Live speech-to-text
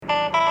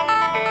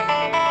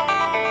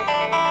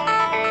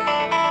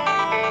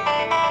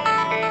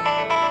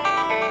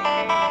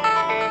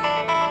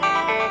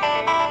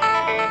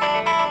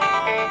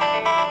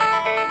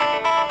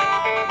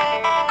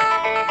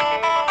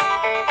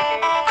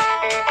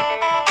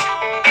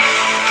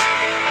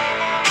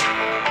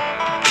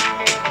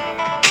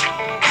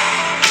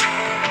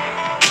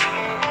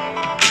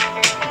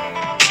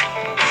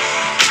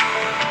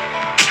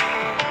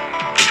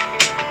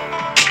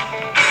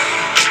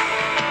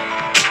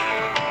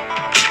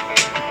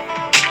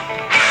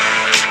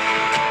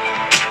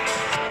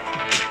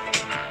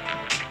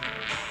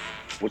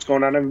What's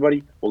going on,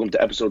 everybody? Welcome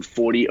to episode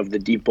 40 of the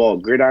Deep Ball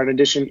Gridiron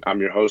Edition. I'm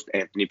your host,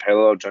 Anthony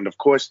Pello, joined, of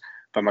course,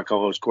 by my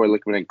co-host, Corey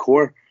Lickman and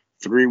Core.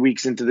 3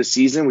 weeks into the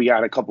season, we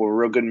got a couple of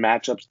real good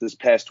matchups this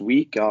past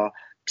week.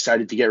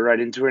 Excited to get right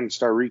into it and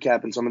start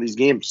recapping some of these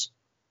games.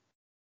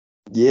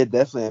 Yeah,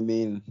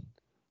 definitely.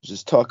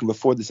 Just talking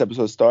before this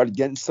episode started,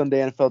 getting Sunday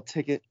NFL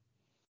ticket.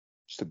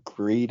 Just a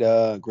great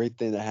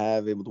thing to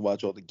have, able to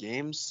watch all the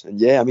games. And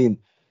yeah, I don't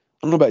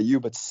know about you,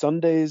 but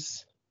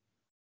Sundays,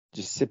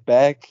 just sit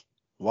back,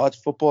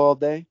 watch football all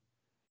day.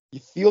 You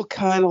feel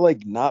kind of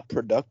like not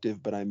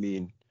productive, but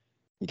you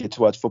get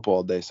to watch football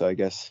all day, so I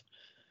guess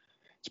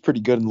it's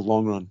pretty good in the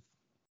long run.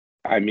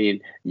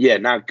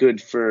 Not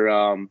good for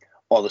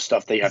all the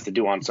stuff that you have to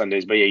do on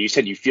Sundays. But yeah, you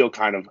said you feel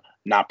kind of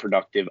not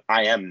productive.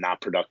 I am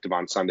not productive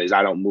on Sundays.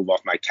 I don't move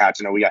off my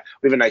couch. You know, we have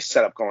a nice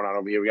setup going on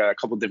over here. We got a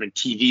couple different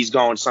TVs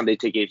going. Sunday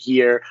ticket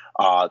here,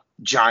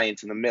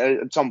 Giants in the middle.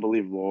 It's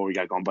unbelievable what we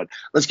got going. But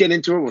let's get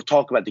into it. We'll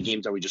talk about the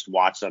games that we just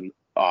watched on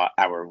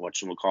our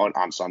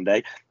on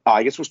Sunday.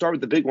 I guess we'll start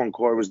with the big one,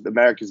 Core. It was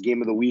America's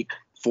game of the week.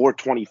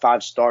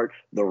 4:25 start.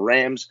 The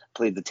Rams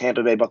played the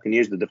Tampa Bay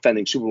Buccaneers, the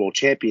defending Super Bowl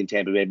champion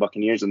Tampa Bay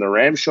Buccaneers, and the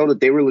Rams showed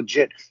that they were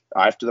legit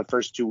after the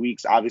first 2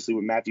 weeks. Obviously,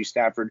 with Matthew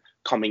Stafford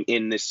coming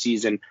in this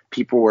season,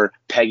 people were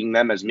pegging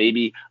them as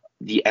maybe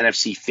the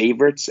NFC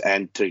favorites,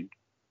 and to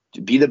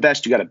be the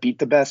best, you got to beat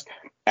the best.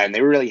 And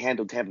they really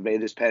handled Tampa Bay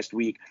this past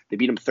week. They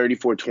beat them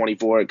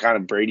 34-24. Kind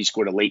of Brady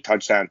scored a late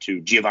touchdown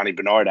to Giovanni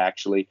Bernard,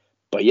 actually.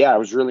 But yeah, I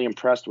was really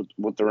impressed with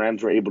what the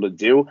Rams were able to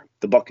do.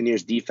 The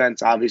Buccaneers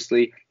defense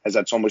obviously has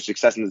had so much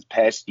success in this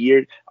past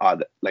year,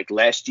 like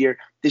last year.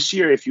 This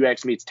year, if you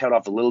ask me, it's tailed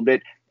off a little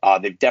bit.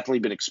 They've definitely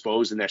been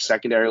exposed in their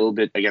secondary a little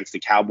bit against the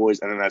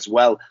Cowboys. And then as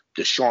well,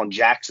 Deshaun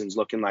Jackson's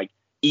looking like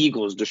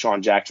Eagles Deshaun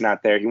Jackson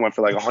out there. He went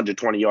for like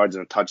 120 yards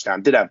and a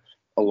touchdown. Did have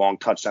a long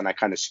touchdown. I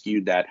kind of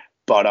skewed that.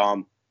 But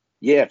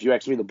yeah, if you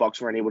ask me, the Bucs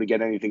weren't able to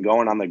get anything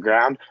going on the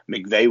ground.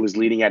 McVay was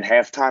leading at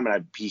halftime,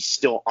 and he's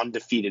still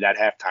undefeated at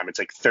halftime. It's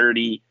like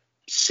 36-0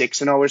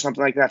 or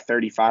something like that,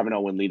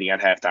 35-0 when leading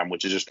at halftime,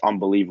 which is just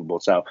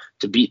unbelievable. So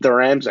to beat the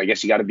Rams, I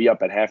guess you got to be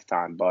up at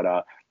halftime.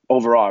 But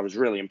overall, I was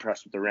really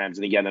impressed with the Rams.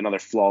 And again, another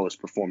flawless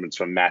performance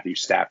from Matthew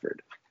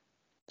Stafford.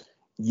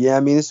 Yeah,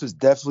 this was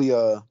definitely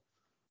a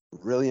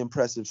really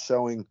impressive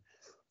showing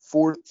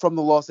from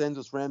the Los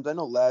Angeles Rams. I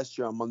know last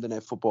year on Monday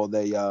Night Football,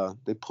 they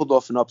pulled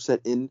off an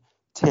upset in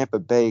Tampa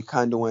Bay,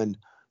 kind of when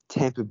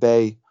Tampa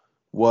Bay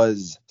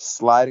was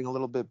sliding a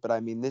little bit.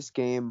 But this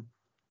game,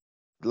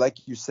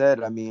 like you said,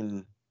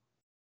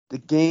 the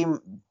game,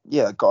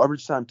 yeah,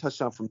 garbage time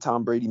touchdown from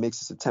Tom Brady makes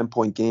this a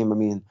 10-point game.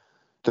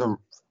 It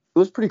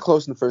was pretty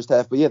close in the first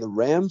half, but yeah, the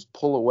Rams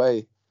pull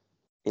away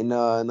in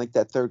like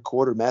that third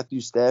quarter. Matthew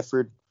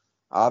Stafford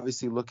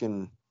obviously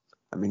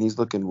he's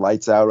looking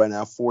lights out right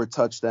now, 4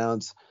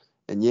 touchdowns.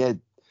 And yeah,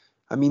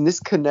 this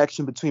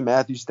connection between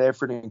Matthew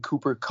Stafford and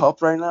Cooper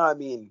Kupp right now,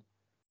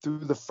 through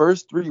the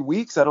first 3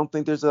 weeks, I don't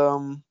think there's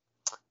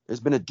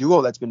been a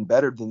duo that's been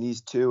better than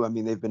these two.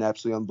 They've been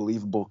absolutely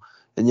unbelievable.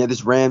 And yeah,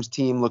 this Rams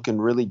team looking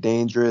really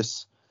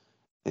dangerous.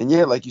 And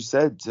yeah, like you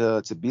said,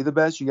 to be the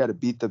best, you got to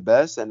beat the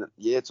best. And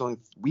yeah, it's only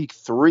week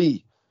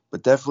 3,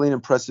 but definitely an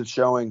impressive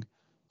showing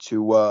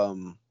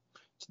to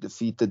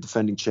defeat the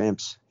defending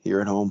champs here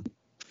at home.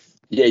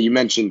 Yeah, you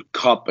mentioned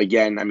Kupp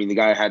again. The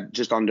guy had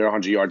just under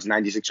 100 yards,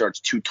 96 yards,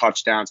 2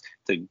 touchdowns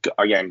to,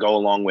 again, go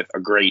along with a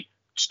great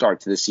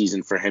start to the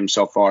season for him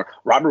so far.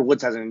 Robert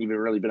Woods hasn't even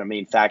really been a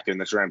main factor in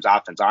this Rams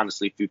offense.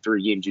 Honestly, through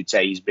 3 games, you'd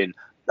say he's been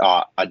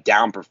a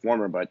down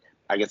performer, but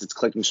I guess it's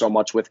clicking so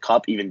much with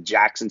Kupp. Even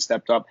Jackson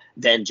stepped up.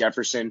 Dan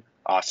Jefferson,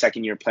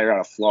 second-year player out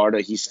of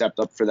Florida, he stepped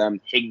up for them.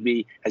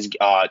 Higbee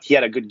he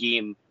had a good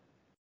game.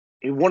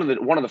 One of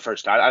the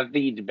first. I think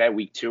he did bad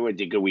week 2 or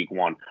did good week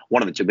 1.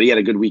 One of the two, but he had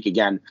a good week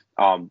again.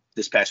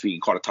 This past week, he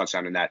caught a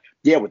touchdown in that.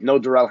 Yeah, with no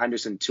Darrell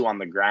Henderson, 2 on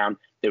the ground,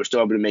 they were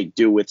still able to make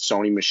do with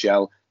Sony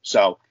Michel.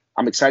 So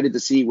I'm excited to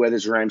see where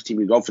this Rams team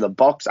can go. For the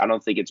Bucs, I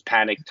don't think it's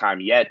panic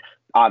time yet,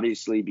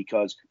 obviously,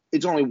 because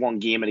it's only one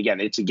game. And again,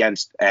 it's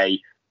against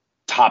a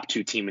top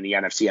 2 team in the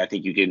NFC, I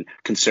think you can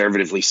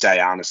conservatively say,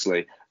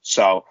 honestly.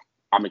 So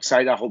I'm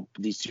excited. I hope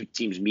these two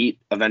teams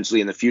meet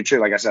eventually in the future.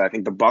 Like I said, I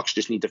think the Bucs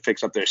just need to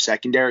fix up their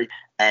secondary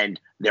and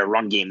their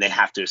run game. They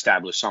have to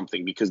establish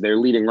something because their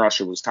leading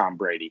rusher was Tom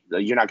Brady.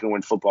 You're not going to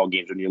win football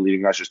games when your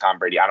leading rusher is Tom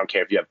Brady. I don't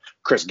care if you have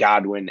Chris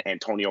Godwin,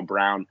 Antonio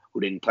Brown, who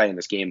didn't play in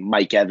this game,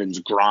 Mike Evans,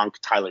 Gronk,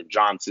 Tyler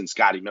Johnson,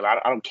 Scotty Miller.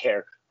 I don't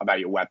care about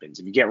your weapons.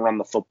 If you can't run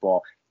the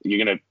football,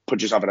 you're going to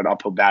put yourself in an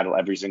uphill battle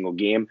every single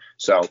game.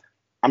 So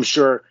I'm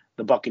sure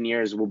the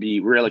Buccaneers will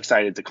be real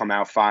excited to come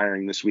out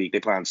firing this week.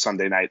 They play on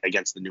Sunday night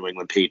against the New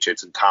England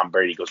Patriots, and Tom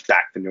Brady goes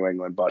back to New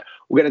England. But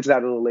we'll get into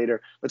that a little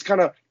later. Let's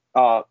kind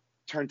of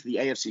turn to the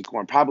AFC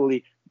corner.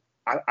 Probably,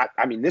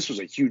 this was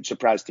a huge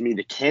surprise to me.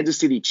 The Kansas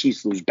City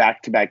Chiefs lose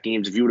back-to-back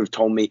games. If you would have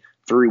told me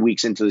 3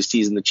 weeks into the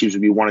season the Chiefs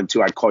would be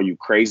 1-2, I'd call you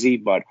crazy.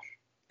 But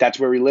that's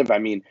where we live.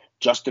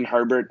 Justin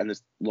Herbert and the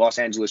Los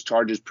Angeles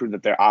Chargers proved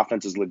that their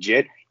offense is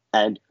legit.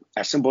 And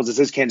as simple as it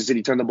is, Kansas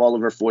City turned the ball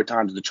over 4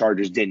 times. The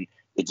Chargers didn't.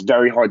 It's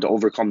very hard to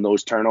overcome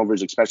those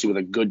turnovers, especially with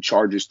a good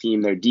Chargers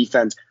team. Their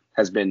defense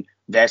has been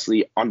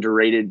vastly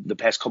underrated the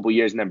past couple of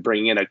years, and then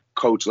bringing in a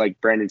coach like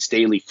Brandon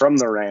Staley from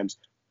the Rams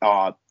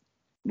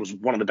was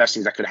one of the best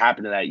things that could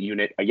happen to that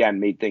unit.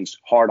 Again, made things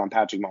hard on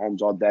Patrick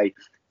Mahomes all day.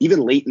 Even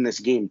late in this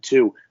game,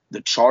 too,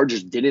 the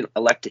Chargers didn't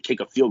elect to kick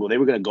a field goal. They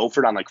were going to go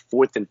for it on like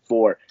 4th and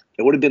 4.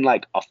 It would have been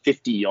like a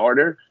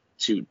 50-yarder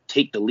to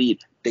take the lead.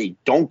 They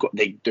don't go.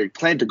 They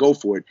plan to go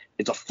for it.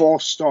 It's a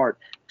false start.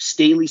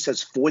 Staley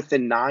says 4th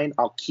and 9.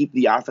 I'll keep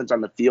the offense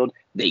on the field.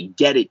 They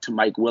get it to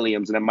Mike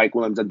Williams, and then Mike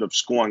Williams ends up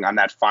scoring on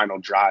that final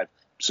drive.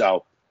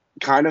 So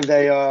kind of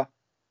a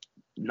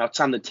nuts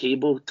on the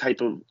table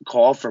type of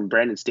call from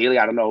Brandon Staley.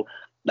 I don't know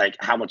like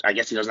how much. I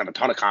guess he doesn't have a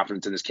ton of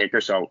confidence in his kicker,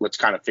 so let's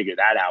kind of figure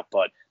that out.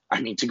 But I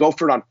mean, to go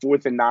for it on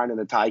 4th and 9 in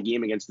the tie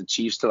game against the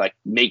Chiefs to like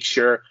make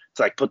sure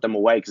to like put them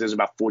away because there's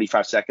about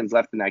 45 seconds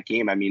left in that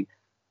game. I mean,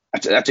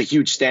 that's a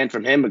huge stand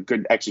from him. A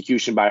good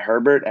execution by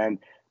Herbert, and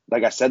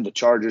like I said, the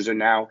Chargers are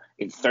now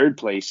in 3rd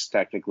place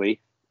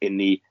technically in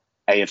the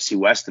AFC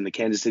West, and the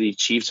Kansas City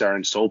Chiefs are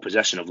in sole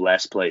possession of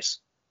last place.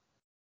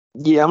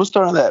 Yeah, I'm gonna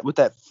start on that with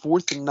that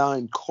 4th and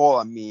 9 call.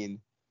 I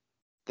mean,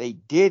 they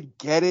did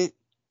get it,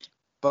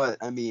 but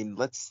I mean,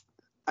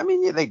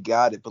 yeah, they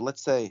got it. But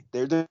let's say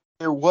there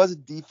was a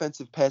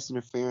defensive pass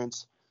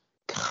interference,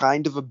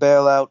 kind of a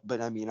bailout.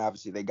 But I mean,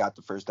 obviously they got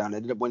the first down,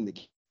 ended up winning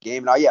the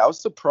game. And I was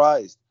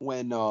surprised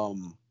when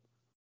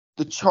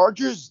the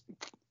Chargers.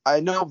 I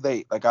know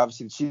they like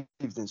obviously the Chiefs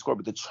didn't score,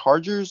 but the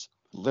Chargers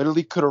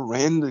literally could have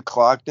ran the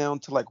clock down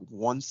to like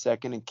 1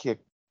 second and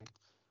kicked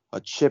a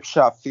chip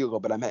shot field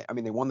goal. But I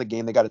mean, they won the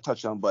game. They got a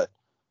touchdown, but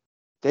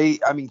they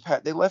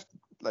left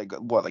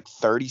like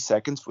 30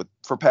 seconds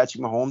for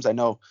Patrick Mahomes. I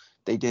know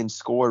they didn't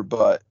score,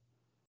 but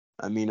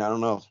I mean, I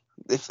don't know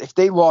if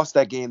they lost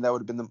that game, that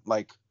would have been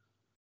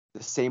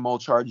the same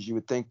old Chargers you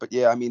would think. But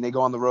yeah, I mean, they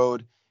go on the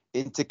road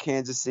into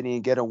Kansas City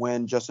and get a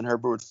win. Justin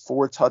Herbert with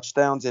 4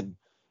 touchdowns, and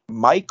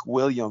Mike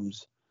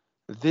Williams.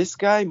 This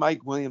guy,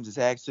 Mike Williams, is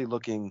actually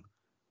looking.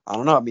 I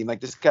don't know. I mean,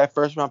 like this guy,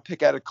 1st-round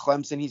pick out of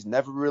Clemson. He's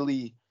never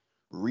really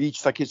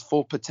reached like his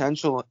full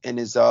potential in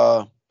his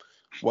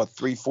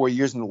 3-4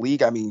 years in the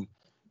league. I mean,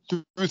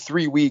 through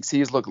 3 weeks,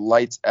 he's looked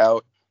lights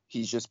out.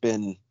 He's just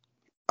been.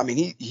 I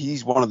mean,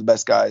 he's one of the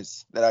best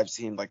guys that I've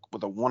seen, like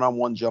with a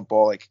one-on-one jump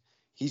ball. Like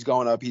he's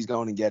going up, he's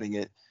going and getting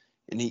it,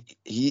 and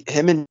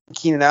him and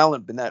Keenan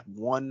Allen been that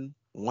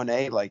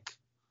 1A. Like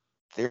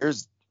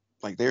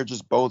they're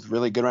just both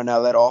really good right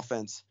now. That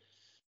offense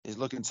is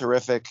looking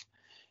terrific,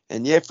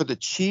 and yeah, for the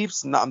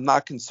Chiefs, I'm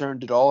not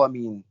concerned at all. I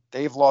mean,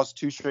 they've lost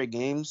 2 straight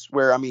games.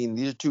 Where I mean,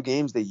 these are 2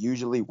 games they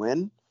usually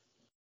win,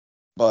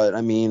 but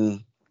I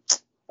mean,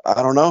 I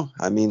don't know.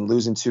 I mean,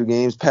 losing 2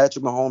 games,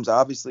 Patrick Mahomes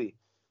obviously.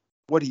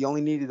 What he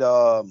only needed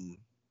a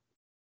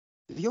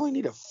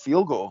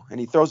field goal and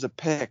he throws a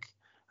pick.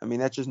 I mean,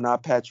 that's just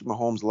not Patrick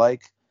Mahomes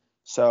like.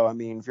 So I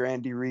mean, if you're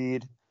Andy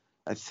Reid,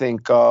 I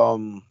think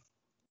still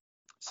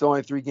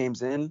only 3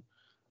 games in.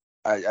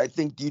 I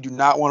think you do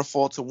not want to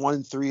fall to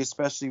 1-3,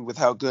 especially with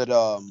how good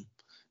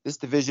this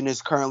division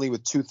is currently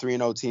with 2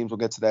 3-0 teams. We'll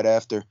get to that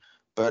after,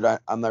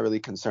 but I'm not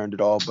really concerned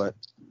at all. But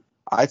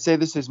I'd say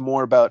this is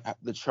more about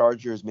the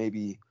Chargers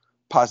maybe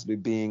possibly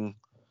being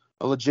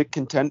a legit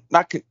contender.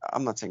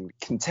 I'm not saying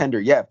contender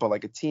yet, but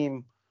like a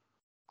team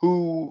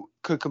who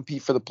could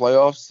compete for the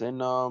playoffs and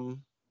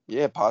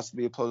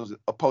possibly pose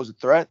a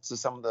threat to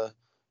some of the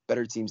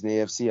better teams in the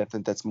AFC. I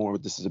think that's more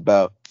what this is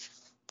about.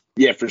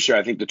 Yeah, for sure.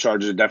 I think the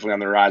Chargers are definitely on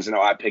the rise. I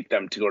know I picked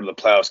them to go to the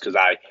playoffs because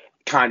I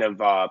kind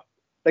of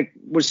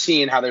was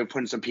seeing how they were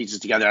putting some pieces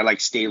together. I like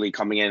Staley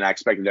coming in. I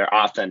expected their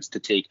offense to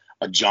take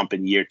a jump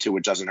in year 2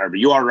 with Justin Herbert.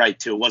 You are right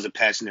too. It was a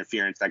pass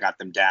interference that got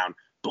them down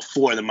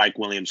before the Mike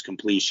Williams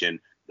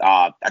completion.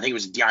 I think it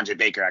was DeAndre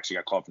Baker actually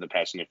got called for the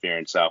pass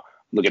interference. So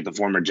look at the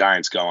former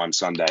Giants go on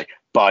Sunday.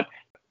 But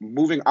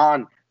moving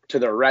on to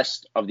the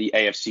rest of the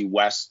AFC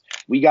West,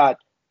 we got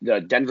the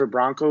Denver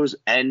Broncos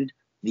and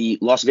the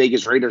Las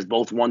Vegas Raiders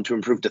both won to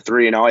improve to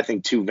 3-0. I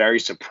think 2 very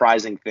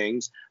surprising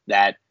things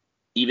that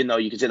even though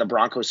you could say the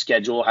Broncos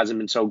schedule hasn't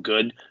been so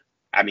good,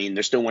 I mean,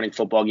 they're still winning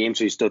football games,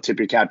 so you still tip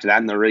your cap to that.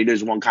 And the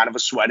Raiders won kind of a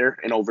sweater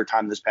in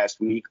overtime this past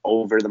week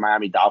over the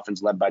Miami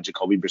Dolphins led by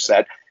Jacoby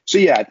Brissett. So,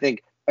 yeah, I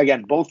think,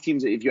 again, both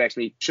teams, if you ask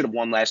me, should have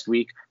won last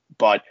week.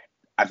 But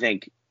I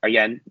think,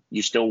 again,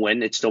 you still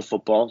win. It's still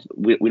football.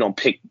 We don't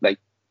pick, like,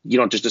 you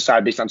don't just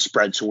decide based on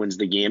spreads who wins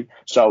the game.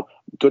 So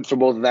good for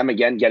both of them,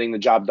 again, getting the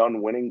job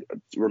done, winning,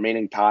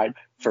 remaining tied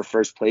for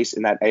first place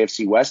in that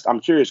AFC West. I'm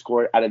curious,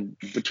 Corey,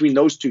 between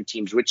those 2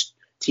 teams, which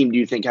team do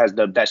you think has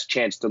the best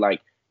chance to,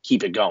 like,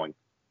 keep it going?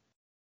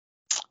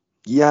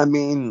 Yeah, I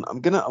mean, I'm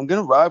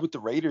gonna ride with the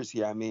Raiders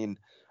here. I mean,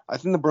 I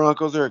think the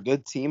Broncos are a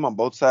good team on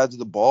both sides of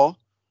the ball,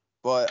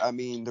 but I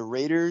mean, the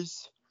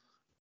Raiders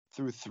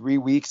through 3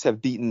 weeks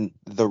have beaten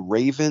the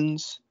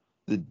Ravens,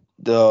 I'm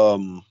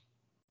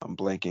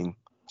blanking.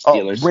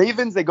 Steelers.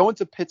 Ravens. They go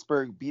into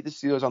Pittsburgh, beat the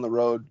Steelers on the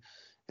road,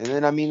 and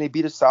then I mean they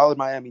beat a solid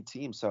Miami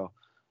team. So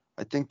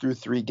I think through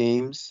 3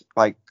 games,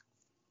 like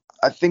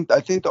I think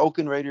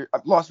the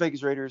Las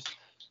Vegas Raiders.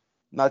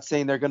 Not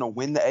saying they're gonna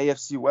win the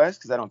AFC West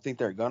because I don't think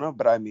they're gonna,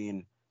 but I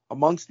mean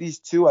amongst these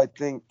 2, I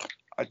think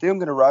I think I'm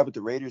going to ride with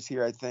the Raiders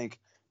here. I think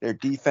their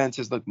defense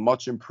has looked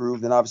much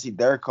improved, and obviously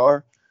Derek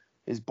Carr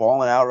is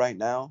balling out right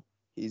now.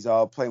 He's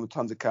playing with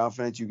tons of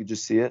confidence. You could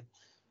just see it.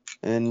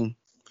 And,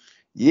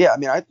 yeah, I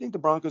mean, I think the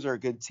Broncos are a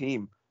good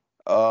team.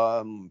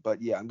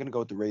 But, yeah, I'm going to go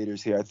with the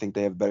Raiders here. I think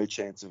they have a better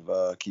chance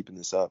of keeping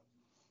this up.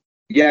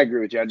 Yeah, I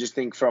agree with you. I just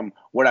think from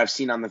what I've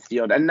seen on the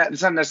field, and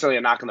it's not necessarily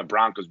a knock on the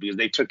Broncos because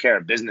they took care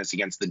of business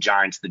against the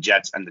Giants, the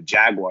Jets, and the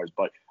Jaguars.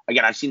 But,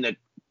 again, I've seen the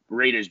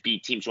Raiders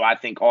beat teams who I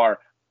think are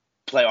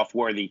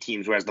playoff-worthy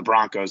teams, whereas the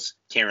Broncos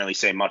can't really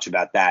say much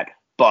about that.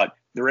 But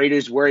the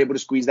Raiders were able to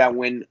squeeze that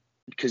win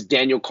because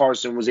Daniel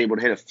Carlson was able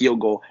to hit a field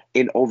goal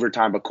in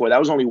overtime. But, Corey, that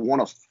was only one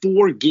of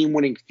 4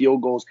 game-winning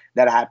field goals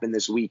that happened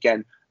this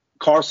weekend.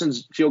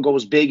 Carson's field goal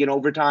was big in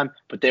overtime,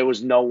 but there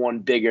was no one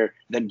bigger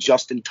than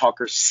Justin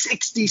Tucker,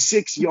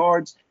 66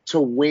 yards to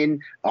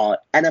win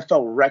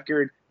NFL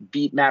record,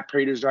 beat Matt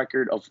Prater's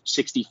record of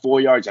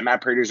 64 yards, and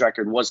Matt Prater's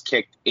record was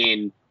kicked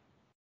in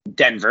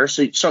Denver.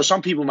 So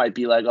some people might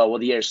be like, oh, well,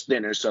 the air's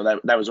thinner, so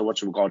that was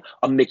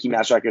a Mickey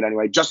Mouse record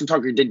anyway. Justin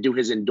Tucker did do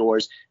his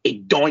indoors.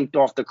 It doinked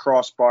off the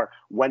crossbar,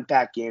 went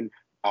back in.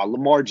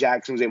 Lamar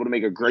Jackson was able to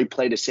make a great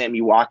play to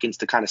Sammy Watkins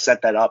to kind of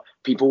set that up.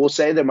 People will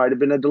say there might have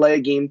been a delay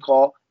of game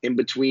call in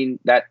between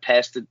that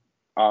pass to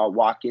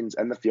Watkins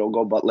and the field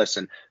goal. But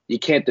listen, you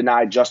can't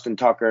deny Justin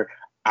Tucker,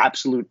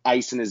 absolute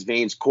ice in his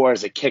veins, core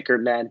as a kicker,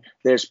 man.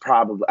 There's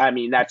probably, I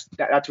mean, that's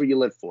what you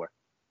live for.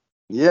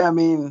 Yeah, I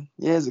mean,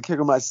 yeah, as a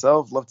kicker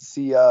myself, love to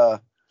see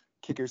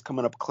kickers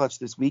coming up clutch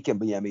this weekend.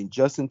 But, yeah, I mean,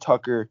 Justin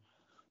Tucker,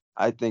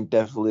 I think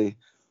definitely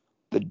 –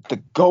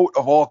 the GOAT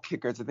of all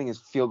kickers. I think his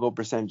field goal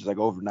percentage is like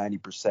over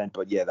 90%.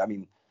 But, yeah, I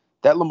mean,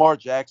 that Lamar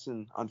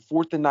Jackson on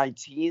 4th and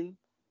 19,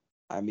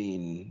 I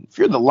mean, if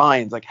you're the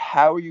Lions, like,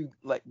 how are you,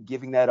 like,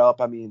 giving that up?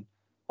 I mean,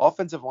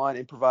 offensive line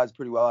improvised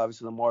pretty well.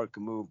 Obviously, Lamar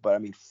can move. But, I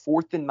mean,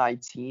 4th and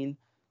 19,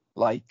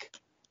 like,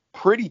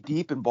 pretty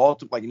deep in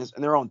Baltimore, like,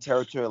 in their own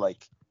territory.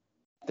 Like,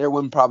 their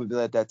win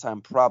probability at that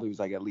time probably was,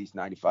 like, at least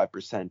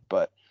 95%.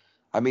 But,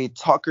 I mean,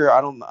 Tucker,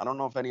 I don't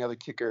know if any other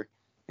kicker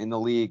in the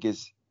league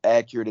is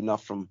accurate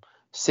enough from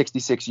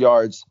 66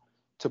 yards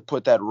to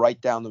put that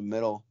right down the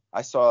middle.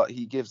 I saw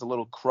he gives a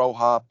little crow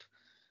hop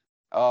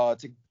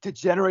to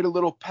generate a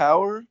little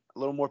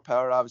more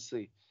power.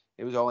 Obviously,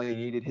 it was all he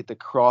needed, hit the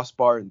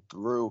crossbar and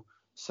through.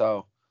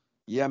 So,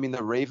 yeah, I mean,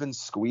 the Ravens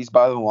squeezed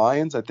by the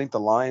Lions. I think the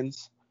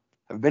Lions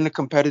have been a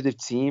competitive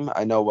team.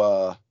 I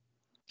know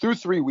through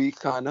 3 weeks,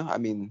 kind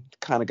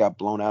of got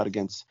blown out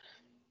against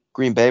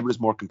Green Bay, but it's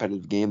a more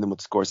competitive game than what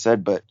the score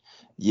said. But,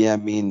 yeah, I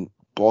mean,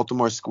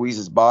 Baltimore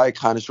squeezes by,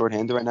 kind of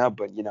shorthanded right now.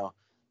 But, you know,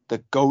 the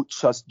GOAT,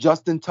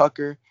 Justin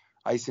Tucker,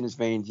 ice in his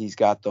veins, he's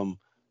got them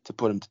to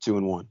put him to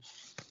 2-1.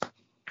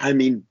 I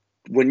mean,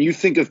 when you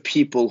think of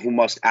people who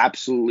must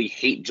absolutely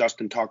hate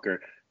Justin Tucker,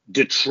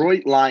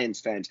 Detroit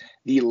Lions fans,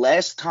 the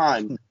last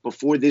time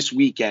before this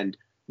weekend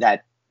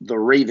that the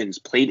Ravens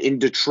played in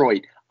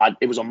Detroit,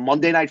 it was a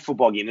Monday Night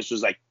Football game. This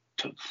was like,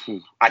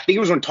 I think it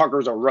was when Tucker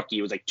was a rookie.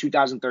 It was like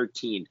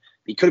 2013.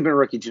 He could have been a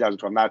rookie in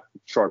 2012. I'm not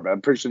sure, but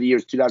I'm pretty sure the year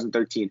was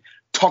 2013.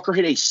 Tucker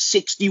hit a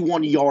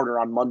 61-yarder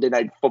on Monday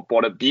Night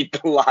Football to beat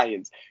the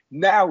Lions.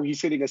 Now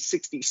he's hitting a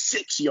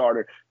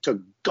 66-yarder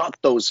to gut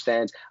those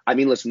fans. I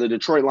mean, listen, the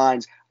Detroit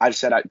Lions, I've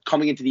said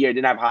coming into the year, I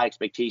didn't have high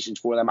expectations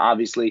for them.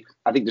 Obviously,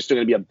 I think they're still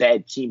going to be a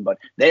bad team, but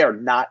they are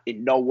not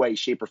in no way,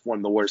 shape, or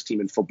form the worst team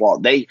in football.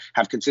 They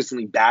have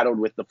consistently battled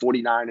with the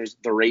 49ers,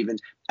 the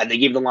Ravens, and they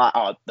gave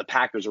the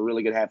Packers a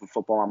really good half of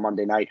football on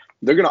Monday night.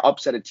 They're going to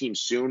upset a team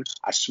soon.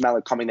 I smell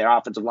it coming. Their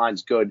offensive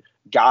line's good.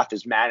 Goff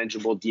is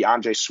manageable.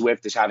 DeAndre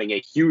Swift is having a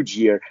huge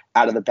year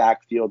out of the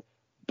backfield.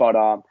 But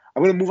I'm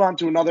going to move on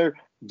to another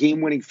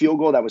game-winning field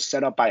goal that was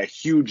set up by a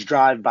huge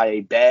drive by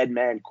a bad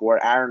man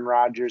core. Aaron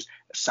Rodgers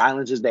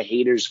silences the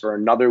haters for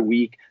another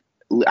week.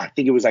 I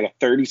think it was like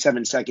a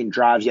 37-second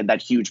drive. He had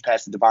that huge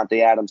pass to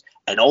Devontae Adams.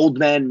 An old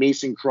man,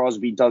 Mason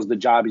Crosby, does the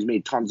job. He's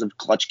made tons of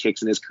clutch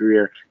kicks in his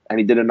career, and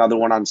he did another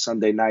one on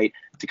Sunday night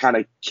to kind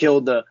of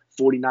kill the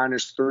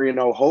 49ers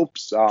 3-0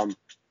 hopes.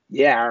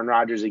 Aaron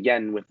Rodgers,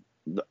 again, with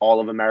all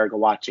of America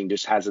watching,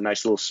 just has a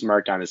nice little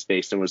smirk on his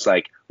face and was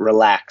like,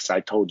 relax, I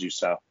told you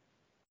so.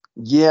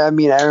 Yeah, I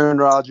mean, Aaron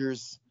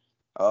Rodgers,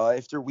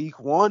 after week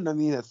 1, I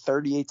mean, a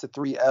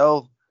 38-3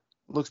 L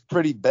looks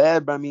pretty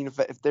bad. But, I mean,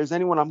 if there's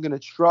anyone I'm going to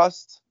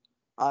trust,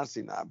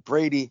 honestly not.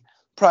 Brady,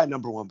 probably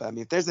number 1. But, I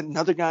mean, if there's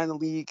another guy in the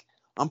league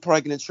I'm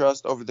probably going to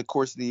trust over the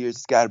course of the years,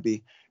 it's got to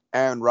be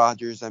Aaron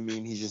Rodgers. I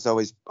mean, he's just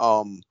always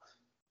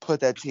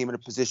put that team in a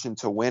position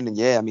to win. And,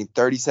 yeah, I mean,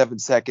 37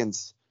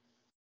 seconds.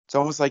 It's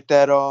almost like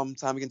that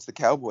time against the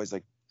Cowboys.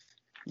 Like,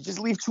 you just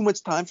leave too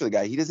much time for the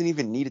guy. He doesn't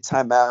even need a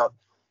timeout.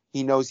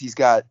 He knows he's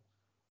got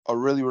a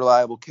really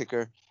reliable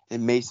kicker,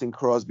 and Mason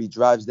Crosby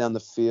drives down the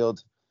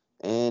field.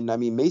 And, I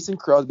mean, Mason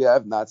Crosby, I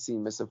have not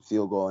seen miss a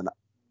field goal, and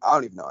I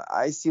don't even know.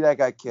 I see that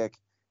guy kick.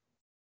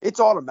 It's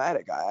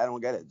automatic. I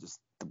don't get it.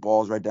 Just the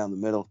ball's right down the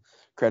middle.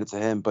 Credit to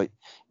him. But,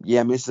 yeah,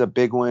 I mean, this is a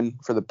big win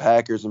for the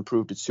Packers,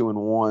 improved to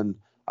 2-1.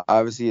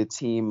 Obviously, a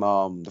team,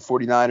 the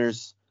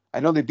 49ers, I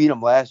know they beat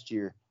them last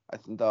year. I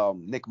think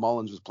Nick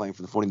Mullins was playing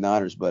for the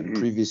 49ers, but in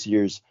previous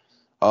years,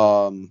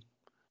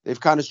 they've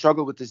kind of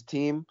struggled with this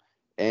team,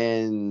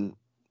 and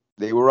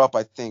they were up,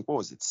 I think, what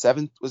was it,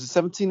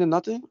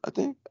 17-0, I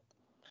think?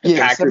 The Yeah, it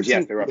was Packers, yes,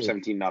 17, they're up yeah,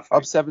 17-0.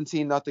 up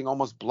 17-0,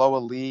 almost blow a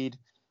lead,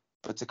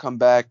 but to come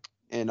back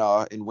and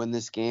win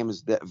this game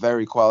is that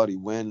very quality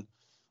win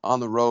on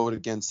the road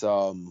against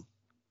a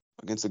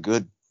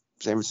good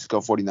San Francisco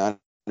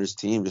 49ers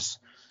team. Just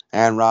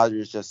Aaron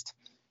Rodgers, just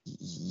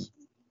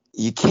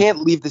you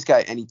can't leave this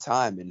guy any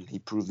time, and he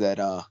proved that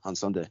on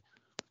Sunday.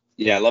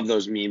 Yeah, I love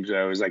those memes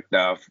where it was like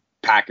the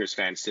Packers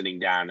fans sitting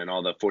down and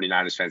all the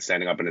 49ers fans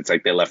standing up, and it's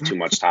like they left too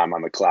much time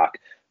on the clock.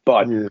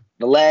 But Yeah.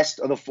 the last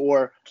of the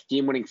 4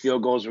 game-winning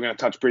field goals we're going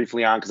to touch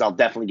briefly on because I'll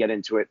definitely get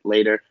into it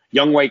later.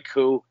 Younghoe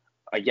Koo,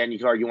 again, you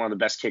could argue one of the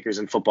best kickers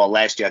in football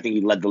last year. I think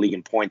he led the league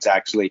in points,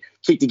 actually.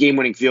 Kicked the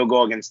game-winning field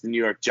goal against the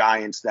New York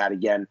Giants that,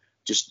 again,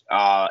 just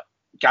got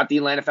the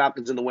Atlanta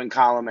Falcons in the win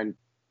column and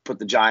put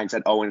the Giants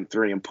at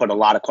 0-3 and put a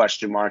lot of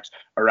question marks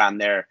around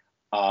their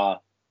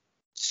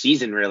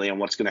season, really, and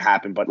what's going to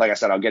happen. But like I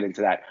said, I'll get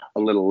into that a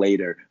little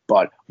later.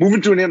 But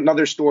moving to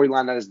another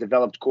storyline that has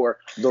developed, Core,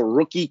 the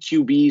rookie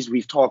QBs.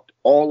 We've talked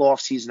all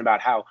offseason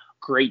about how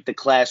great the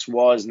class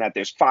was and that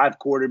there's 5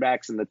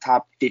 quarterbacks in the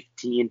top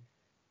 15.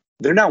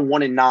 They're now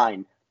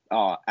 1-9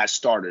 as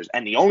starters.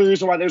 And the only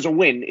reason why there's a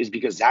win is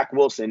because Zach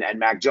Wilson and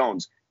Mac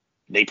Jones,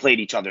 they played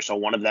each other, so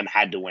one of them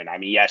had to win. I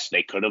mean, yes,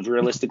 they could have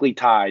realistically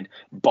tied,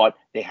 but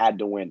they had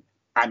to win.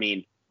 I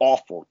mean,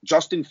 awful.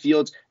 Justin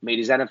Fields made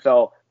his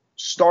NFL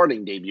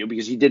starting debut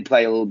because he did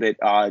play a little bit,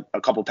 a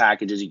couple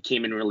packages. He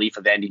came in relief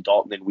of Andy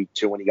Dalton in week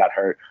 2 when he got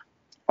hurt.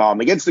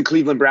 Against the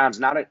Cleveland Browns,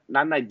 not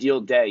an ideal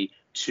day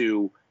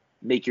to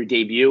make your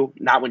debut,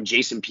 not when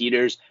Jason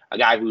Peters, a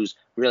guy who's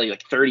really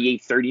like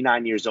 38,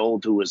 39 years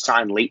old, who was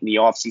signed late in the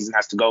offseason,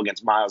 has to go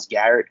against Myles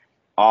Garrett.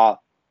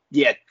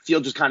 Yeah,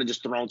 Fields was kind of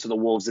just thrown to the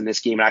wolves in this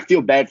game, and I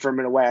feel bad for him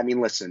in a way. I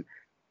mean, listen,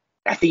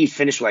 I think he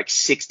finished with like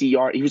 60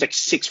 yards. He was like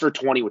 6 for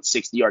 20 with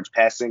 60 yards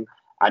passing.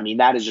 I mean,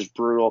 that is just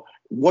brutal.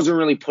 Wasn't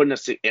really putting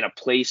us in a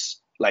place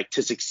like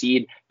to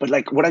succeed. But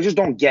like what I just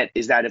don't get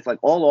is that if like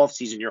all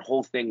offseason your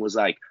whole thing was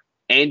like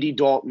Andy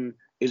Dalton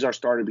is our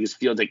starter because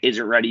Fields like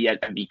isn't ready yet,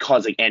 and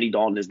because like Andy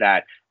Dalton is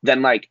that,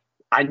 then like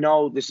I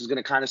know this is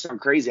gonna kind of sound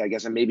crazy, I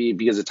guess, and maybe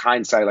because it's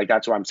hindsight, like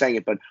that's why I'm saying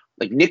it. But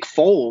like Nick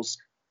Foles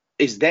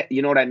is that,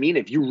 you know what I mean?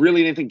 If you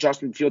really didn't think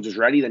Justin Fields was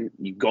ready, then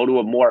you go to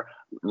a more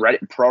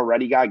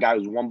pro-ready guy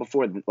who's won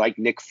before, like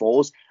Nick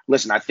Foles.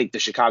 Listen, I think the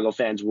Chicago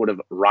fans would have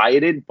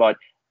rioted, but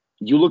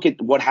you look at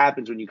what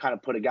happens when you kind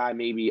of put a guy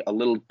maybe a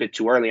little bit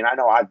too early. And I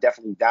know I've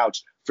definitely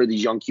doubts for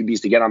these young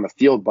QBs to get on the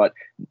field, but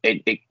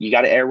you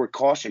got to err with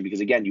caution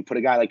because, again, you put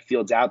a guy like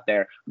Fields out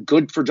there.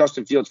 Good for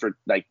Justin Fields for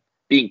like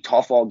being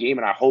tough all game,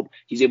 and I hope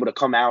he's able to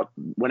come out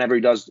whenever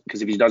he does,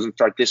 because if he doesn't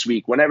start this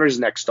week, whenever his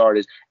next start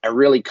is, and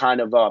really kind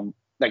of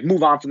like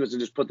move on from this and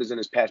just put this in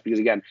his past, because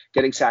again,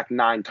 getting sacked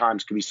 9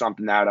 times could be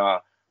something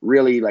that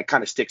really like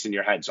kind of sticks in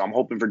your head. So I'm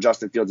hoping for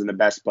Justin Fields in the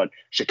best, but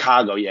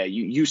Chicago, yeah,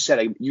 you set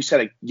a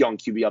young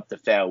QB up to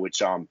fail,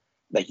 which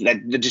like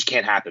that just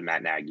can't happen,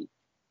 Matt Nagy.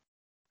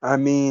 I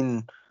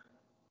mean,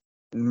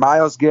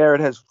 Myles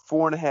Garrett has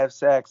 4.5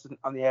 sacks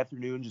on the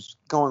afternoon, just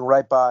going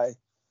right by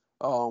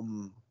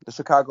the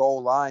Chicago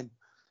O-line.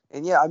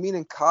 And yeah, I mean,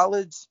 in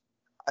college,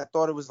 I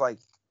thought it was like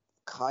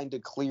kind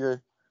of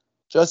clear.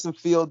 Justin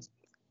Fields,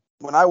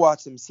 when I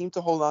watched him, seemed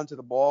to hold on to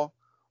the ball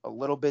a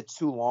little bit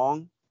too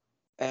long.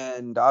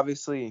 And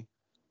obviously,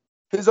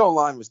 his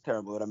O-line was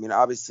terrible. I mean,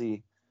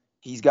 obviously,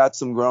 he's got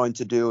some growing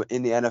to do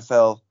in the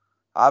NFL.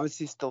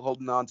 Obviously, still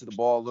holding on to the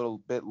ball a little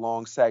bit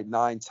long, sacked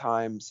 9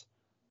 times.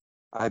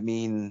 I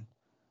mean,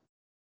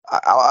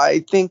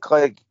 I think,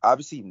 like,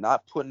 obviously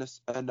not putting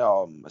us in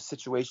a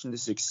situation to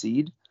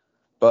succeed.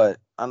 But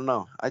I don't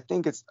know. I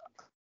think it's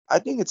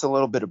a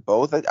little bit of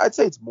both. I'd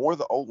say it's more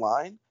the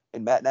O-line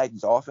and Matt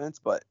Nagy's offense.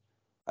 But,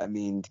 I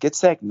mean, to get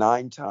sacked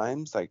 9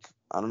 times, like,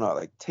 I don't know,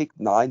 like take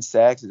 9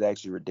 sacks is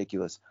actually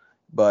ridiculous.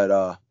 But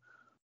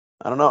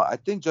I don't know. I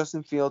think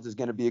Justin Fields is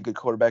going to be a good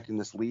quarterback in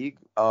this league.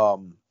 I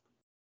don't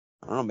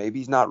know. Maybe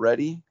he's not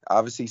ready.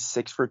 Obviously,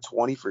 6 for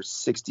 20 for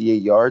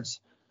 68 yards.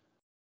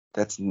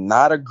 That's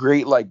not a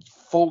great like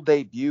full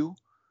debut.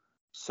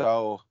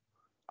 So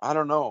I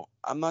don't know.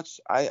 I'm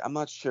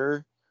not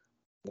sure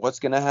what's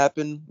going to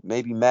happen.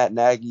 Maybe Matt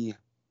Nagy,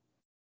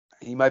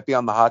 he might be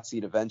on the hot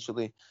seat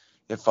eventually.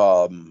 If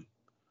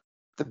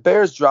the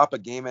Bears drop a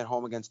game at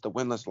home against the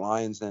winless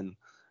Lions, then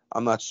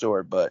I'm not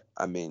sure. But,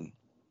 I mean,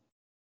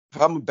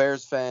 if I'm a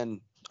Bears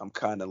fan, I'm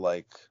kind of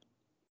like,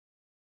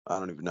 I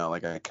don't even know.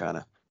 Like,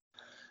 I'm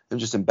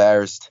just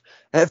embarrassed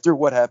after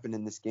what happened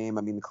in this game.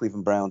 I mean, the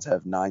Cleveland Browns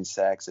have 9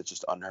 sacks. It's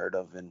just unheard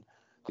of. And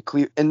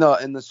in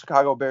the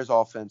Chicago Bears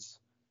offense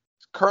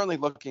is currently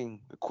looking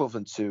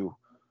equivalent to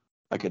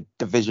like a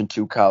Division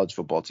II college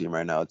football team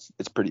right now.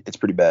 It's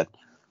pretty bad.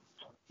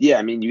 Yeah,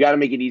 I mean, you got to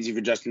make it easy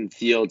for Justin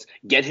Fields,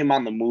 get him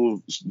on the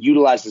move,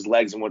 utilize his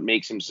legs and what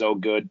makes him so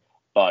good.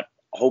 But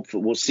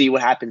hopefully we'll see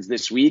what happens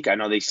this week. I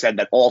know they said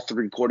that all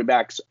 3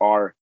 quarterbacks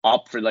are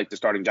up for like the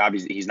starting job.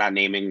 He's not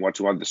naming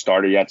which one the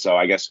starter yet, so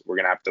I guess we're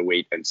going to have to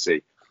wait and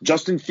see.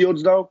 Justin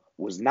Fields, though,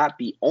 was not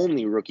the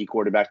only rookie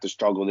quarterback to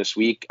struggle this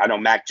week. I know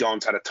Mac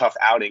Jones had a tough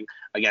outing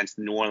against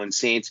the New Orleans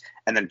Saints,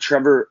 and then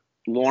Trevor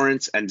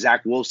Lawrence and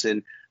Zach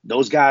Wilson,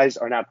 those guys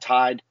are now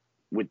tied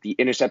with the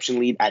interception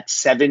lead at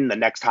 7. The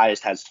next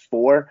highest has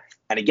 4.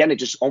 And again, it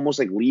just almost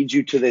like leads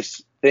you to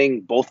this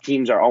thing. Both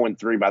teams are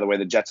 0-3, by the way,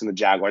 the Jets and the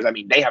Jaguars. I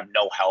mean, they have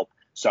no help.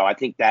 So I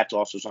think that's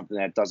also something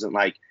that doesn't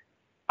like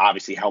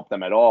obviously help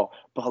them at all.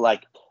 But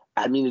like,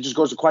 I mean, it just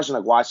goes to question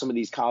like why some of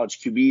these college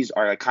QBs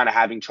are like kind of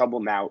having trouble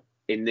now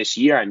in this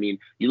year. I mean,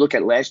 you look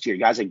at last year,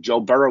 guys like Joe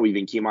Burrow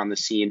even came on the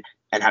scene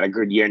and had a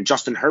good year, and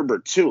Justin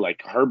Herbert too.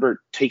 Like Herbert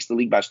takes the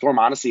league by storm.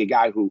 Honestly, a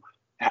guy who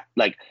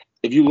like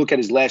if you look at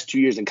his last 2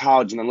 years in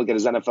college and then look at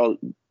his NFL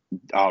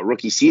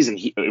rookie season,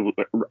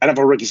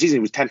 NFL rookie season,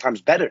 he was 10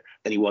 times better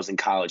than he was in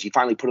college. He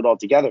finally put it all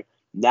together.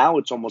 Now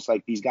it's almost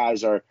like these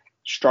guys are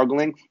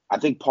struggling. I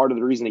think part of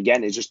the reason,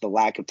 again, is just the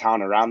lack of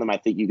talent around them. I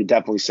think you could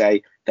definitely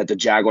say that the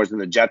Jaguars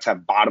and the Jets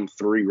have bottom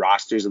 3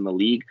 rosters in the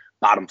league,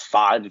 bottom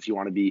 5 if you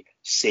want to be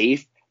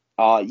safe.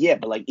 Yeah,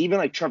 but like even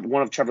like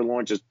one of Trevor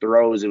Lawrence's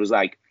throws, it was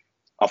like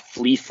a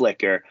flea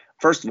flicker.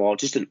 First of all,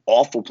 just an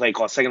awful play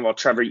call. Second of all,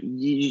 Trevor,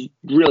 you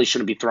really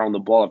shouldn't be throwing the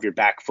ball off your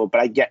back foot.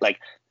 But I get like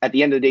at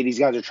the end of the day, these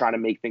guys are trying to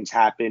make things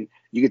happen.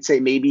 You could say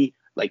maybe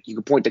like you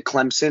could point to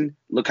Clemson.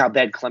 Look how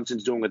bad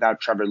Clemson's doing without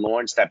Trevor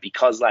Lawrence. That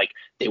because like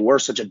they were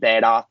such a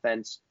bad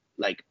offense,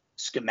 like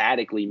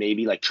schematically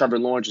maybe like Trevor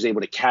Lawrence was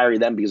able to carry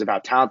them because of how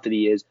talented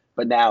he is.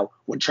 But now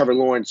when Trevor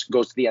Lawrence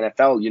goes to the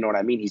NFL, you know what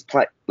I mean? He's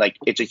playing like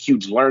it's a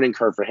huge learning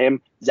curve for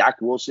him. Zach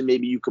Wilson,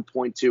 maybe you could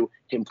point to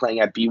him playing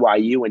at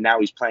BYU, and now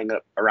he's playing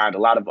around a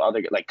lot of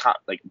other like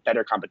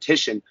better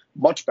competition,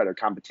 much better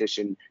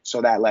competition,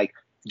 so that like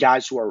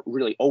guys who are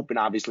really open,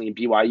 obviously in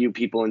BYU,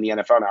 people in the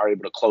NFL now are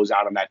able to close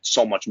out on that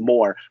so much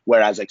more.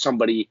 Whereas like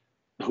somebody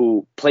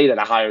who played at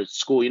a higher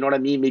school, you know what I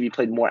mean? Maybe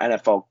played more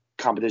NFL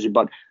competition,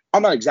 but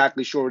I'm not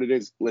exactly sure what it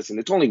is. Listen,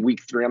 it's only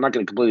week 3. I'm not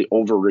going to completely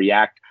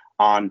overreact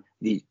on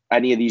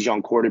any of these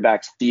young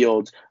quarterbacks,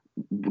 Fields,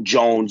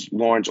 Jones,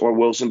 Lawrence, or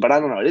Wilson. But I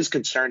don't know. It is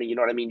concerning. You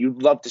know what I mean?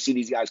 You'd love to see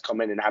these guys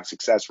come in and have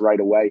success right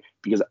away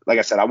because, like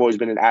I said, I've always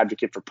been an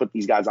advocate for put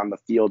these guys on the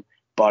field.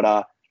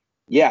 But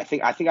yeah, I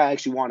think I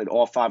actually wanted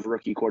all 5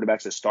 rookie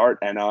quarterbacks to start,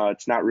 and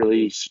it's not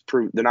really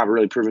they're not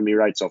really proving me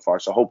right so far.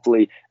 So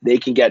hopefully they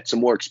can get some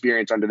more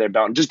experience under their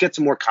belt and just get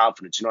some more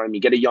confidence. You know what I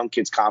mean? Get a young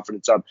kid's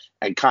confidence up,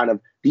 and kind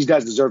of these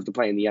guys deserve to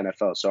play in the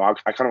NFL. So I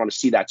kind of want to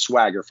see that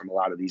swagger from a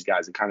lot of these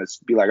guys and kind of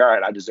be like, all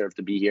right, I deserve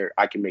to be here.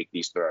 I can make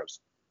these throws.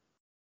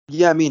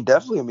 Yeah, I mean,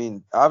 definitely. I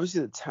mean,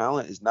 obviously the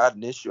talent is not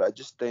an issue. I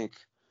just think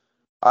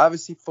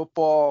obviously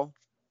football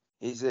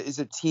is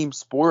a team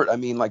sport. I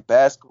mean, like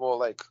basketball,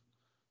 like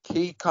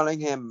Kate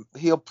Cunningham,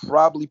 he'll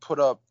probably put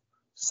up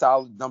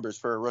solid numbers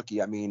for a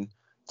rookie. I mean,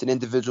 it's an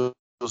individual,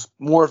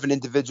 more of an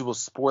individual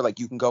sport. Like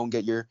you can go and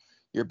get your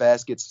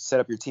baskets, set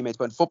up your teammates.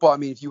 But in football, I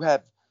mean, if you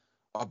have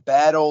a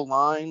bad old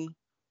line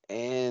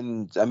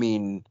and I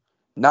mean,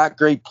 not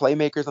great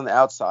playmakers on the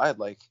outside,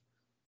 like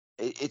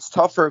it's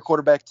tough for a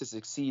quarterback to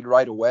succeed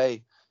right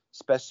away,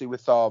 especially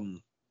with I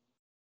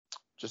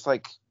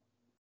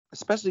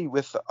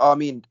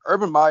mean,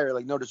 Urban Meyer,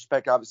 like no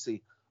disrespect,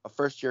 obviously a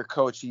first year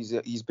coach, he's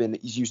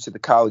used to the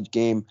college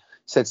game,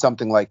 said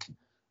something like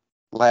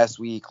last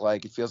week,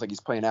 like it feels like he's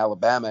playing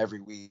Alabama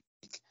every week.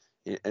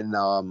 And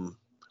I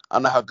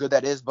don't know how good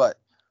that is, but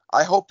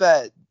I hope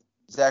that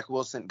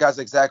guys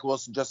like Zach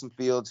Wilson, Justin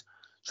Fields,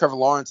 Trevor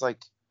Lawrence, like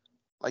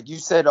you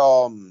said,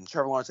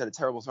 Trevor Lawrence had a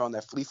terrible throw on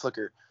that flea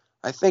flicker.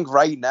 I think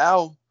right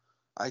now,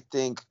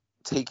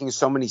 taking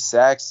so many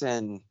sacks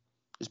and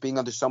just being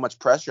under so much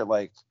pressure,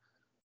 like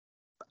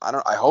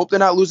I hope they're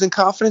not losing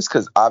confidence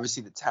because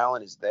obviously the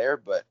talent is there,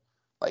 but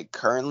like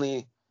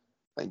currently,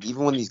 like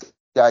even when these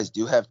guys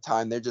do have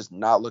time, they're just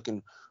not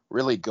looking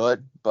really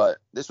good. But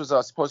this was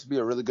supposed to be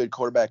a really good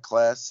quarterback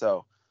class,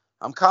 so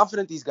I'm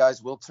confident these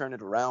guys will turn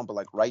it around. But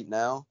like right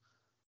now,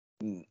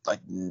 like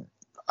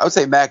I would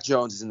say Mac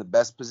Jones is in the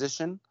best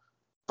position,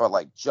 but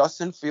like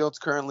Justin Fields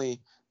currently,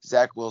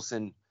 Zach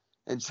Wilson,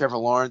 and Trevor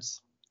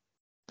Lawrence,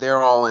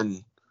 they're all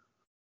in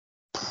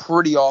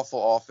pretty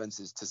awful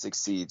offenses to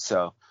succeed.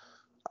 So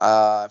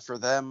for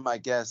them, I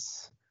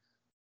guess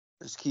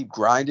just keep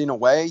grinding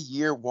away.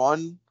 Year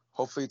 1,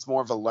 hopefully it's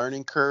more of a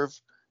learning curve,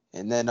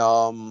 and then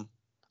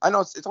I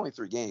know it's only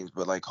 3 games,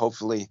 but like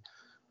hopefully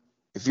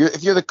if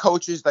you're the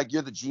coaches, like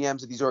you're the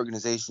GMs of these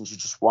organizations, you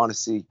just want to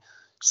see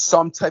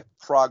some type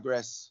of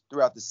progress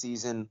throughout the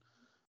season.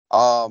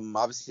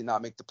 Obviously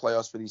not make the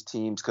playoffs for these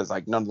teams because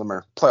like none of them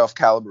are playoff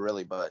caliber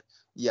really, but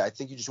yeah, I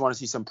think you just want to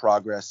see some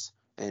progress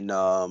and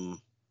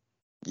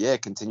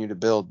continue to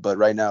build. But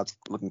right now it's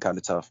looking kind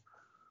of tough.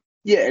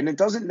 Yeah, and it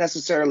doesn't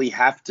necessarily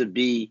have to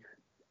be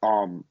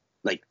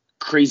like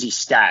crazy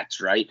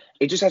stats, right?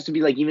 It just has to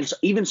be like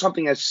even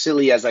something as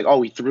silly as like,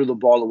 oh, he threw the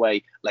ball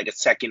away like a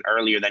second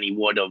earlier than he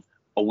would have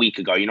a week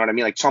ago. You know what I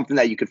mean? Like something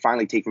that you could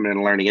finally take from it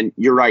and learning. And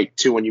you're right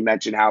too when you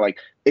mentioned how like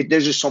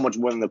there's just so much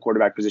more than the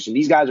quarterback position.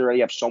 These guys already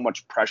have so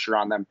much pressure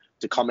on them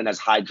to come in as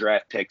high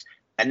draft picks.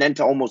 And then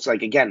to almost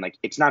like, again, like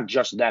it's not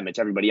just them, it's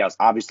everybody else.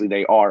 Obviously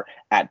they are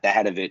at the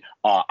head of it.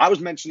 I was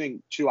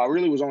mentioning too, I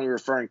really was only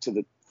referring to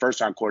the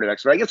first-round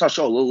quarterbacks, but I guess I'll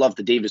show a little love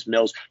to Davis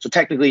Mills. So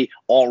technically,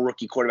 all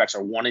rookie quarterbacks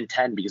are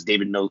 1-10 because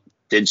David Mills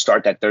did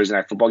start that Thursday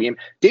night football game.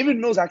 David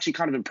Mills actually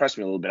kind of impressed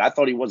me a little bit. I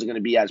thought he wasn't going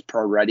to be as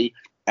pro-ready,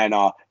 and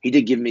he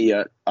did give me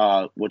a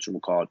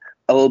whatchamacallit,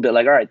 a little bit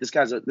like, all right, this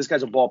guy's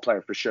a ball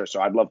player for sure.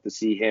 So I'd love to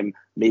see him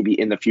maybe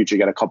in the future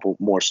get a couple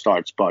more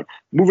starts. But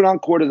moving on,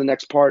 to the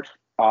next part,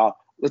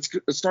 let's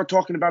start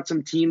talking about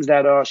some teams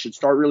that should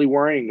start really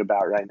worrying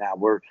about right now.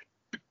 We're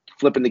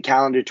flipping the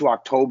calendar to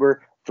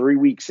October, 3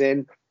 weeks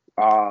in.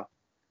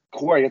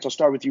 Corey, I guess I'll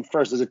start with you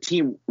first. As a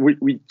team,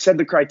 we said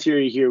the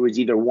criteria here was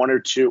either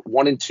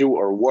 1-2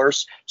 or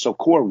worse. So,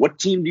 Corey, what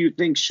team do you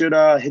think should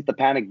hit the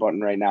panic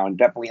button right now and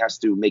definitely has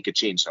to make a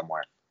change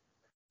somewhere?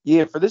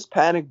 Yeah, for this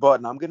panic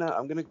button, I'm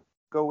gonna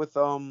go with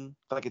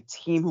like a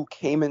team who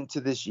came into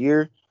this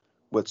year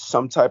with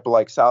some type of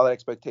like solid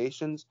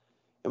expectations,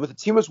 and with a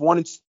team that's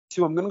 1-2,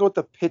 I'm gonna go with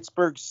the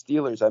Pittsburgh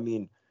Steelers. I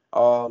mean,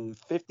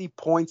 50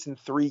 points in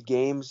 3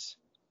 games,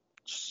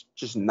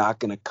 just not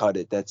gonna cut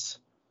it. That's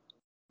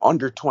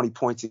under 20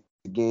 points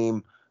a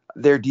game.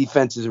 Their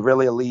defense is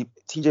really elite.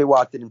 TJ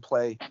Watt didn't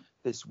play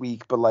this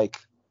week, but like,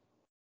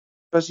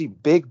 especially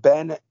Big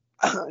Ben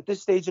at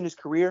this stage in his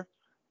career,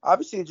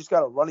 obviously they just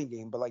got a running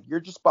game, but like you're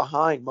just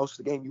behind most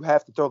of the game. You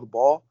have to throw the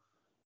ball.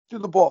 Threw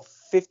the ball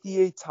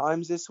 58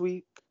 times this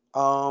week.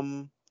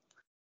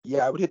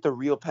 Yeah, I would hit the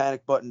real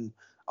panic button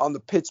on the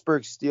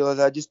Pittsburgh Steelers.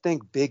 I just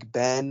think Big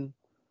Ben.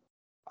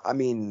 I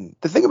mean,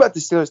 the thing about the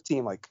Steelers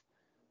team, like,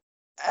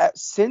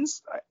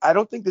 since I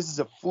don't think this is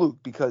a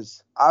fluke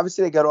because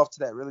obviously they got off to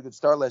that really good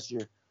start last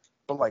year,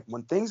 but like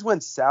when things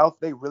went south,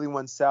 they really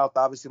went south.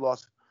 Obviously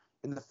lost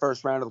in the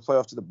first round of the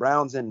playoffs to the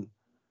Browns, and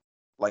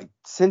like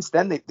since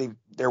then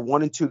they're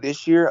 1-2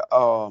 this year.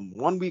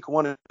 1 week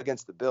one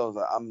against the Bills.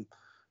 I'm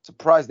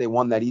surprised they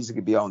won that easy.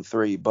 Could be on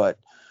 3, but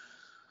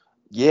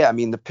yeah, I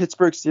mean the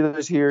Pittsburgh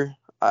Steelers here.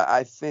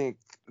 I think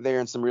they're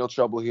in some real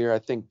trouble here. I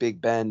think Big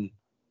Ben.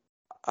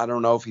 I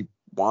don't know if he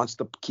wants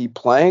to keep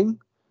playing.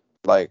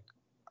 Like,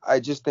 I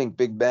just think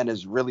Big Ben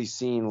has really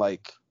seen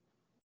like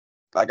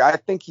I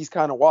think he's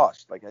kind of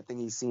washed. Like, I think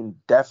he's seen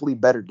definitely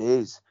better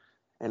days.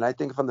 And I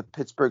think if I'm the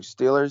Pittsburgh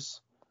Steelers,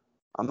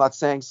 I'm not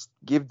saying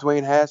give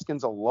Dwayne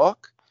Haskins a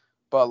look,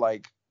 but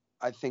like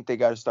I think they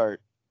got to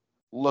start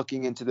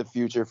looking into the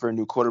future for a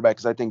new quarterback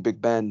because I think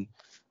Big Ben,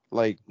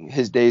 like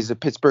his days at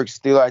Pittsburgh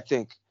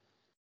Steelers,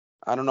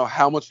 I don't know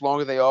how much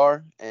longer they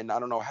are, and I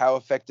don't know how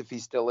effective he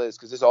still is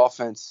because his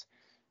offense,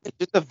 it's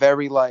just a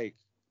very like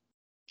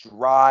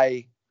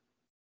dry,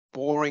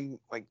 boring,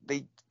 like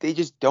they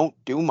just don't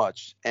do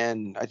much.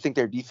 And I think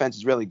their defense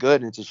is really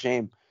good, and it's a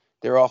shame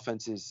their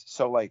offense is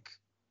so like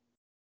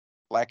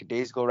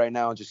lackadaisical right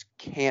now and just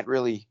can't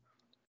really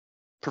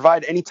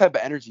provide any type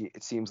of energy,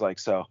 it seems like.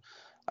 So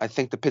I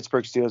think the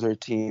Pittsburgh Steelers are a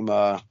team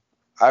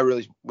I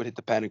really would hit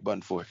the panic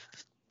button for.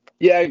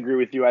 Yeah, I agree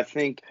with you. I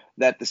think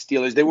that the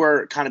Steelers, they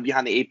were kind of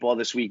behind the 8 ball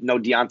this week. No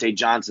Deontay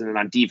Johnson, and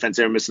on defense,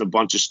 they were missing a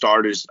bunch of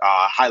starters,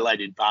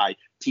 highlighted by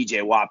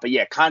TJ Watt. But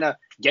yeah, kind of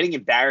getting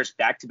embarrassed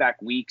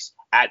back-to-back weeks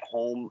at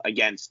home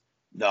against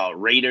the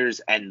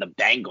Raiders and the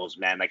Bengals,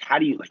 man. Like, how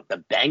do you, like,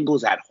 the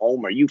Bengals at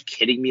home? Are you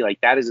kidding me?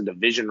 Like, that is a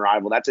division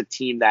rival. That's a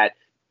team that,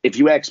 if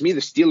you ask me,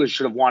 the Steelers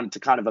should have wanted to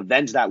kind of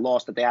avenge that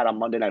loss that they had on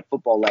Monday Night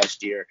Football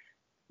last year.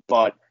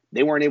 But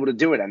they weren't able to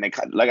do it. And they,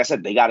 like I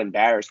said, they got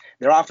embarrassed.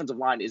 Their offensive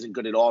line isn't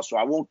good at all. So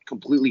I won't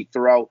completely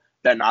throw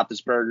Ben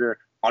Roethlisberger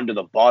under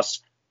the bus.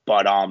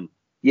 But,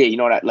 yeah, you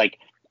know what?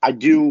 I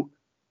do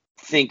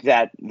think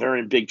that they're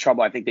in big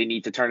trouble. I think they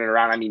need to turn it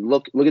around. I mean,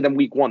 look at them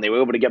week 1. They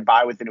were able to get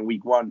by with it in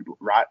week 1,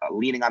 right,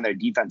 leaning on their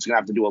defense. They're going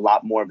to have to do a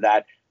lot more of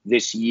that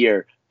this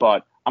year.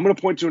 But I'm going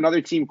to point to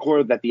another team,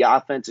 Core, that the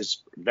offense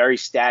is very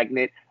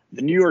stagnant.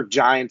 The New York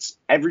Giants,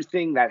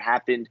 everything that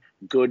happened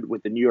good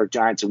with the New York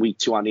Giants in week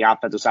 2 on the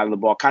offensive side of the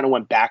ball kind of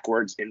went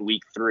backwards in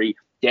week 3.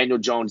 Daniel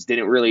Jones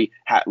didn't really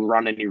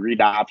run any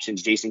read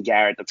options. Jason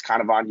Garrett, that's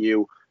kind of on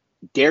you.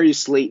 Darius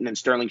Slayton and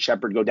Sterling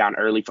Shepard go down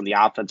early from the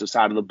offensive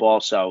side of the ball.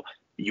 So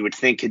you would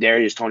think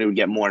Kadarius Toney would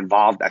get more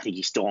involved. I think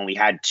he still only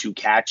had 2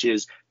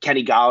 catches.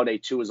 Kenny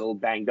Galladay, too, is a little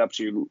banged up.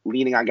 So you're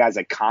leaning on guys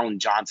like Colin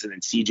Johnson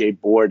and CJ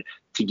Board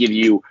to give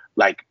you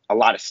like a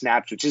lot of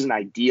snaps, which isn't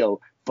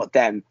ideal. But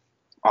then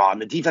on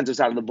the defensive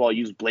side of the ball,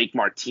 use Blake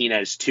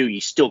Martinez, too.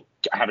 You're still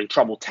having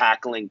trouble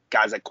tackling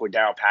guys like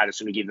Cordero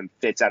Patterson, who gave them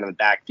fits out of the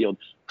backfield,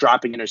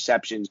 dropping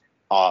interceptions,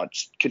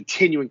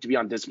 continuing to be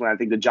undisciplined. I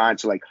think the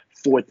Giants are like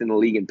 4th in the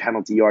league in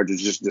penalty yards, which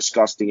is just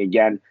disgusting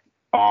again.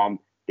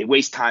 They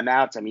waste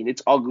timeouts. I mean,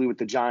 it's ugly with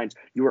the Giants.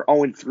 You were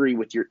 0-3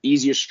 with your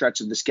easiest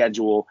stretch of the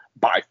schedule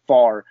by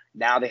far.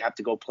 Now they have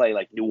to go play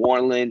like New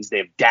Orleans. They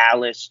have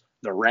Dallas,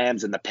 the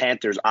Rams, and the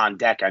Panthers on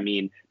deck. I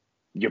mean,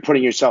 you're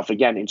putting yourself,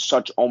 again, in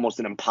such almost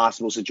an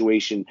impossible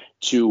situation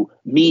to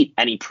meet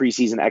any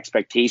preseason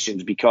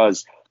expectations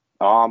because,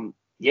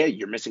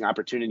 you're missing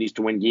opportunities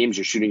to win games.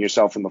 You're shooting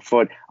yourself in the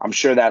foot. I'm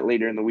sure that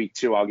later in the week,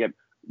 too, I'll get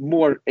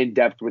more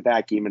in-depth with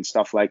that game and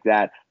stuff like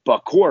that.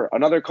 But Core,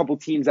 another couple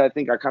teams that I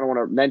think I kind of want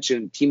to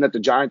mention, team that the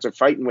Giants are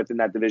fighting with in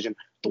that division,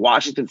 the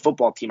Washington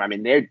football team. I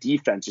mean, their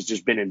defense has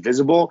just been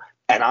invisible.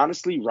 And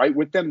honestly, right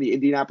with them, the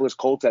Indianapolis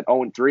Colts at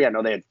 0-3. I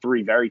know they had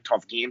 3 very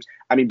tough games.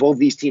 I mean, both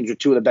these teams are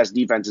 2 of the best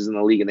defenses in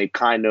the league, and they've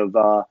kind of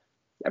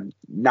have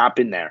not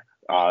been there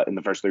in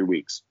the first 3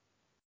 weeks.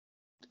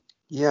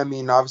 Yeah, I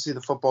mean, obviously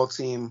the football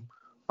team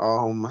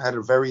had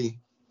a very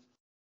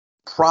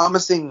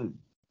promising.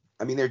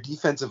 I mean, their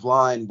defensive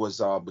line was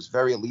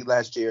very elite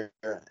last year,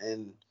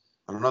 and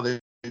I don't know, they're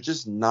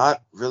just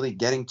not really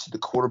getting to the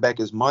quarterback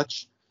as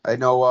much. I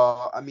know.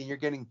 I mean, you're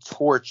getting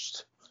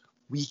torched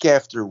week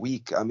after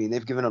week. I mean,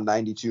 they've given up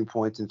 92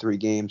 points in 3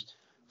 games.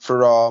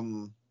 For I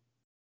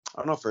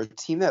don't know, for a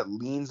team that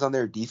leans on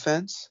their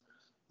defense,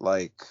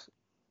 like,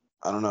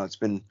 I don't know, it's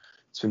been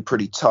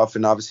pretty tough.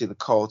 And obviously the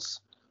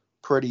Colts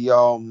pretty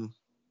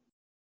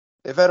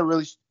they've had a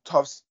really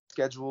tough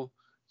schedule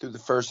through the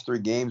first 3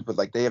 games, but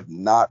like they have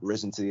not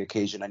risen to the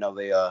occasion. I know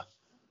they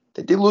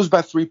did lose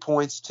by 3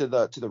 points to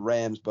the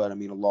Rams, but I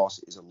mean, a loss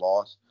is a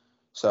loss.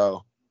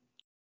 So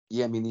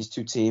yeah, I mean, these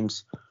 2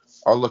 teams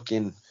are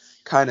looking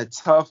kind of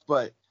tough,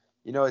 but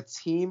you know, a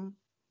team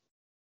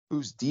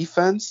whose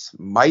defense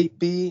might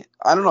be,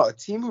 I don't know, a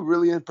team who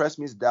really impressed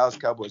me is the Dallas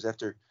Cowboys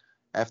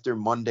after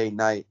Monday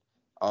night.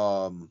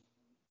 I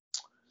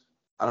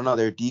don't know,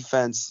 their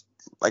defense,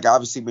 like,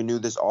 obviously we knew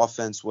this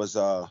offense was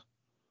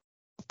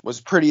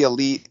pretty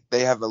elite.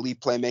 They have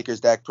elite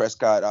playmakers, Dak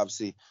Prescott,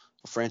 obviously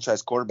a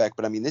franchise quarterback,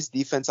 but I mean, this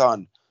defense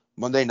on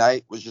Monday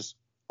night was just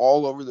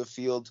all over the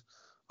field.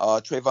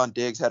 Trayvon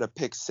Diggs had a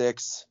pick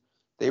 6.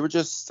 They were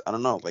just, I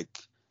don't know, like,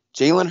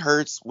 Jalen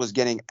Hurts was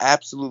getting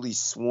absolutely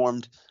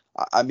swarmed.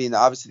 I mean,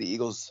 obviously the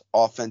Eagles'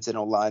 offense and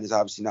O-line is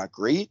obviously not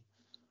great,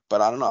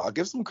 but I don't know. I'll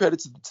give some credit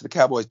to the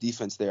Cowboys'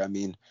 defense there. I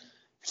mean,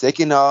 if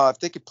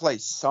they could play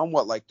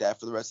somewhat like that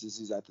for the rest of the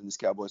season, I think this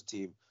Cowboys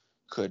team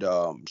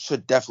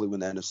should definitely win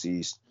the NFC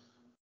East.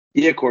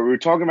 Yeah, Corey, we were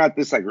talking about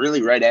this like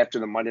really right after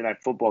the Monday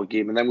Night Football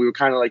game, and then we were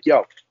kind of like,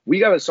 yo, we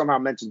got to somehow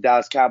mention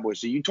Dallas Cowboys.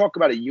 So you talk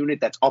about a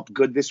unit that's up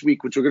good this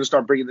week, which we're going to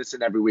start bringing this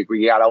in every week.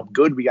 We got up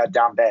good, we got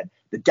down bad.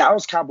 The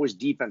Dallas Cowboys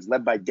defense,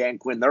 led by Dan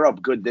Quinn, they're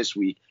up good this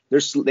week.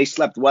 They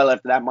slept well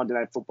after that Monday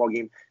Night Football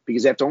game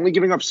because after only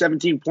giving up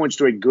 17 points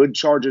to a good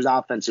Chargers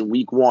offense in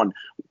week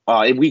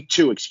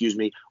 2, excuse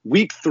me,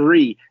 week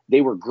 3,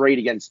 they were great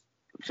against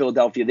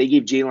Philadelphia. They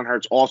gave Jalen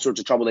Hurts all sorts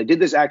of trouble. They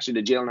did this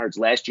actually to Jalen Hurts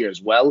last year as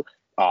well.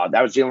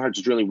 That was Jalen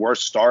Hurts' really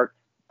worst start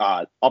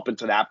up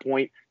until that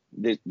point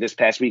this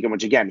past weekend,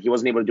 which, again, he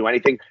wasn't able to do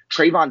anything.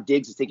 Trayvon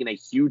Diggs has taken a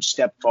huge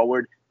step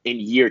forward in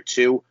year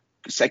 2.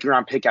 The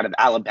second-round pick out of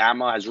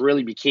Alabama has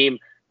really became,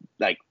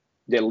 like,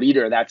 the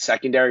leader of that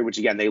secondary, which,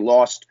 again, they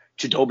lost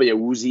Chidobe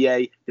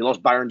Awuzie. They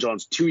lost Byron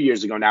Jones 2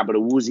 years ago now, but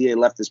Awuzie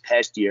left this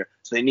past year,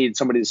 so they needed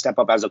somebody to step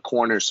up as a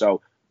corner.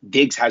 So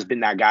Diggs has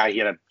been that guy. He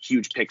had a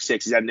huge pick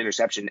 6. He's had an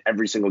interception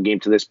every single game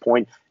to this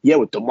point. Yeah,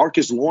 with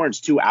DeMarcus Lawrence,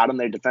 too, out on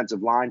their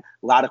defensive line.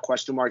 A lot of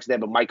question marks there,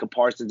 but Micah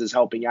Parsons is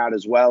helping out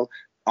as well.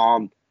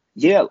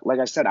 Yeah, like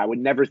I said, I would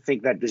never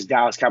think that this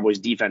Dallas Cowboys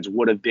defense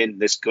would have been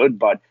this good,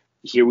 but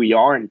here we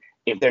are. And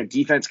if their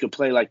defense could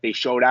play like they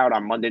showed out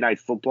on Monday Night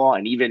Football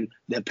and even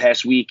the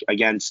past week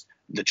against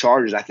the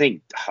Chargers, I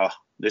think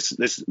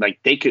this like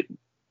they could.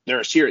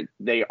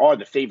 They are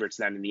the favorites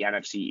then in the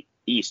NFC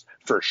East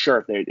for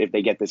sure if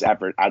they get this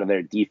effort out of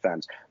their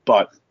defense.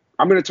 But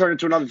I'm going to turn it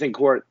to another thing,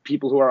 Court.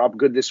 People who are up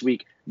good this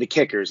week, the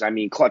kickers. I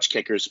mean, clutch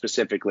kickers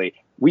specifically.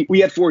 We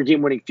had 4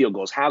 game-winning field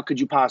goals. How could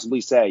you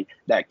possibly say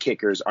that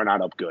kickers are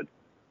not up good?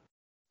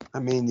 I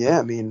mean, yeah.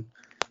 I mean,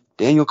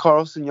 Daniel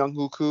Carlson, Young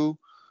Hoku,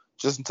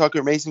 Justin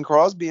Tucker, Mason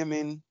Crosby. I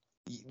mean,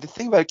 the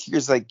thing about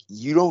kickers, like,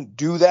 you don't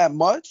do that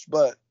much,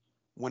 but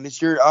when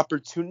it's your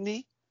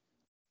opportunity,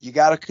 you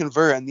got to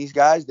convert. And these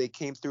guys, they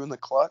came through in the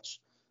clutch.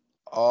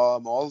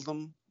 All of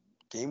them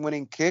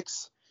game-winning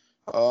kicks.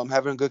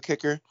 Having a good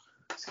kicker.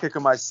 This kicker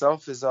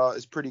myself is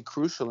pretty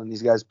crucial, and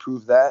these guys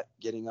prove that,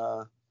 getting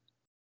all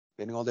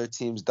their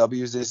teams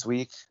W's this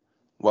week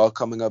while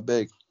coming up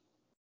big.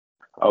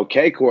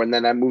 Okay, Core, and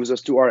then that moves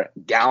us to our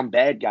down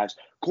bad guys.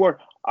 Core,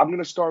 I'm going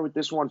to start with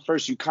this one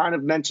first. You kind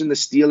of mentioned the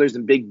Steelers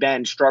and Big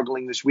Ben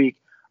struggling this week,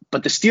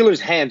 but the Steelers'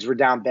 hands were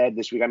down bad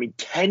this week. I mean,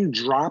 10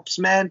 drops,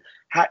 man.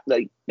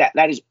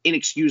 That is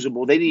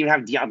inexcusable. They didn't even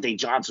have Deontay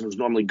Johnson, who's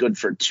normally good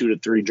for 2 to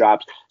 3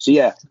 drops. So,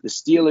 yeah, the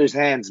Steelers'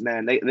 hands,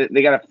 man, they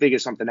got to figure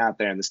something out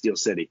there in the Steel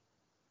City.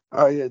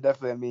 Oh, yeah,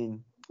 definitely. I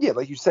mean, yeah,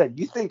 like you said,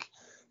 you think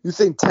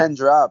 10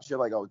 drops, you're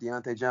like, oh,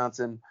 Deontay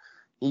Johnson,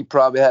 he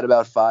probably had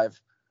about 5.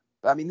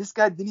 But, I mean, this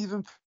guy didn't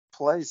even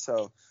play,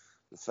 so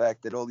the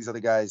fact that all these other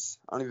guys,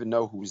 I don't even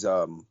know who's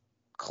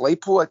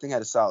Claypool, I think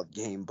had a solid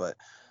game, but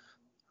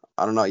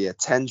I don't know. Yeah,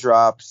 10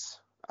 drops.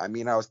 I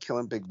mean, I was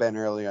killing Big Ben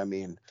earlier. I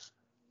mean,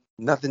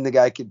 nothing the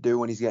guy could do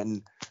when he's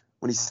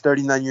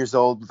 39 years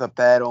old with a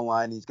bad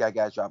O-line. He's got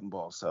guys dropping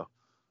balls. So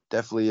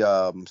definitely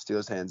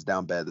Steelers hands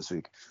down bad this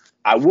week.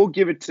 I will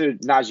give it to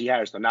Najee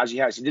Harris, though. Najee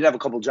Harris, he did have a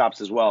couple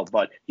drops as well,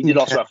 but he did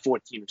also have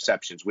 14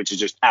 receptions, which is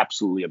just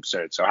absolutely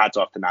absurd. So hats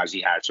off to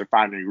Najee Harris for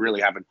finally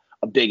really having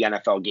a big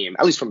NFL game,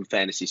 at least from a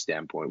fantasy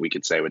standpoint, we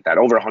could say with that.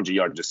 Over 100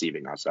 yards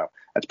receiving now, so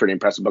that's pretty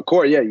impressive. But,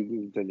 Corey, yeah, you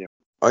can continue.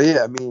 Oh,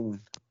 yeah, I mean,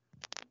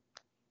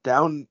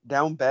 down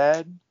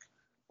bad.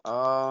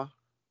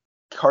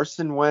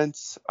 Carson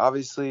Wentz,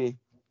 obviously,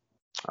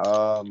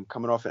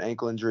 coming off an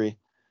ankle injury.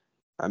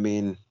 I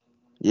mean,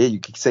 yeah, you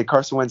could say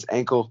Carson Wentz's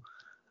ankle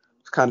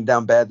was kind of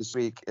down bad this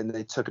week, and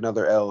they took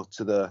another L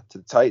to the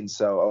Titans.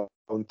 So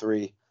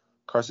 0-3,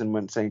 Carson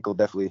Wentz's ankle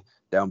definitely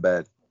down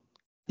bad.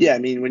 Yeah, I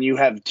mean, when you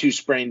have two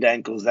sprained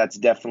ankles, that's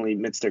definitely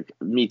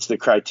meets the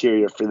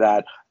criteria for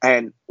that.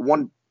 And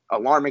one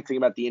alarming thing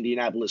about the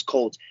Indianapolis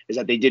Colts is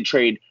that they did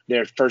trade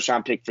their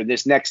first-round pick for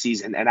this next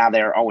season, and now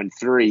they're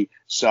 0-3.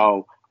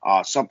 So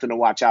something to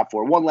watch out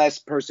for. One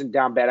last person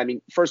down bad. I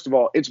mean, first of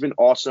all, it's been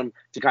awesome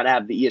to kind of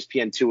have the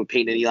ESPN2 with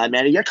Peyton and Eli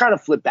Manning. You kind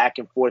of flip back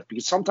and forth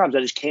because sometimes I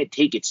just can't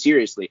take it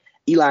seriously.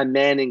 Eli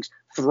Manning's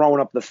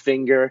throwing up the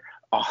finger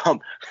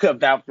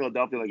about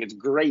Philadelphia. Like, it's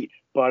great.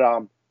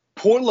 But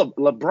poor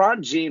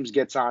LeBron James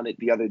gets on it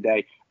the other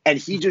day, and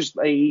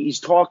he's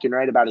talking,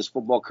 right, about his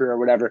football career or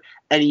whatever,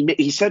 and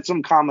he said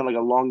some comment, like,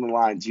 along the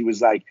lines. He was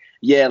like,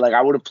 yeah, like,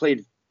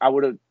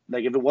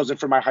 like, if it wasn't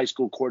for my high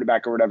school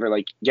quarterback or whatever,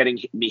 like, getting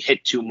me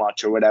hit too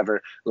much or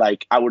whatever,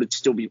 like, I would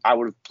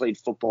have played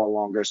football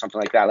longer or something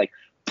like that. Like,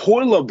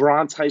 poor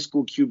LeBron's high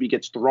school QB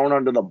gets thrown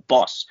under the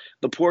bus.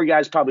 The poor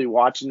guy's probably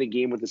watching the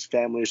game with his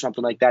family or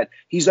something like that.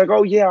 He's like,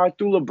 oh, yeah, I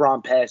threw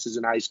LeBron passes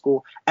in high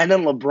school. And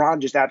then LeBron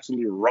just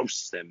absolutely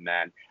roasts him,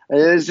 man.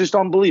 It's just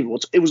unbelievable.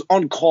 It was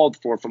uncalled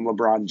for from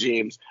LeBron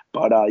James.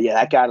 But, yeah,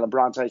 that guy,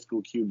 LeBron's high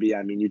school QB,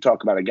 I mean, you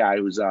talk about a guy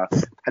who's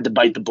had to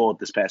bite the bullet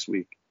this past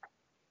week.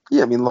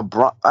 Yeah, I mean,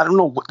 LeBron, I don't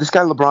know. This guy,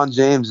 LeBron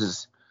James,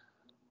 is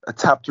a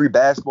top 3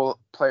 basketball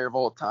player of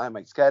all time.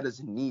 Like, this guy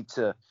doesn't need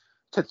to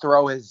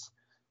throw his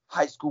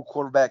high school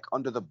quarterback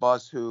under the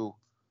bus who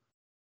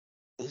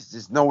is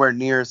just nowhere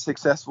near as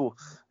successful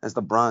as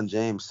LeBron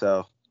James.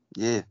 So,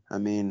 yeah, I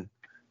mean,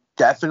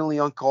 definitely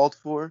uncalled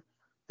for.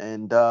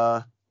 And,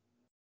 yeah,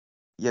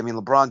 I mean,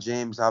 LeBron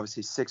James,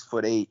 obviously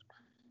 6'8",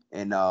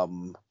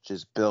 and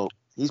just built.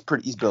 He's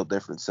built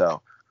different.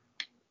 So,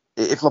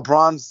 if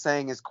LeBron's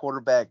saying his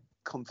quarterback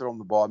come throw him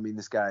the ball, I mean,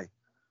 his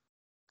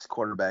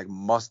quarterback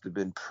must have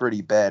been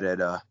pretty bad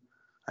at,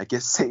 I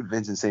guess, St.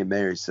 Vincent, St.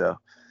 Mary's. So,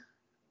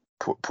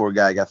 poor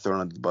guy got thrown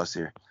under the bus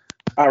here.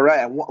 All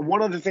right. And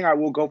one other thing I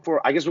will go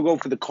for, I guess we'll go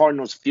for the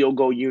Cardinals field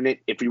goal unit.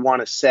 If you want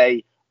to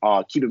say,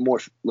 keep it more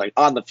like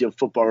on the field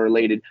football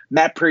related.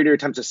 Matt Prater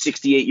attempts a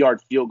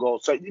 68-yard field goal.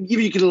 So if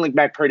you can link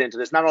Matt Prater into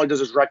this, not only does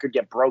his record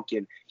get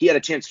broken, he had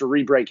a chance to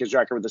re-break his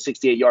record with a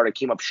 68-yarder,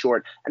 came up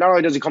short. And not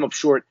only does he come up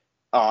short,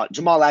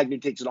 Jamal Agnew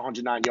takes it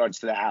 109 yards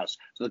to the house.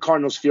 So the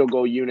Cardinals field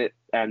goal unit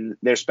and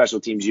their special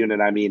teams unit,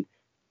 I mean,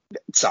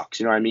 it sucks.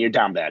 You know what I mean? You're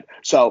down bad.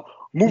 So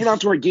moving on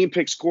to our game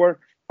pick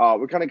score.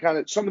 We're kind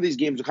of some of these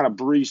games will kind of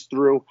breeze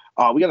through.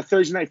 We got a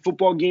Thursday night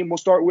football game. We'll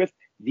start with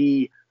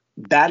the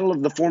battle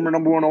of the former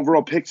number 1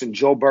 overall picks in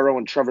Joe Burrow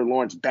and Trevor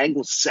Lawrence.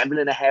 Bengals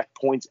 7.5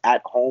 points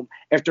at home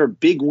after a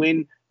big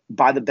win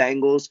by the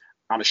Bengals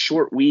on a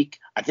short week.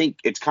 I think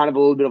it's kind of a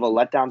little bit of a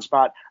letdown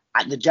spot.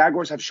 The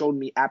Jaguars have shown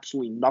me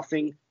absolutely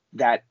nothing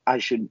that I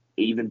should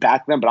even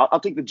back them, but I'll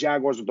take the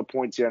Jaguars with the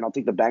points here, and I'll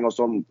take the Bengals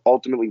to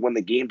ultimately win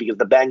the game because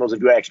the Bengals, if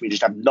you ask me,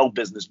 just have no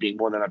business being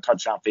more than a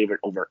touchdown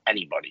favorite over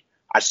anybody.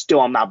 I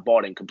still am not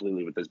bought in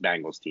completely with this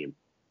Bengals team.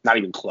 Not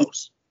even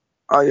close.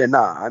 Oh, yeah,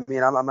 nah. I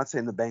mean, I'm not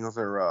saying the Bengals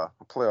are a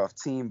playoff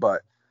team,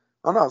 but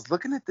I don't know. I was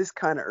looking at this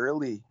kind of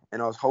early,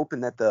 and I was hoping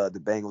that the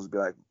Bengals would be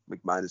like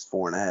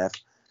 -4.5,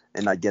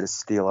 and I'd get a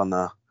steal on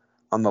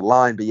the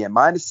line. But, yeah,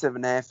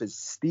 -7.5 is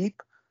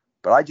steep.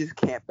 But I just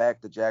can't back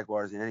the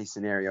Jaguars in any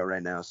scenario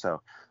right now.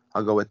 So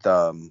I'll go with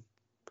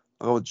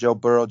Joe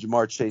Burrow,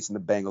 Jamar Chase, and the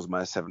Bengals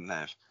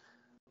 -7.5.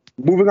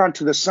 Moving on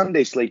to the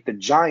Sunday slate, the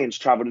Giants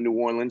travel to New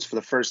Orleans for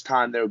the first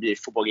time. There will be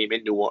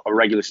a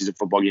regular season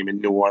football game in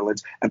New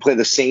Orleans and play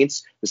the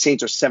Saints. The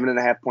Saints are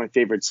 7.5 point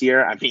favorites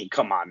here. I mean,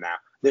 come on now.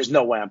 There's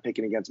no way I'm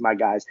picking against my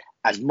guys.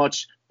 As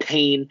much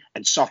pain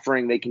and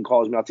suffering they can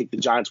cause me, I'll take the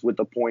Giants with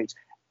the points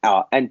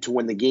and to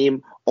win the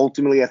game.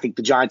 Ultimately, I think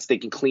the Giants, they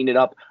can clean it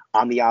up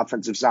on the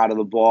offensive side of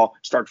the ball,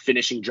 start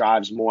finishing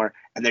drives more.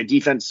 And their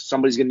defense,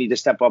 somebody's going to need to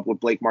step up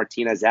with Blake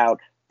Martinez out.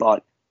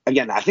 But,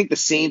 again, I think the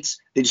Saints,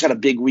 they just had a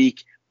big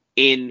week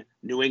in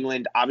New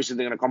England. Obviously,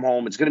 they're going to come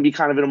home. It's going to be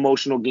kind of an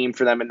emotional game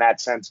for them in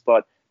that sense.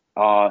 But,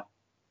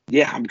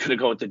 yeah, I'm going to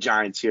go with the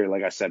Giants here,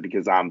 like I said,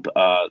 because I'm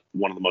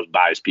one of the most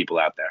biased people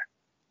out there.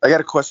 I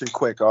got a question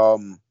quick.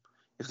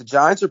 If the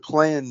Giants are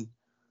playing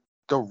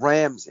the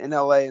Rams in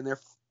L.A. and they're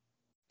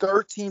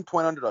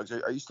 13-point underdogs,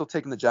 are you still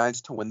taking the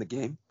Giants to win the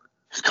game?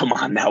 Come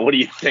on now, what do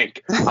you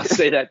think? I'll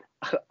say that.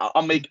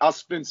 I'll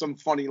spin some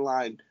funny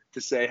line to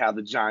say how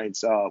the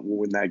Giants will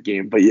win that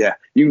game. But yeah,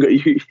 you can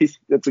go.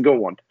 That's a good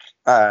one.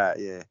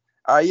 Yeah.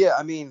 Yeah.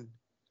 I mean,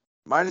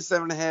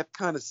 -7.5,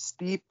 kind of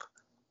steep.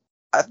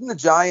 I think the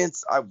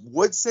Giants, I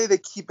would say they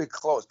keep it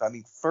close. But I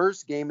mean,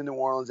 first game in New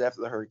Orleans after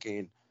the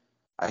hurricane,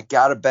 I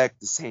gotta back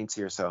the Saints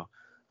here. So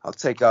I'll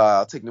take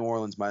New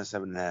Orleans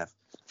 -7.5.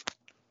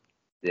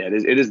 Yeah,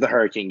 it is the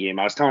Hurricane game.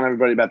 I was telling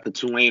everybody about the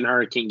Tulane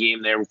Hurricane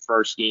game, their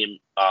first game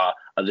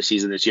of the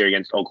season this year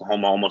against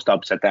Oklahoma, almost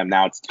upset them.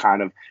 Now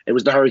it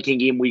was the Hurricane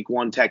game week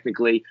 1,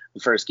 technically,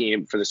 the first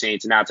game for the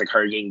Saints, and now it's like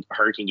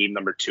Hurricane game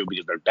number 2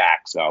 because they're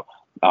back. So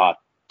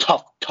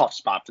tough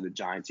spot for the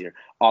Giants here.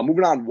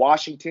 Moving on,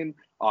 Washington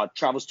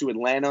travels to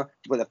Atlanta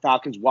to play the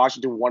Falcons.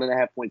 Washington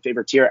 1.5-point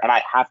favorites here, and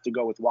I have to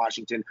go with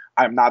Washington.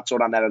 I am not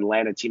sold on that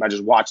Atlanta team. I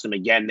just watched them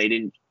again. They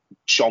didn't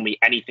show me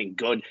anything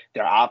good.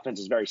 Their offense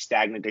is very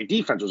stagnant. Their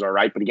defense was all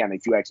right, but again,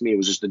 if you ask me, it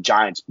was just the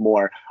Giants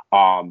more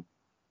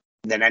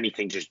than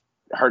anything, just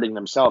hurting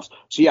themselves.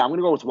 So yeah, I'm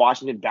gonna go with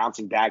Washington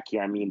bouncing back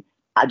here. I mean,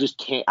 I just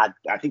can't.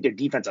 I think their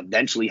defense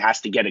eventually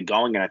has to get it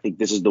going, and I think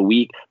this is the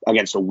week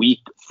against a weak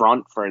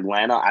front for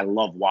Atlanta. I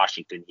love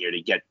Washington here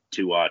to get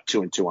to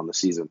 2-2 on the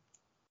season.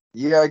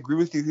 Yeah, I agree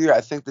with you here.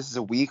 I think this is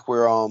a week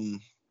where I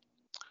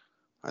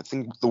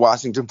think the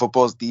Washington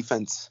football's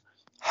defense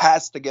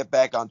has to get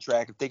back on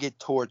track. If they get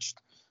torched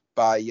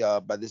by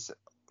this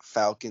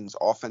Falcons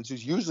offense,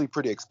 who's usually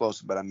pretty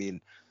explosive, but I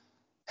mean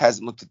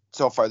hasn't looked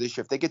so far this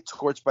year. If they get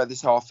torched by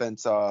this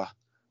offense,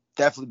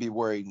 definitely be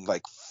worried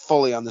like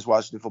fully on this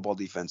Washington football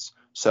defense.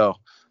 So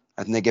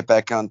I think they get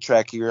back on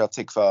track here. I'll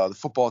take the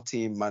football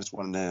team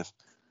 -1.5.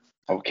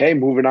 Okay,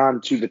 moving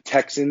on to the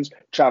Texans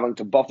traveling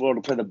to Buffalo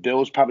to play the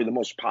Bills, probably the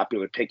most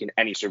popular pick in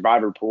any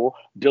survivor pool.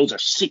 Bills are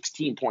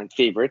 16-point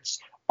favorites.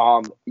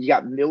 You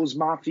got Mills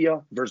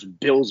Mafia versus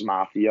Bills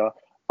Mafia.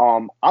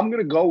 I'm going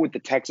to go with the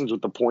Texans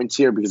with the points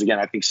here because, again,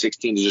 I think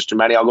 16 is just too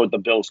many. I'll go with the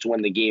Bills to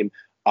win the game.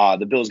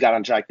 The Bills got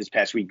on track this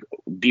past week,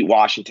 beat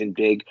Washington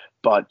big.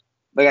 But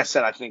like I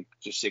said, I think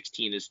just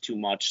 16 is too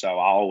much. So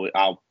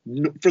I'll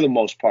for the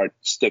most part,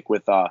 stick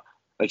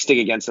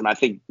against them. I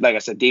think, like I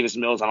said, Davis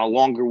Mills on a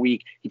longer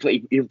week,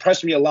 he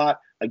impressed me a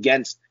lot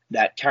against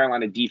that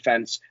Carolina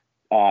defense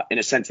in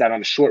a sense that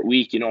on a short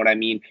week, you know what I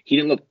mean? He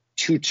didn't look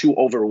too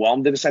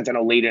overwhelmed in a sense. I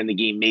know later in the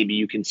game, maybe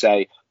you can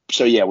say.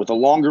 So, yeah, with a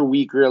longer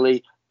week,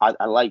 really,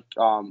 I like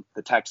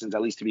the Texans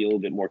at least to be a little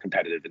bit more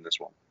competitive in this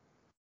one.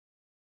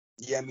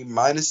 Yeah, I mean,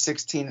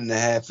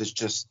 -16.5 is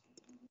just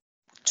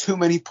too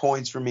many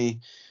points for me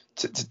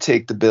to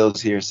take the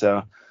Bills here.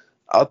 So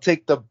I'll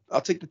take the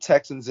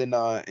Texans in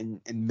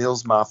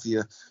Mills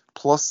Mafia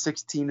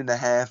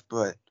 +16.5,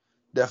 but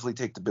definitely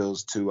take the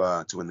Bills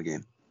to win the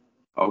game.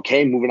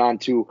 Okay, moving on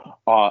to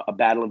a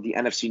battle of the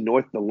NFC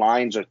North. The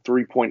Lions are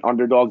 3-point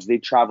underdogs. They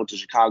travel to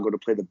Chicago to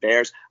play the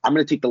Bears. I'm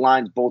going to take the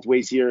Lions both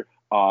ways here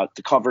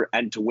to cover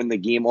and to win the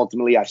game.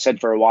 Ultimately, I've said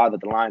for a while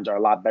that the Lions are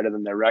a lot better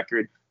than their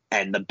record,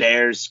 and the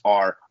Bears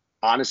are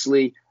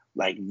honestly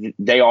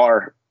they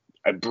are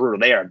brutal.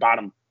 They are a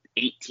bottom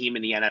 8 team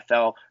in the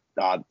NFL.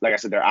 Like I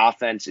said, their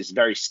offense is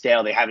very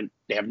stale. They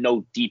have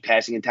no deep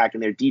passing attack,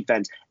 and their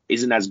defense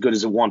isn't as good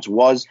as it once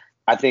was.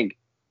 I think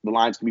the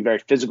Lions can be very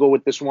physical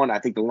with this one. I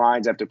think the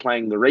Lions, after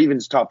playing the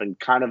Ravens tough and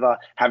kind of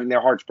having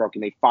their hearts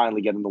broken, they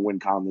finally get in the win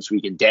column this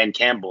week. And Dan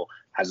Campbell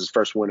has his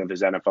first win of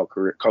his NFL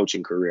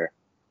coaching career.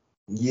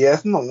 Yeah, I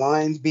think the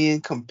Lions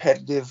being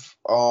competitive.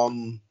 A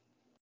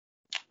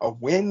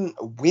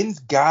win's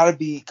gotta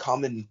be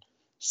coming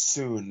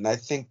soon. And I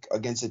think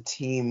against a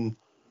team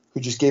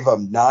who just gave up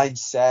 9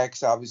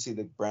 sacks, obviously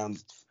the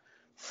Browns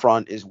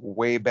front is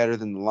way better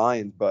than the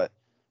Lions, but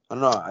I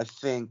don't know. I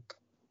think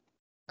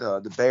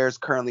the Bears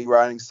currently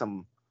riding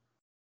some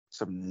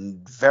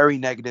very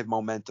negative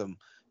momentum,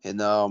 and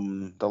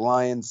the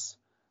Lions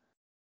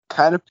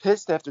kind of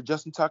pissed after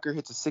Justin Tucker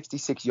hits a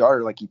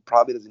 66-yarder. Like he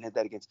probably doesn't hit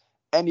that against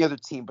any other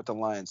team but the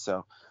Lions.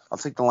 So I'll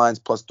take the Lions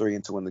 +3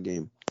 and to win the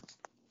game.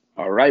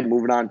 All right,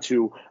 moving on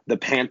to the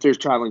Panthers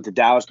traveling to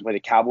Dallas to play the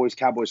Cowboys.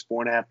 Cowboys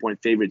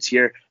 4.5-point favorites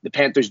here. The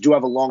Panthers do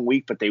have a long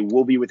week, but they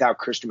will be without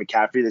Christian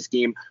McCaffrey this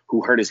game,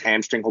 who hurt his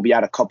hamstring. He'll be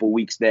out a couple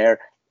weeks there,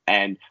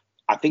 and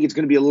I think it's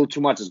going to be a little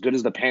too much. As good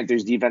as the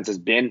Panthers defense has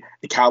been,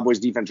 the Cowboys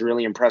defense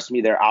really impressed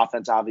me. Their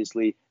offense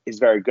obviously is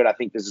very good. I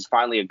think this is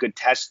finally a good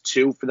test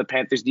too for the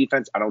Panthers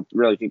defense. I don't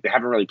really think they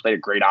haven't really played a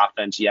great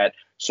offense yet.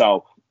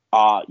 So,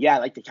 yeah, I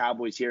like the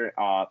Cowboys here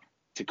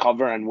to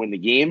cover and win the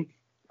game.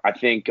 I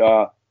think,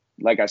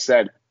 like I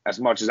said, as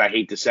much as I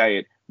hate to say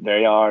it,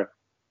 they are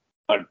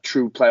a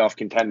true playoff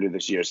contender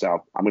this year.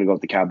 So I'm going to go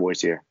with the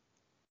Cowboys here.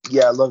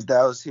 Yeah, I love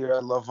Dallas here. I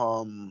love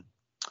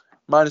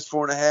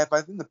 -4.5.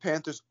 I think the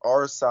Panthers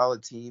are a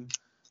solid team.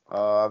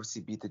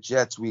 Obviously beat the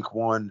Jets week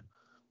 1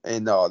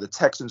 and the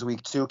Texans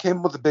week 2.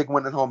 Came with a big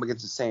win at home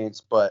against the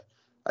Saints, but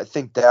I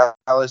think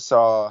Dallas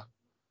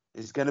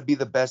is going to be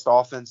the best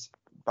offense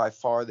by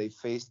far they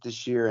faced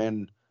this year.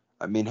 And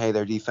I mean, hey,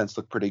 their defense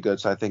looked pretty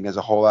good. So I think as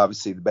a whole,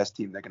 obviously the best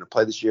team they're going to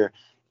play this year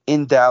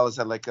in Dallas.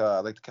 I like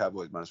the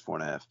Cowboys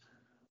 -4.5.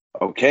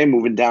 Okay,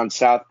 moving down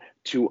south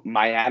to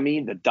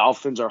Miami. The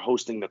Dolphins are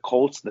hosting the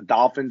Colts. The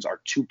Dolphins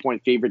are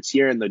 2-point favorites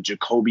here in the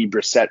Jacoby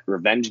Brissett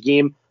revenge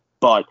game,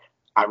 but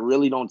I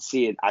really don't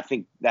see it. I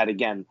think that,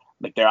 again,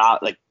 they're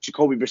out. Like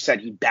Jacoby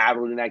Brissett, he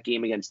battled in that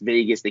game against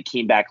Vegas. They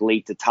came back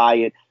late to tie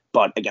it,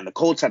 but again, the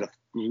Colts had a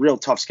real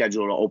tough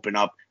schedule to open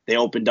up. They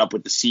opened up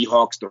with the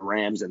Seahawks, the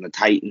Rams, and the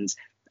Titans.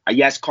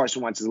 Yes,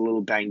 Carson Wentz is a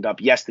little banged up.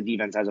 Yes, the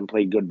defense hasn't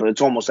played good, but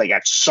it's almost like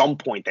at some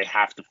point they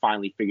have to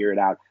finally figure it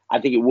out. I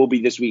think it will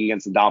be this week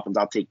against the Dolphins.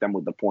 I'll take them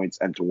with the points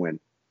and to win.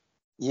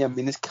 Yeah, I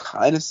mean, this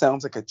kind of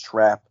sounds like a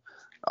trap.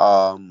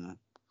 But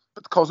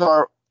the Colts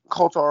are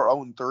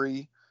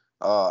 0-3.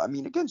 I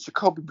mean, against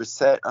Jacoby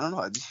Brissett, I don't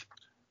know.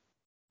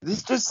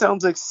 This just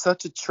sounds like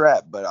such a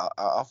trap, but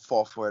I'll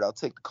fall for it. I'll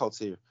take the Colts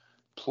here,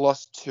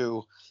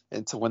 +2,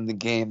 and to win the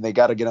game. They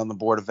got to get on the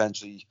board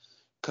eventually,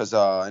 because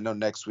I know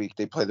next week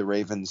they play the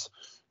Ravens,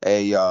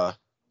 a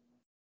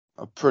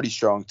pretty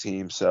strong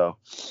team. So,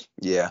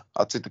 yeah,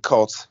 I'll take the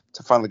Colts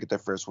to finally get their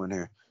first win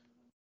here.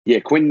 Yeah,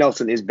 Quinn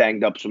Nelson is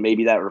banged up, so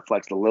maybe that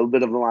reflects a little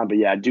bit of the line. But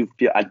yeah, I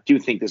do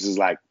think this is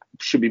like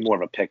should be more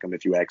of a pick 'em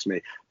if you ask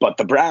me. But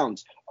the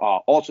Browns,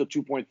 also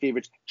 2-point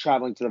favorites,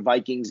 traveling to the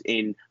Vikings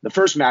in the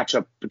first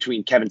matchup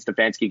between Kevin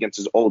Stefanski against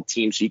his old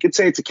team. So you could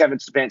say it's a Kevin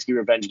Stefanski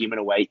revenge game in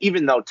a way,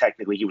 even though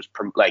technically he was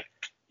promoted,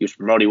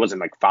 he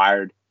wasn't like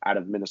fired out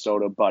of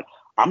Minnesota. But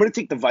I'm going to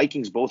take the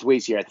Vikings both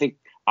ways here. I think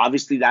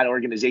obviously that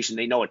organization,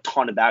 they know a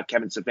ton about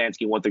Kevin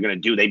Stefanski and what they're going to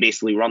do. They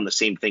basically run the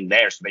same thing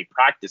there, so they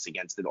practice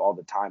against it all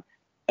the time.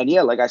 And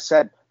yeah, like I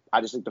said, I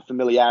just think the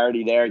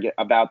familiarity there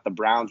about the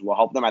Browns will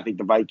help them. I think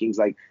the Vikings,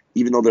 like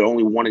even though they're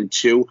only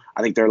 1-2,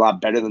 I think they're a lot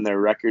better than their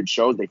record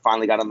shows. They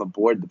finally got on the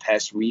board the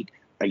past week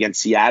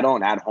against Seattle,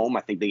 and at home,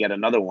 I think they get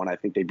another one. I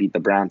think they beat the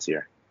Browns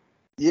here.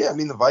 Yeah, I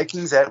mean the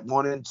Vikings at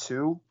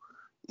 1-2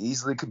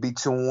 easily could be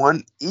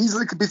 2-1,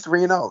 easily could be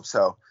 3-0.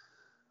 So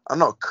I don't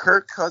know.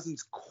 Kirk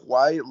Cousins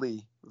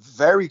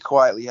very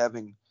quietly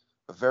having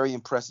a very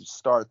impressive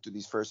start through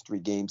these first 3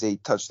 games.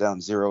 8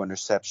 touchdowns, 0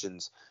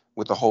 interceptions,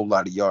 with a whole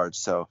lot of yards.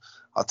 So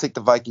I'll take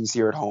the Vikings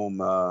here at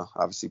home,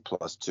 obviously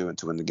 +2 and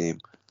to win the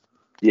game.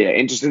 Yeah,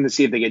 interesting to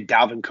see if they get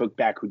Dalvin Cook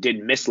back, who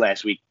didn't miss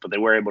last week, but they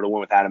were able to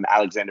win without him.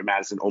 Alexander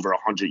Madison over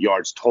 100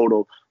 yards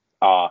total.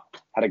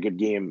 Had a good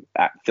game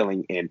at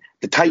filling in.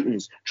 The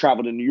Titans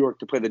travel to New York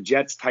to play the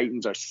Jets.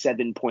 Titans are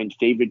 7-point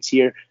favorites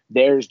here.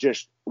 There's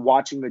just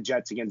watching the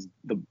Jets against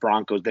the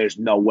Broncos. There's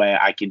no way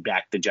I can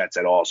back the Jets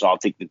at all. So I'll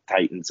take the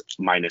Titans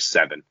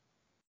 -7.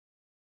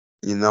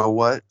 You know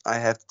what? I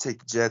have to take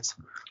the Jets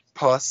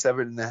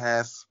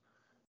 +7.5,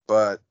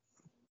 but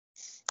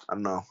I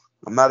don't know.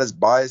 I'm not as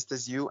biased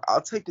as you.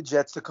 I'll take the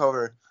Jets to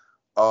cover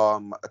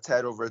a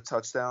tad over a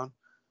touchdown.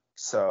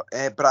 So,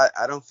 but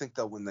I don't think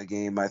they'll win the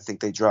game. I think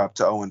they drop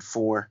to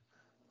 0-4.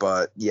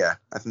 But yeah,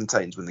 I think the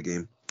Titans win the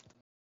game.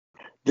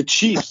 The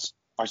Chiefs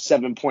are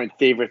 7-point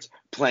favorites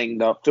playing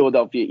the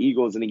Philadelphia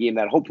Eagles in a game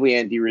that hopefully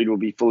Andy Reid will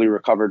be fully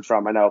recovered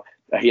from. I know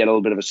he had a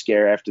little bit of a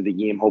scare after the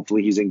game.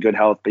 Hopefully he's in good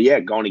health. But yeah,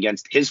 going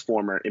against his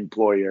former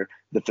employer,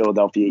 the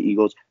Philadelphia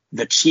Eagles.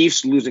 The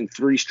Chiefs losing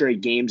 3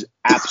 straight games?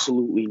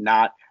 Absolutely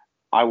not.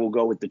 I will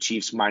go with the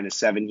Chiefs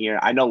 -7 here.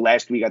 I know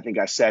last week I think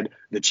I said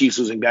the Chiefs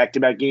losing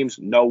back-to-back games.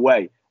 No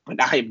way.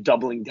 But I am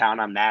doubling down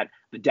on that.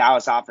 The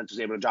Dallas offense was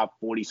able to drop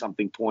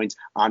 40-something points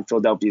on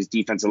Philadelphia's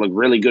defense. It looked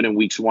really good in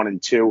weeks 1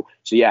 and 2.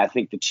 So, yeah, I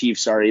think the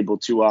Chiefs are able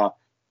to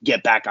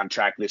get back on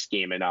track this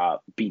game and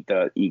beat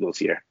the Eagles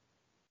here.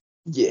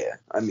 Yeah,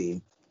 I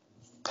mean,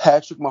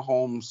 Patrick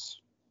Mahomes,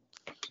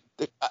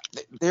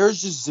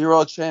 there's just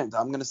zero chance.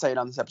 I'm going to say it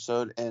on this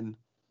episode. And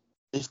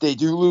if they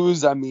do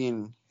lose, I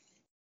mean,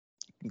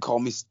 you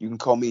can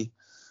call me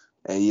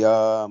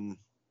a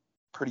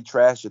pretty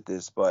trash at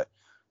this, but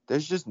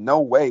there's just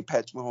no way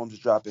Patrick Mahomes is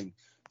dropping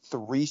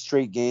 3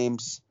 straight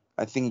games.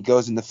 I think he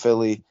goes into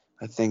Philly.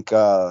 I think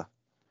the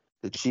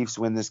Chiefs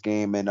win this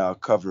game and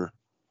cover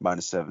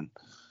 -7.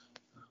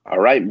 All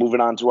right,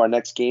 moving on to our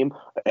next game.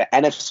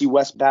 NFC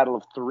West battle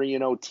of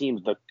 3-0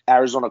 teams. The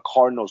Arizona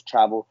Cardinals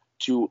travel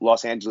to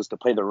Los Angeles to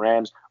play the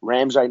Rams.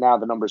 Rams right now,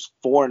 the number's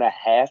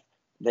 4.5.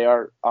 They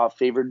are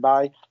favored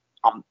by.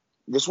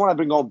 This one I've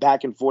been going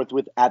back and forth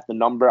with at the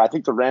number. I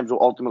think the Rams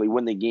will ultimately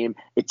win the game.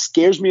 It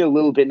scares me a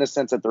little bit in the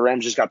sense that the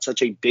Rams just got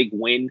such a big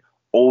win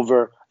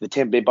over the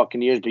Tampa Bay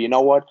Buccaneers. But you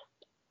know what?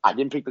 I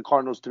didn't pick the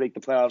Cardinals to make the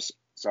playoffs,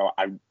 so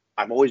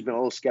I've always been a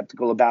little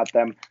skeptical about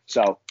them.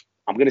 So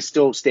I'm going to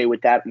still stay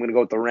with that. I'm going to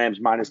go with the Rams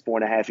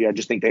 -4.5 here. I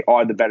just think they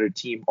are the better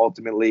team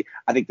ultimately.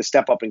 I think the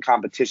step up in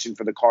competition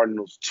for the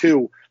Cardinals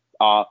too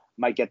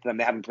might get to them.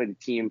 They haven't played a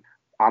team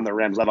on the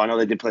Rams level. I know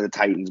they did play the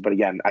Titans, but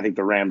again, I think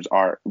the Rams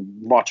are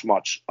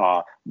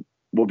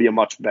will be a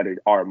much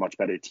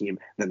better team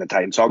than the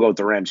Titans. So I'll go with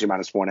the Rams here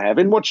 -4.5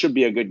 in what should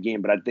be a good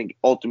game, but I think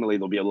ultimately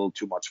they'll be a little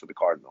too much for the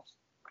Cardinals.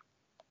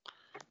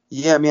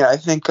 Yeah, I mean, I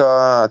think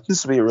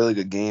this will be a really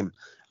good game.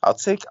 I'll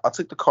take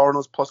the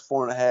Cardinals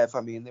 +4.5.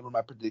 I mean, they were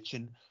my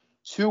prediction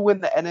to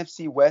win the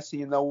NFC West. And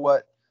you know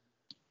what?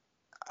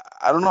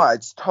 I don't know.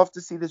 It's tough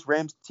to see this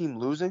Rams team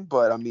losing,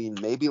 but I mean,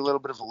 maybe a little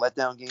bit of a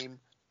letdown game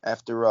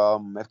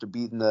after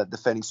beating the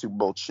defending Super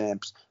Bowl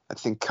champs. I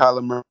think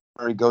Kyler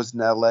Murray goes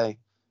into LA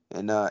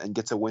and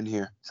gets a win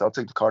here. So I'll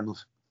take the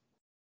Cardinals.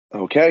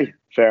 Okay,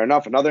 fair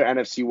enough. Another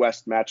NFC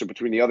West matchup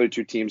between the other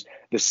two teams.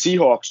 The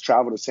Seahawks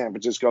travel to San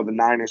Francisco. The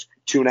Niners,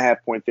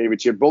 2.5-point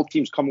favorites here. Both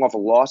teams coming off a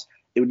loss.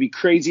 It would be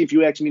crazy if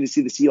you asked me to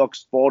see the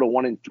Seahawks fall to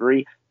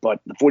 1-3, but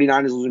the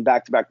 49ers losing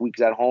back-to-back weeks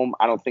at home,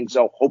 I don't think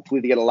so.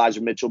 Hopefully they get Elijah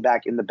Mitchell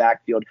back in the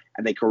backfield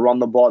and they can run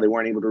the ball. They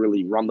weren't able to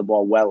really run the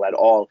ball well at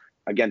all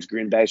against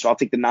Green Bay. So I'll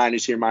take the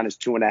Niners here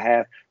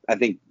 -2.5. I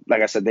think,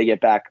 like I said, they get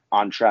back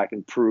on track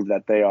and prove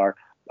that they are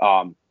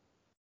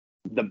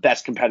the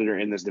best competitor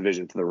in this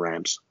division to the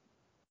Rams.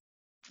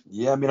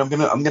 Yeah, I mean, I'm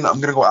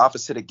gonna go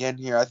opposite again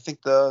here. I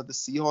think the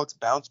Seahawks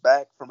bounce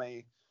back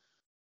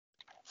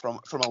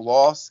from a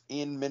loss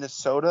in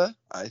Minnesota,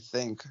 I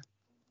think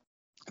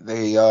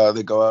they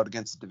go out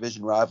against the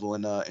division rival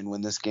and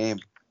win this game.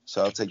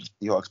 So I'll take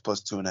the Seahawks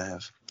plus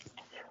 2.5.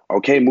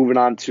 Okay, moving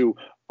on to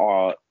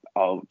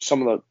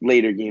some of the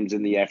later games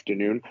in the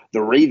afternoon.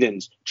 The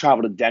Ravens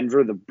travel to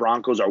Denver. The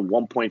Broncos are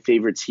 1-point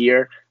favorites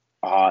here.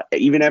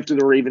 Even after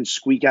the Ravens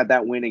squeak out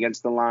that win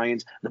against the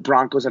Lions, the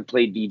Broncos have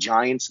played the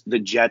Giants, the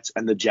Jets,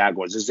 and the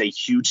Jaguars. This is a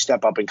huge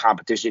step up in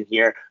competition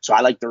here. So I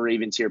like the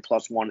Ravens here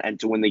 +1 and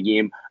to win the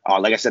game.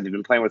 Like I said, they've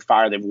been playing with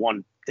fire. They've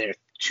won their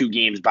 2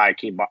 games by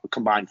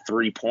combined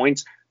 3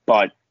 points.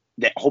 But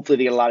hopefully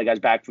they get a lot of guys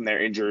back from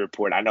their injury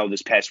report. I know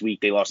this past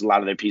week they lost a lot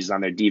of their pieces on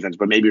their defense,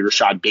 but maybe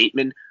Rashad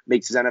Bateman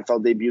makes his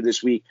NFL debut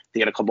this week. They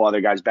get a couple other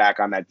guys back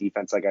on that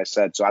defense, like I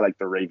said. So I like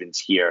the Ravens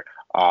here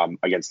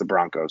against the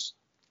Broncos.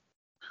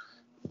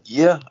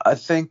 Yeah, I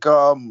think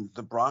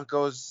the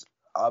Broncos,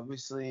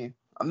 obviously,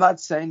 I'm not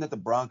saying that the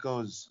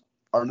Broncos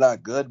are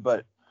not good,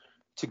 but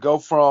to go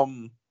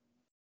from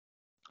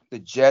the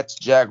Jets,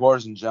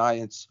 Jaguars, and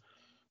Giants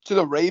to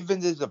the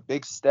Ravens is a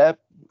big step.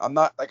 I'm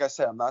not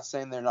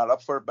saying they're not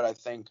up for it, but I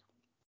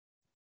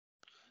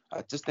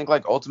just think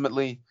like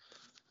ultimately,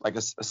 like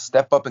a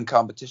step up in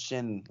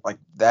competition like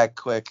that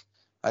quick,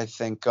 I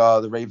think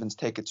the Ravens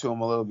take it to them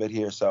a little bit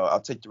here. So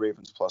I'll take the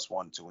Ravens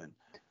 +1 to win.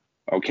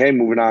 Okay,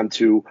 moving on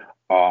to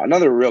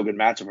another real good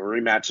matchup, a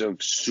rematch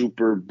of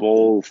Super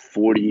Bowl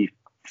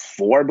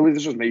 44. I believe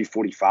this was maybe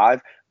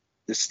 45.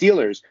 The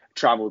Steelers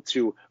traveled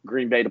to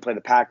Green Bay to play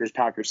the Packers.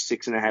 Packers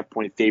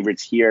 6.5-point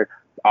favorites here.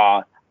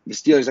 The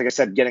Steelers, like I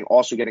said, getting a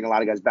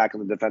lot of guys back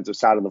on the defensive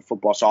side of the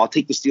football. So I'll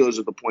take the Steelers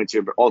with the points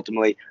here, but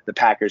ultimately the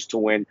Packers to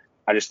win.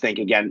 I just think,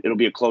 again, it'll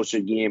be a closer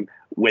game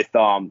with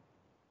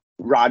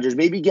Rodgers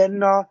maybe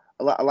getting a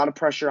lot of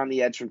pressure on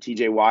the edge from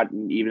T.J. Watt,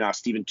 and even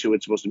Steven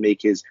Tuitt's supposed to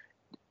make his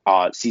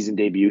season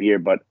debut here.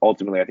 But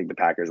ultimately, I think the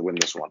Packers win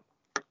this one.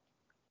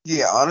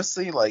 Yeah,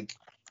 honestly, like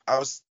I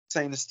was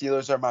saying, the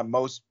Steelers are my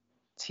most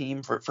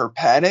team for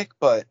panic,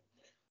 but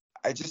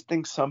I just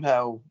think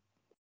somehow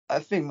I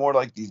think more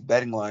like these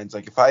betting lines.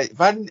 Like if I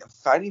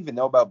didn't even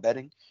know about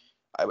betting,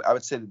 I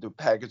would say that the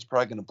Packers are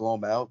probably going to blow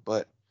them out.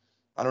 But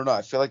I don't know.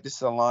 I feel like this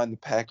is a line the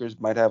Packers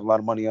might have a lot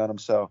of money on them.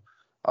 So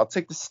I'll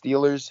take the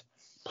Steelers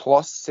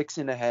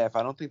 +6.5.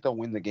 I don't think they'll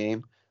win the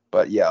game,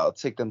 but yeah, I'll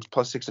take them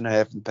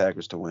 +6.5 and the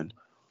Packers to win.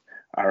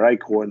 All right,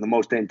 Corin, the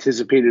most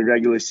anticipated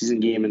regular season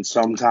game in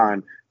some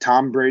time.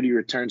 Tom Brady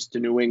returns to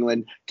New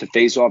England to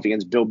face off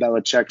against Bill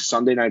Belichick.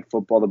 Sunday Night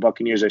Football. The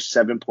Buccaneers are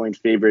 7-point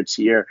favorites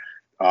here.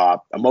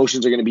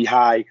 Emotions are going to be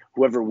high.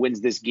 Whoever wins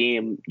this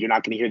game, you're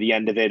not going to hear the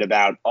end of it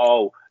about,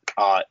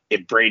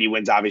 if Brady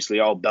wins, obviously,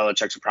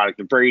 Belichick's a product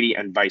of Brady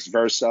and vice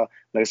versa.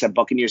 Like I said,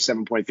 Buccaneers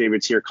 7-point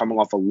favorites here coming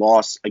off a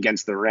loss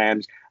against the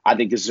Rams. I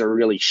think this is a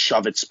really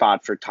shove-it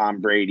spot for Tom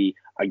Brady,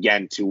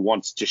 again,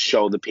 to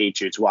show the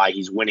Patriots why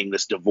he's winning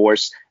this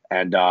divorce.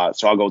 And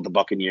so I'll go with the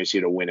Buccaneers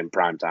here to win in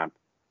primetime.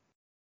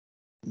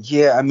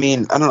 Yeah, I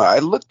mean, I don't know. I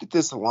looked at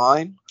this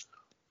line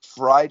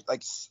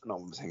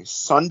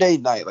Sunday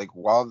night, like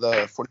while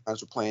the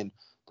 49ers were playing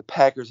the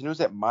Packers, and it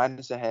was at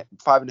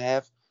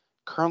 -5.5,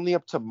 currently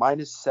up to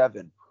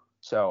 -7.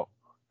 So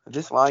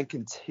this line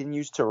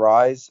continues to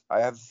rise. I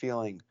have a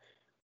feeling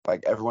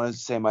like everyone has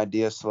the same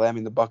idea,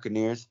 slamming the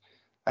Buccaneers.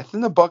 I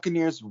think the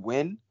Buccaneers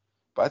win,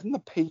 but I think the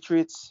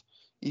Patriots,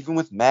 even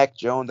with Mac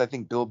Jones, I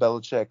think Bill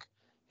Belichick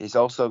is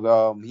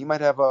also he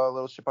might have a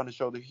little chip on his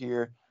shoulder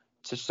here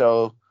to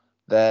show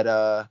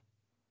that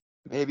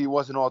maybe it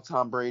wasn't all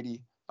Tom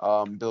Brady.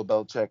 Bill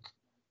Belichick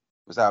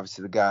was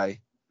obviously the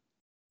guy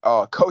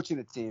coaching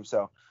the team.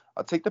 So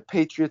I'll take the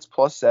Patriots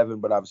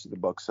 +7, but obviously the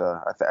Bucs.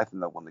 I think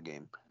they'll win the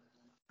game.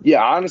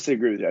 Yeah, I honestly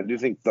agree with you.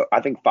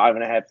 I think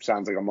 5.5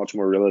 sounds like a much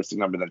more realistic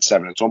number than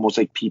 7. It's almost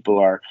like people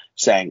are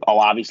saying,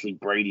 obviously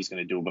Brady's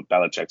going to do it, but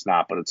Belichick's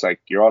not. But it's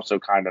like you're also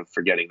kind of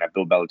forgetting that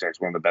Bill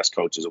Belichick's one of the best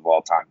coaches of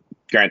all time.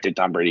 Granted,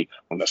 Tom Brady,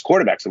 one of the best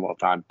quarterbacks of all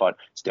time, but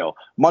still.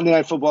 Monday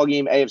Night Football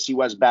game, AFC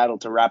West battle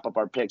to wrap up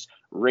our picks.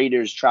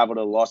 Raiders travel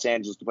to Los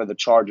Angeles to play the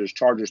Chargers.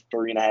 Chargers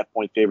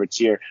 3.5-point favorites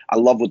here. I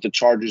love what the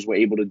Chargers were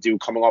able to do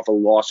coming off a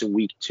loss in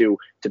week 2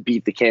 to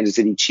beat the Kansas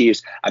City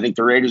Chiefs. I think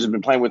the Raiders have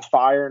been playing with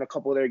fire in a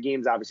couple of their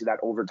games. Obviously, that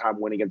overtime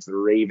win against the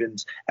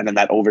Ravens and then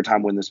that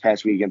overtime win this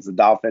past week against the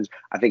Dolphins.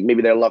 I think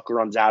maybe their luck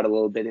runs out a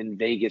little bit in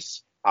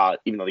Vegas,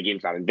 even though the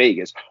game's not in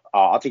Vegas.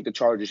 I'll take the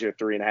Chargers here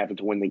 3.5 and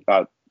to win the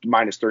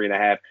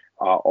 -3.5.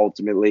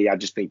 Ultimately, I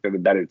just think they're the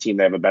better team.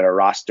 They have a better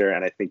roster,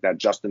 and I think that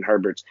Justin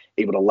Herbert's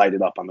able to light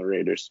it up on the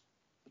Raiders.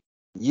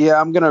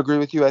 Yeah, I'm gonna agree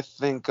with you. I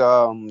think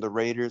the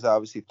Raiders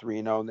obviously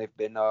 3-0, and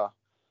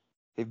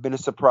they've been a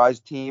surprise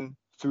team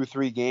through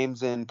 3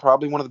 games and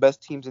probably one of the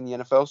best teams in the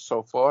NFL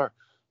so far.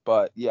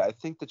 But yeah, I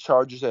think the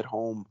Chargers at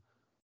home.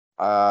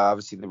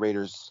 Obviously, the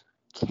Raiders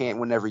can't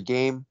win every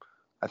game.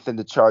 I think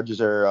the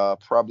Chargers are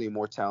probably a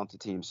more talented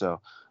team,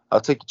 so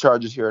I'll take the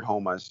Chargers here at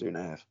home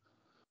 -3.5.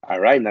 All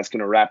right, and that's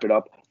going to wrap it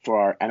up for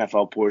our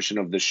NFL portion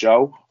of the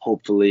show.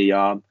 Hopefully,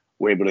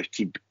 we're able to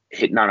keep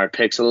hitting on our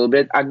picks a little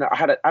bit. I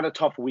had a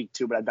tough week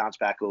 2, but I bounced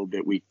back a little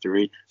bit week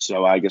 3,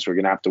 so I guess we're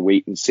going to have to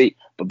wait and see.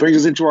 But brings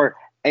us into our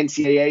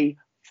NCAA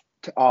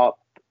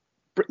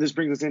this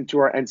brings us into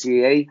our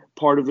NCAA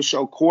part of the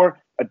show. Core,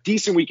 a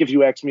decent week if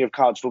you ask me of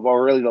college football,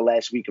 really the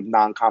last week of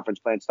non-conference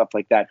play and stuff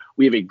like that.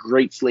 We have a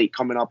great slate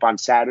coming up on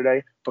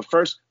Saturday. But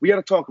first, we got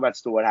to talk about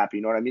still what happened.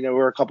 You know what I mean? There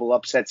were a couple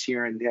upsets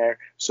here and there.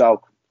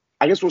 So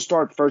I guess we'll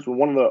start first with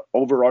one of the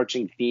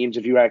overarching themes,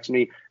 if you ask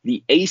me.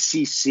 The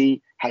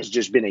ACC has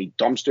just been a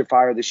dumpster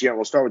fire this year. And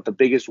we'll start with the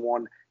biggest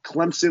one.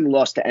 Clemson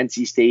lost to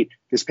NC State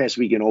this past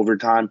week in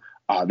overtime.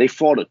 They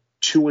fall to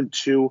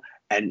 2-2,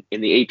 and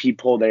in the AP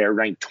poll, they are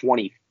ranked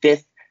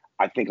 25th.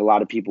 I think a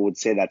lot of people would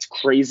say that's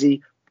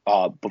crazy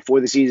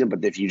before the season,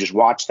 but if you just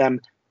watch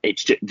them,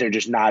 they're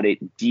just not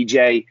it.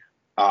 DJ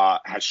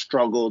has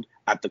struggled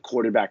at the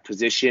quarterback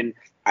position.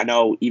 I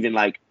know even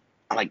like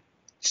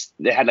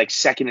they had like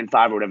 2nd and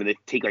 5 or whatever. They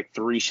take like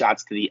 3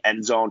 shots to the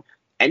end zone.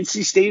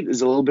 NC State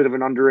is a little bit of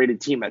an underrated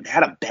team. They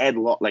had a bad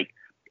loss like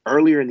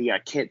earlier in the year.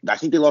 I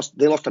think they lost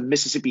to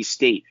Mississippi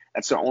State.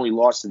 That's their only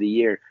loss of the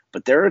year.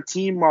 But they're a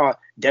team.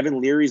 Devin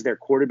Leary's their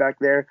quarterback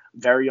there,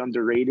 very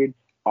underrated.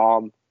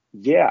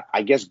 Yeah,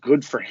 I guess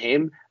good for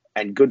him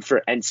and good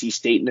for NC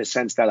State in the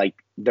sense that like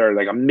they're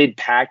like a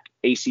mid-pack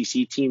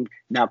ACC team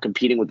now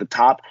competing with the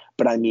top.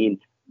 But I mean,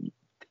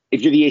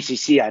 if you're the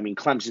ACC, I mean,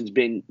 Clemson's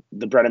been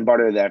the bread and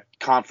butter of that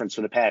conference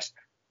for the past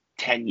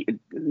 8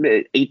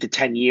 to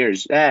 10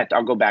 years.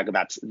 I'll go back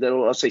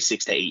I'll say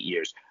 6 to 8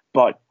 years.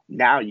 But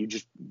now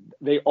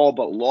they all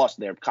but lost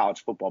their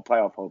college football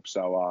playoff hopes.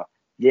 So,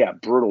 yeah,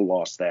 brutal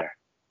loss there.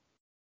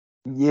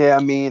 Yeah, I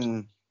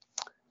mean,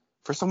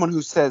 for someone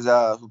who says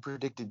who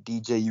predicted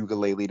DJ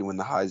Ukulele to win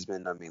the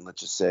Heisman, I mean,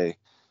 let's just say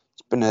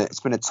it's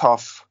been a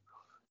tough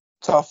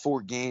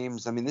 4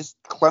 games. I mean, this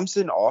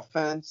Clemson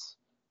offense,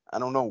 I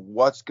don't know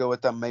what's good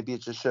with them. Maybe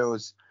it just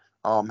shows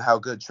how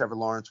good Trevor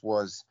Lawrence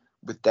was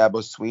with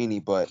Dabo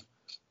Swinney, but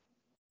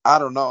I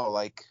don't know.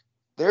 Like,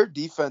 their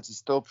defense is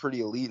still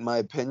pretty elite in my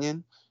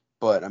opinion,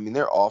 but I mean,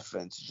 their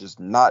offense is just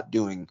not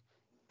doing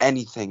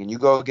anything. And you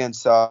go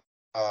against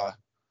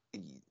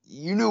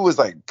you knew it was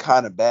like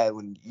kind of bad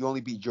when you only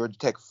beat Georgia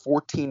Tech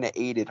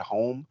 14-8 at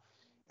home,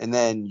 and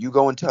then you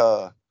go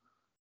into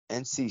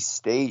NC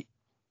State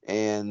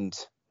and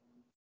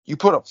you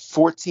put up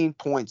 14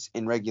 points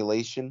in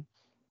regulation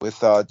with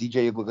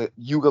DJ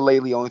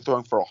Ukulele only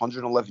throwing for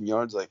 111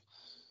 yards. Like,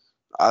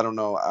 I don't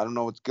know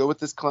what's good with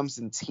this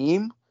Clemson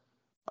team.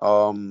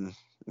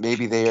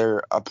 Maybe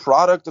they're a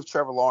product of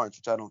Trevor Lawrence,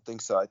 which I don't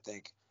think so. I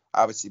think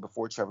obviously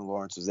before Trevor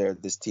Lawrence was there,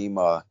 this team,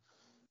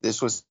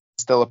 this was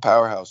still a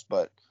powerhouse.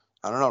 But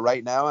I don't know.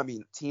 Right now, I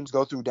mean, teams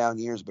go through down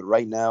years, but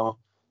right now,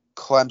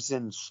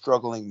 Clemson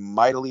struggling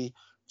mightily,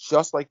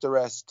 just like the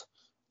rest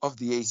of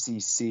the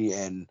ACC.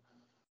 And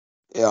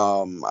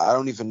I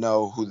don't even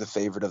know who the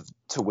favorite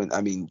to win. I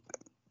mean,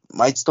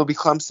 might still be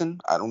Clemson.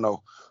 I don't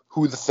know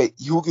who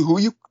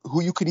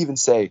you could even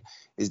say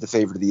is the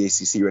favorite of the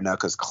ACC right now,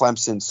 because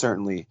Clemson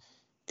certainly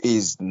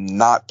is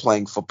not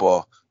playing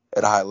football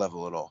at a high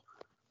level at all.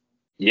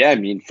 Yeah, I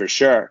mean, for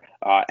sure.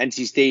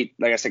 NC State,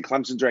 like I said,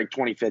 Clemson's ranked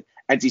 25th.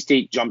 NC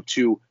State jumped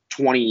to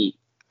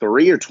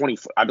 23 or 20.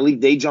 I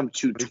believe they jumped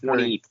to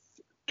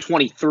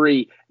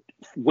 23.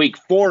 Wake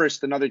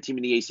Forest, another team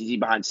in the ACC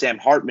behind Sam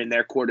Hartman,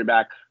 their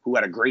quarterback, who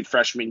had a great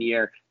freshman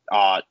year,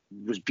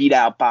 was beat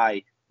out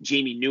by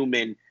Jamie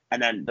Newman,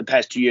 and then the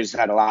past 2 years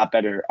had a lot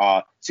better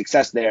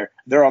success there.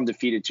 They're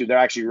undefeated too. They're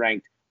actually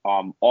ranked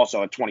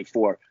also at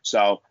 24.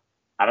 So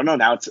I don't know.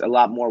 Now it's a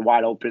lot more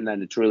wide open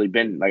than it's really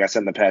been. Like I said,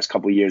 in the past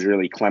couple of years,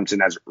 really,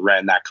 Clemson has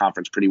ran that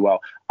conference pretty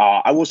well.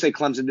 I will say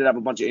Clemson did have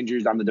a bunch of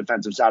injuries on the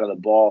defensive side of the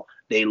ball.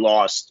 They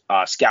lost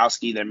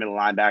Skowski, their middle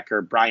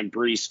linebacker, Brian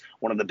Brees,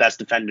 one of the best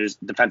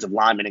defensive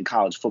linemen in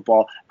college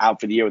football, out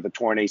for the year with a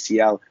torn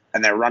ACL.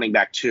 And their running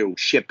back, too,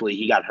 Shipley,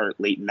 he got hurt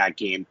late in that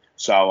game.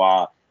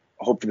 So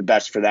hope for the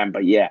best for them.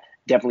 But, yeah,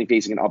 definitely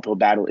facing an uphill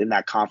battle in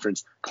that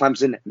conference.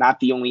 Clemson, not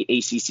the only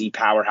ACC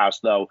powerhouse,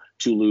 though,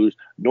 to lose.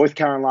 North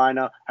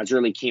Carolina has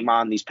really came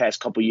on these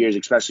past couple years,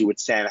 especially with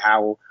Sam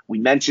Howell. We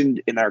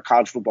mentioned in our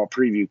college football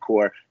preview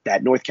core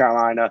that North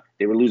Carolina,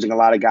 they were losing a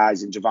lot of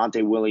guys in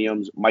Javonte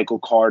Williams, Michael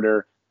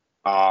Carter,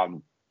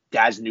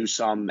 Daz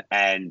Newsome,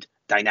 and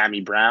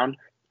Dynami Brown.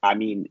 I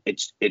mean,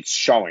 it's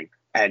showing.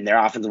 And their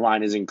offensive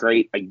line isn't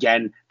great.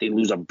 Again, they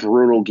lose a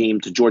brutal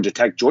game to Georgia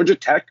Tech. Georgia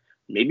Tech,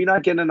 maybe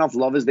not getting enough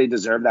love as they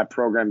deserve. That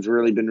program's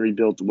really been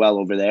rebuilt well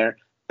over there.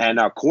 And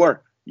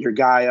Core, your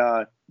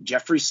guy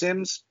Jeffrey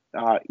Sims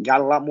got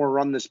a lot more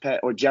run this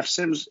past, or Jeff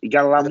Sims, he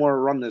got a lot more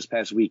run this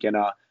past week, and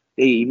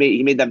he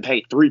made them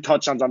pay 3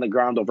 touchdowns on the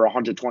ground over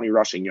 120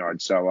 rushing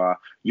yards. So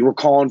you were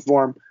calling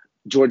for him.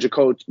 Georgia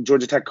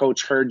Tech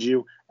coach heard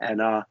you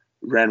and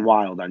ran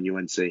wild on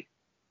UNC.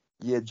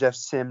 Yeah, Jeff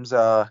Sims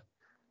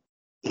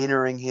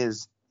entering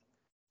his.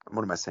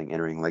 What am I saying?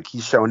 Entering, like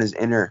he's showing his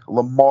inner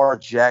Lamar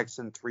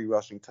Jackson, 3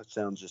 rushing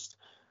touchdowns, just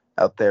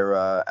out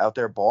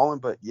there balling.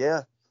 But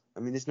yeah, I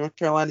mean, this North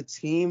Carolina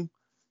team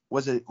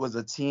was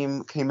a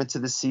team came into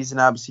the season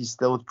obviously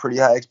still with pretty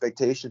high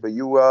expectations. But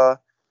you were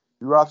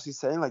obviously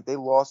saying like they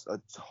lost a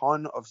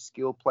ton of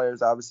skilled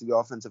players. Obviously, the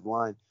offensive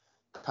line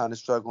kind of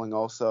struggling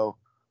also.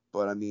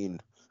 But I mean,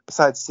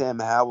 besides Sam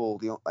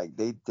Howell,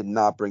 they did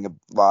not bring a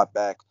lot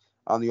back.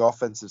 on the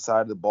offensive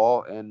side of the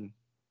ball. And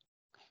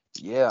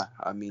yeah,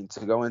 I mean,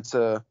 to go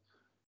into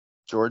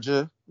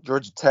Georgia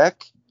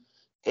Tech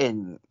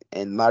and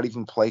not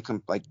even play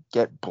like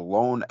get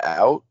blown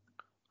out.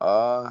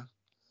 I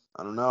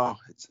don't know.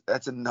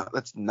 That's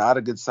not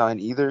a good sign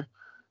either.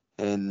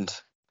 And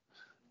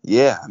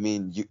yeah, I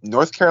mean,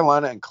 North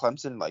Carolina and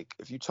Clemson. Like,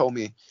 if you told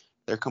me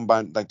they're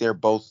combined, like they're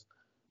both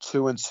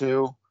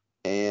 2-2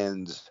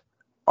 and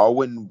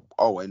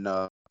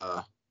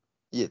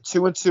yeah,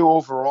 2-2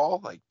 overall,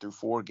 like through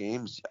 4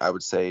 games, I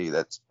would say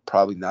that's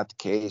probably not the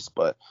case.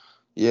 But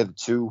yeah, the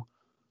two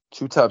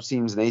top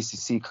teams in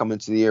ACC come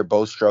into the year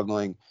both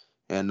struggling,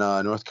 and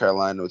North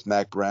Carolina with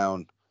Mac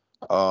Brown,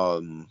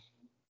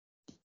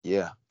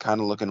 yeah,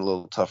 kind of looking a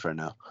little tougher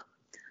now.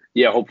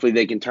 Yeah, hopefully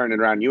they can turn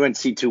it around. UNC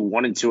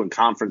 1-2 in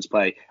conference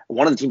play.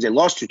 One of the teams they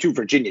lost to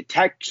Virginia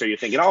Tech. So you're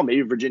thinking, oh,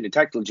 maybe Virginia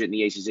Tech legit in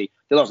the ACC.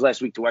 They lost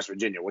last week to West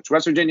Virginia, which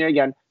West Virginia,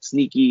 again,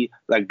 sneaky,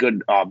 like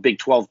good Big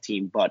 12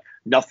 team, but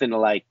nothing to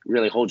like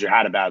really hold your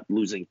hat about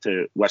losing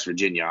to West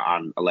Virginia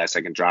on a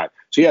last-second drive.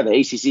 So yeah, the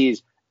ACC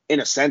is in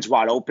a sense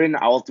wide open.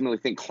 I ultimately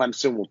think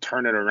Clemson will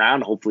turn it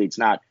around. Hopefully it's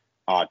not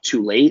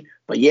too late.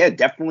 But yeah,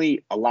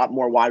 definitely a lot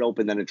more wide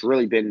open than it's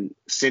really been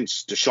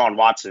since Deshaun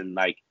Watson,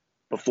 like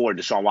before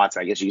Deshaun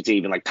Watson, I guess you could say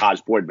even like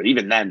Taj Ford, but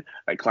even then,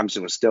 like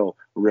Clemson was still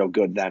real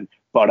good then.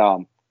 But I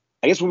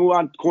guess we'll move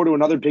on to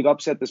another big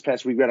upset this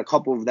past week. We had a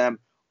couple of them.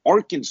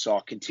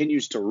 Arkansas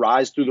continues to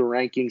rise through the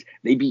rankings.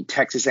 They beat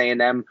Texas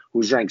A&M,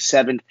 who's ranked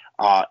 7th.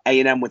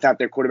 A&M without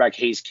their quarterback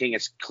Hayes King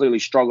has clearly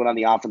struggled on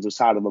the offensive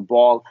side of the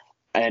ball.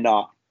 And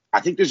I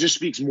think this just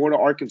speaks more to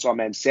Arkansas,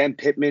 man. Sam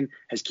Pittman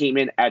has came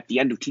in at the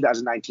end of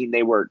 2019.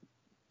 They were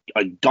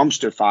a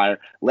dumpster fire.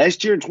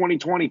 Last year in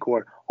 2020,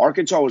 Court,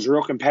 Arkansas was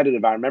real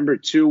competitive. I remember,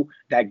 too,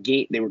 that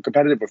game. They were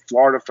competitive with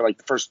Florida for, like,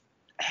 the first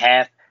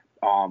half.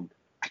 I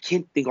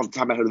can't think off the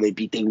top of my head who they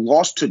beat. They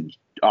lost to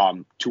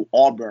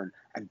Auburn,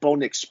 and Bo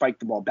Nix spiked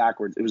the ball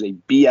backwards. It was a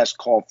BS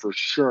call for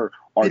sure.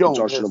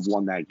 Arkansas should have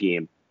won that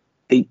game.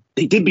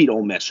 They did beat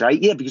Ole Miss, right?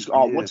 Yeah, because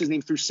what's his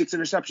name threw 6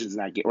 interceptions in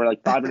that game, or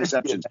like 5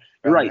 interceptions.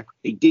 You're right.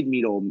 They did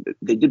beat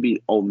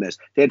Ole Miss.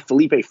 They had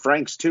Felipe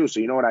Franks too, so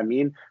you know what I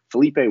mean.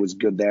 Felipe was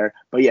good there,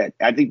 but yeah,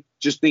 I think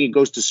it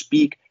goes to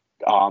speak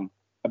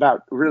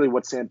about really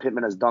what Sam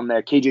Pittman has done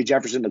there. KJ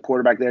Jefferson, the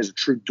quarterback there, is a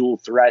true dual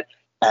threat,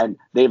 and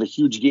they have a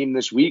huge game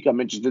this week.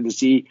 I'm interested to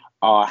see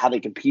how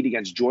they compete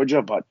against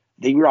Georgia, but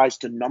they rise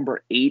to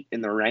number 8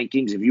 in the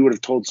rankings. If you would have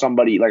told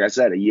somebody, like I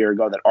said, a year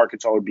ago that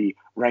Arkansas would be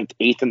ranked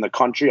 8th in the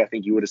country, I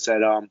think you would have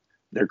said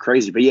they're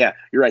crazy. But yeah,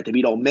 you're right. They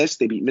beat Ole Miss,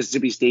 they beat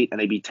Mississippi State, and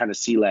they beat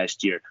Tennessee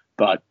last year.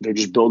 But they're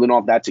just building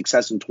off that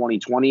success in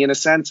 2020 in a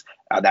sense,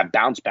 that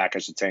bounce back, I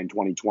should say, in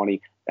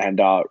 2020,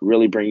 and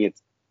really bringing it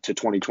to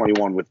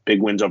 2021 with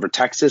big wins over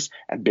Texas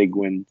and big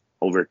win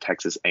over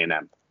Texas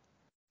A&M.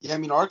 Yeah, I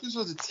mean, Arkansas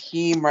is a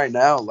team right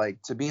now,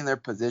 like, to be in their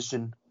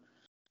position –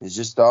 it's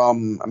just, I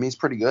mean, it's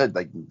pretty good.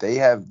 Like, they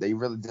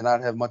really did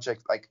not have much,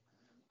 like,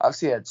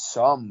 obviously had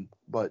some,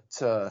 but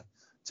to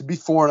be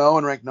 4-0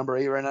 and ranked number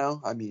 8 right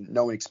now, I mean,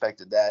 no one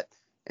expected that.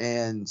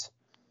 And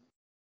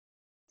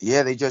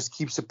yeah, they just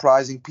keep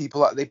surprising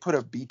people. They put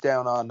a beat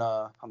down on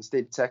the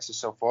state of Texas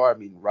so far. I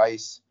mean,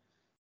 Rice,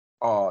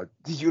 the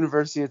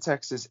University of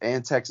Texas,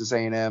 and Texas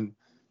A&M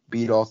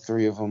beat all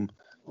 3 of them.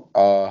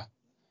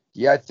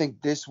 Yeah, I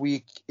think this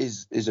week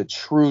is a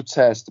true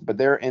test, but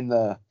they're in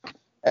the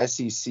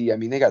SEC. I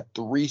mean, they got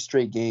 3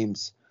 straight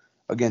games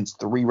against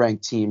 3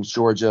 ranked teams: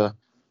 Georgia,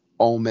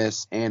 Ole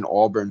Miss, and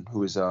Auburn,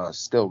 who is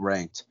still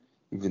ranked,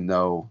 even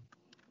though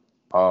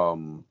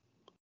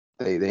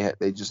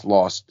they just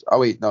lost. Oh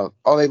wait, no,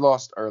 they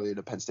lost earlier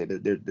to Penn State.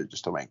 They're just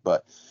still ranked.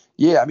 But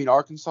yeah, I mean,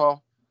 Arkansas,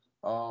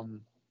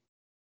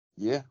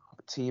 yeah,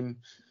 a team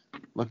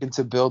looking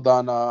to build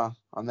on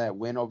that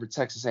win over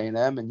Texas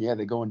A&M, and yeah,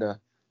 they go into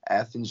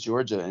Athens,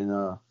 Georgia,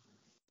 and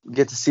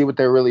get to see what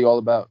they're really all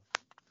about.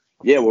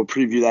 Yeah, we'll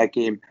preview that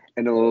game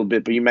in a little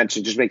bit. But you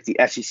mentioned just make the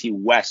SEC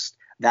West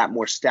that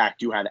more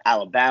stacked. You had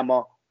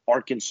Alabama,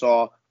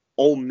 Arkansas,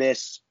 Ole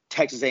Miss,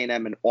 Texas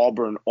A&M, and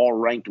Auburn all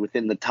ranked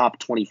within the top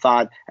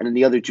 25. And then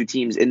the other 2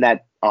 teams in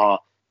that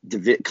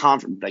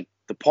conference, like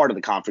the part of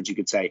the conference, you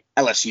could say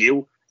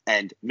LSU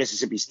and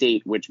Mississippi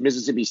State, which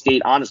Mississippi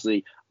State,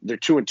 honestly, they're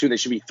 2-2. They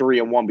should be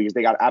 3-1 because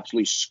they got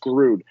absolutely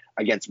screwed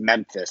against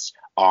Memphis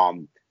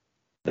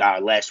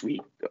last week.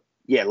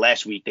 Yeah,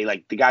 last week they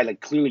the guy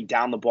clearly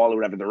down the ball or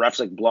whatever. The ref's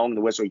blowing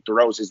the whistle. He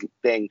throws his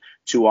thing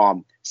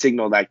to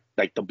signal the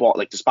ball,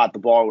 to spot the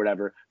ball or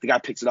whatever. The guy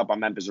picks it up on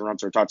Memphis and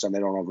runs for a touchdown. They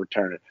don't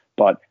overturn it.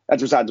 But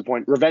that's besides the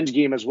point. Revenge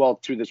game as well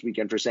too this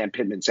weekend for Sam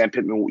Pittman. Sam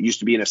Pittman used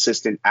to be an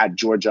assistant at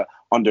Georgia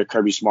under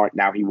Kirby Smart.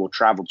 Now he will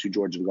travel to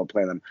Georgia to go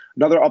play them.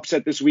 Another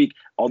upset this week.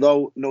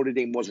 Although Notre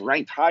Dame was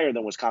ranked higher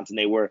than Wisconsin,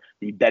 they were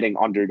the betting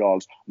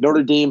underdogs.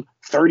 Notre Dame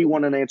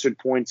 31 unanswered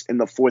points in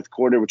the 4th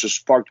quarter, which was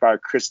sparked by a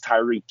Chris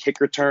Tyree kick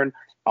return.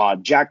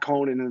 Jack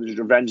Cohn in his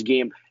revenge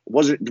game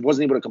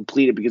wasn't able to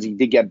complete it because he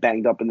did get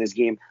banged up in this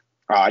game.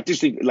 I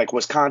just think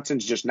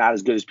Wisconsin's just not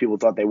as good as people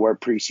thought they were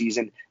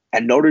preseason.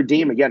 And Notre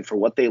Dame, again, for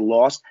what they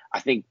lost, I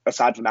think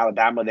aside from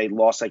Alabama, they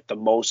lost the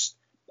most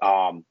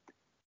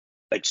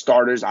like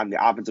starters on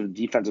the offensive and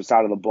defensive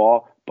side of the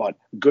ball. But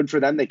good for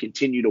them. They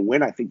continue to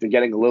win. I think they're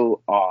getting a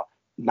little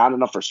not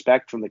enough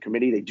respect from the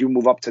committee. They do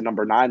move up to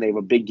number 9. They have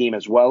a big game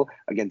as well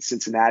against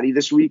Cincinnati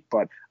this week.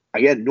 But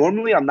again,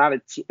 normally I'm not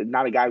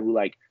a guy who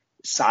like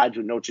sides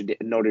with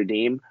Notre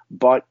Dame,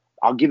 but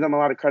I'll give them a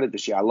lot of credit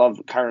this year. I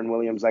love Kyron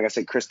Williams. Like I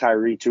said, Chris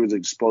Tyree too is an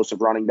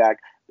explosive running back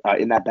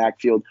in that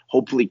backfield.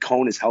 Hopefully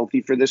Cone is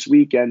healthy for this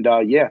week. And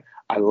yeah,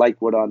 I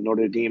like what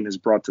Notre Dame has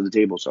brought to the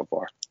table so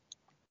far.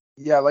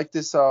 Yeah, I like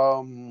this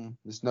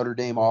this Notre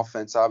Dame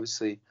offense.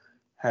 Obviously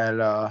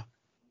had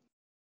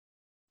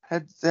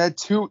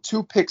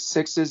two pick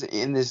sixes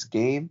in this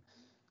game,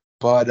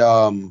 but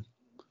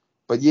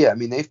yeah, I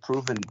mean they've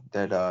proven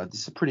that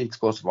this is a pretty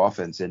explosive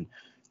offense, and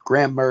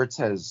Graham Mertz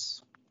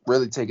has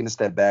really taken a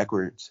step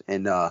backwards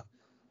in the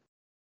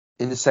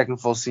second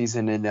full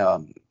season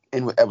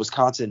at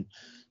Wisconsin.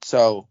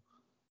 So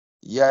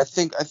yeah, I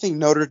think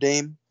Notre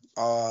Dame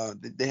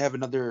they have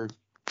another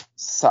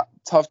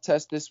tough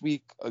test this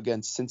week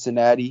against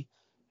Cincinnati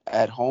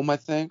at home, I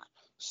think.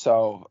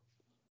 So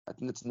I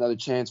think it's another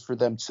chance for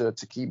them to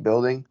keep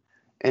building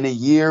in a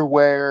year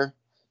where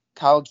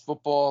college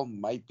football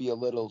might be a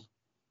little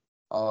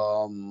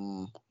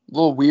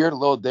weird, a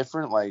little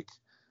different. Like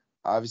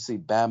obviously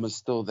Bama's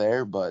still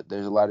there, but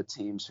there's a lot of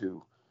teams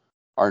who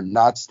are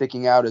not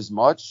sticking out as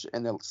much,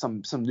 and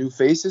some new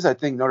faces. I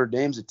think Notre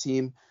Dame's a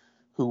team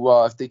who,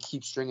 if they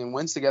keep stringing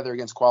wins together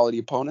against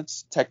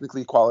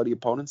technically quality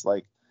opponents,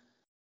 like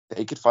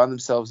they could find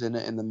themselves in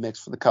the mix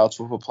for the college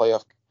football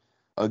playoff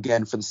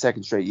again for the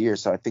second straight year.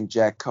 So I think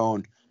Jack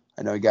Cohn,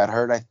 I know he got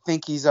hurt. I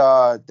think he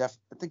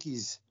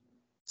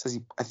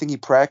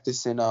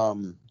practiced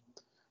in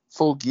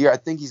full gear. I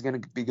think he's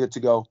going to be good to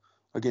go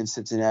against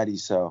Cincinnati.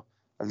 So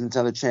I think it's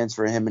another chance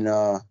for him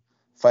and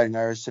Fighting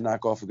Irish to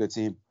knock off a good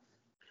team.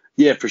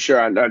 Yeah, for sure.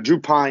 And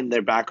Drew Pine,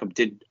 their backup,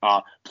 did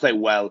play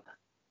well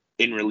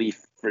in relief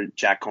for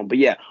Jack Cohn. But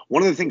yeah,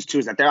 one of the things too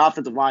is that their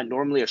offensive line,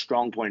 normally a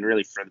strong point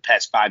really for the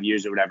past 5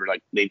 years or whatever,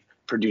 like they've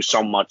produced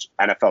so much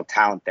NFL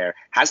talent there,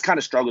 has kind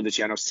of struggled this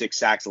year. I know 6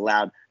 sacks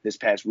allowed this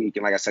past week.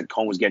 And like I said,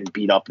 Cohn was getting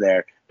beat up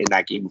there in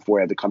that game before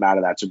he had to come out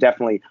of that. So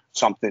definitely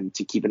something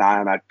to keep an eye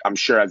on. I'm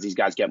sure as these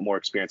guys get more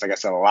experience, like I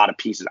said, a lot of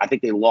pieces. I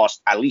think they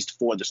lost at least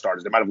 4 of the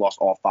starters. They might have lost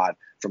all 5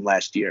 from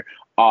last year.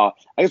 I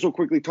guess we'll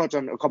quickly touch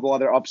on a couple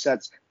other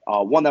upsets.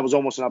 One that was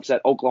almost an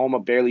upset, Oklahoma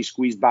barely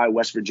squeezed by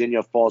West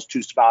Virginia, falls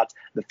 2 spots.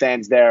 The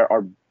fans there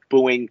are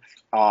booing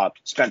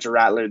Spencer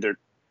Rattler.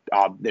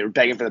 They were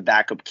begging for the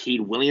backup.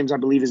 Cade Williams, I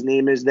believe his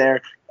name is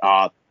there.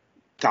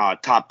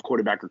 Top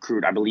quarterback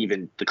recruit, I believe,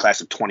 in the class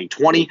of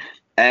 2020.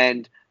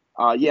 And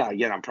yeah,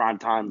 again, on prime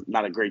time,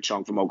 not a great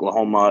showing from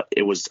Oklahoma.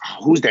 It was,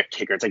 who's their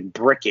kicker? It's like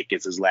Brickick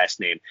is his last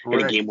name,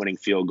 in a game-winning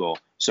field goal.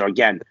 So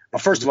again,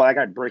 first of all, that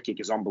guy Brickick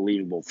is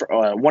unbelievable.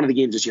 For one of the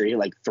games this year, he had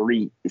like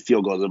 3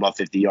 field goals above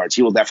 50 yards.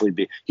 He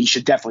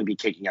should definitely be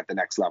kicking at the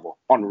next level.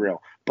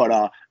 Unreal.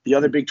 But the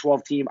other Big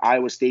 12 team,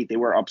 Iowa State, they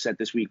were upset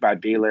this week by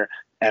Baylor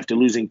after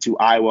losing to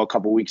Iowa a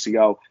couple weeks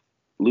ago.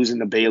 Losing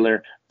to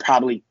Baylor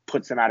probably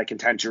puts them out of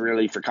contention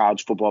really for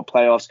college football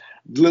playoffs.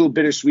 A little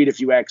bittersweet if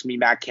you ask me.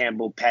 Matt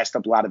Campbell passed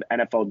up a lot of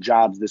NFL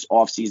jobs this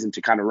offseason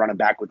to kind of run it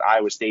back with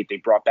Iowa State. They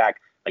brought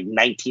back like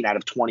 19 out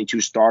of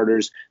 22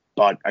 starters.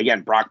 But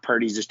again, Brock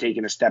Purdy's just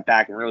taking a step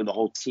back, and really the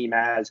whole team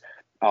has.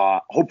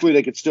 Hopefully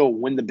they could still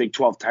win the Big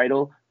 12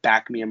 title.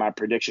 Back me in my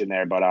prediction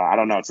there, but I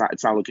don't know.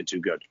 It's not looking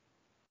too good.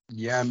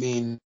 Yeah, I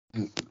mean,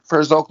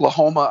 first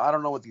Oklahoma, I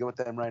don't know what to go with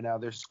them right now.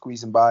 They're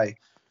squeezing by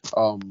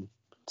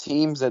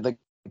teams that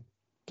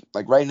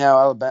like right now,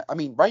 Alabama. I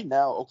mean, right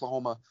now,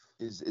 Oklahoma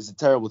is a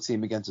terrible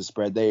team against the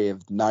spread. They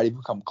have not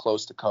even come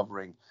close to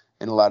covering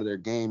in a lot of their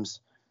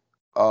games.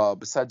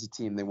 Besides the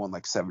team, they won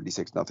like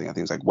 76-0. I think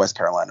it was like West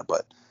Carolina,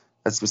 but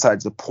that's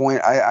besides the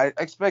point. I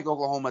expect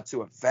Oklahoma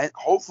to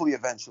hopefully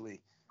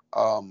eventually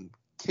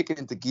kick it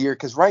into gear,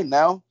 because right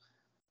now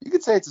you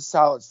could say it's a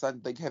solid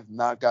start. They have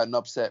not gotten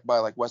upset by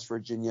like West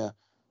Virginia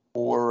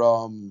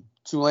or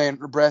Tulane,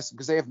 Nebraska,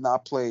 because they have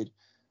not played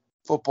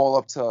football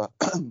up to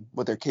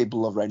what they're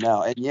capable of right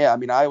now. And yeah, I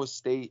mean, Iowa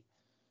State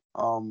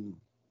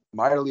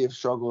mightily have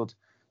struggled.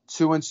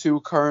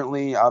 2-2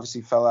 currently,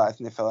 obviously fell out. I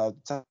think they fell out of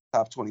the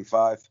top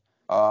 25.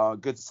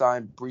 Good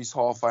sign. Breece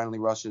Hall finally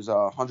rushes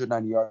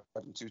 190 yards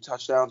and 2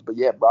 touchdowns. But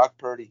yeah, Brock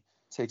Purdy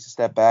takes a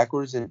step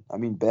backwards. And I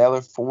mean, Baylor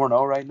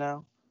 4-0 right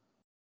now.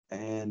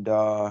 And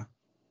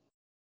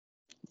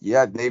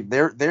yeah,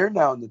 they're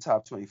now in the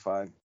top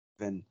 25.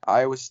 And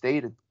Iowa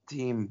State, a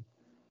team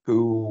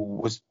who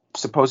was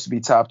supposed to be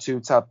top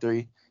 2, top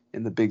 3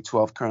 in the Big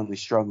 12, currently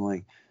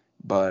struggling.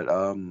 But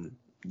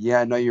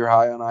yeah, I know you're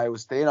high on Iowa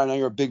State. I know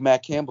you're a big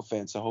Matt Campbell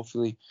fan, so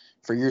hopefully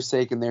for your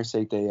sake and their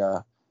sake,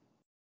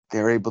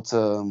 they're able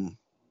to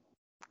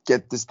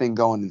get this thing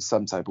going in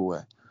some type of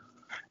way.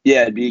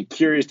 Yeah, I'd be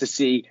curious to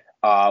see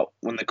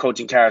when the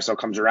coaching carousel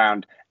comes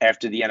around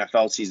after the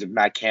NFL season, if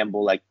Matt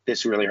Campbell, like,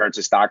 this really hurts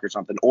his stock or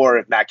something, or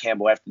if Matt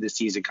Campbell after this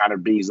season kind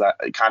of is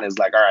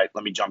like, all right,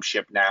 let me jump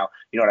ship now.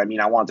 You know what I mean?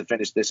 I wanted to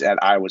finish this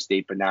at Iowa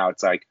State, but now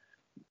it's like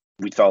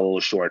we fell a little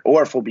short,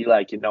 or if we'll be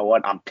like, you know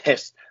what, I'm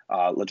pissed.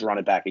 Let's run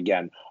it back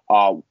again.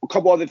 A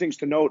couple other things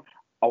to note: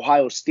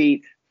 Ohio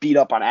State beat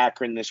up on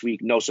Akron this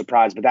week, no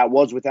surprise, but that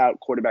was without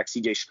quarterback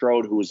C.J.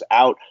 Stroud, who was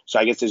out. So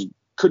I guess there's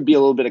could be a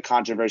little bit of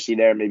controversy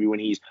there. Maybe when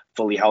he's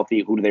fully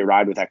healthy, who do they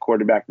ride with that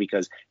quarterback?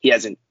 Because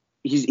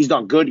he's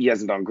done good. He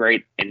hasn't done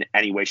great in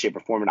any way, shape,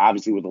 or form. And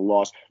obviously with a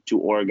loss to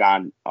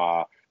Oregon,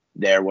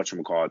 their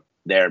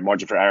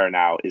margin for error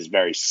now is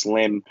very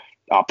slim.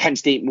 Penn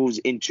State moves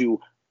into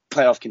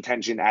playoff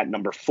contention at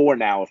number 4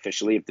 now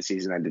officially, if the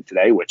season ended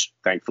today, which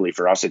thankfully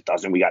for us it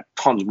doesn't. We got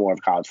tons more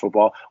of college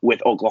football,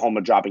 with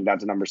Oklahoma dropping down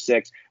to number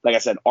 6. Like I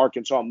said,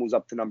 Arkansas moves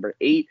up to number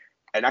 8.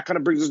 And that kind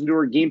of brings us into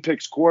our game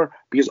pick score,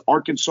 because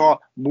Arkansas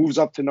moves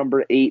up to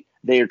number 8.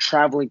 They are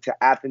traveling to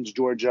Athens,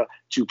 Georgia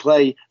to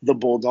play the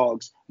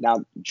Bulldogs.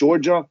 Now,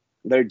 Georgia,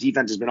 their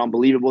defense has been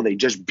unbelievable. They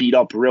just beat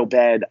up real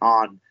bad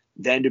on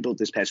Vanderbilt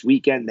this past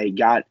weekend. They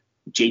got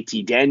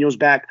JT Daniels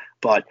back,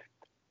 but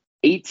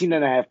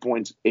 18.5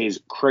 points is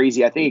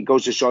crazy. I think it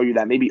goes to show you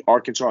that maybe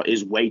Arkansas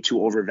is way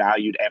too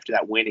overvalued after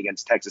that win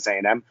against Texas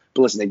A&M.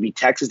 But listen, they beat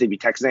Texas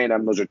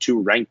A&M. Those are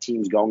 2 ranked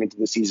teams going into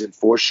the season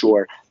for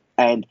sure.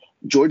 And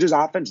Georgia's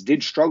offense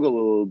did struggle a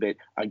little bit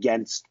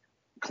against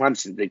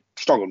Clemson. They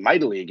struggled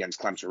mightily against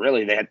Clemson,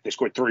 really. They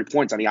scored 3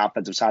 points on the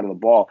offensive side of the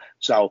ball.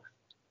 So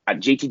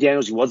JT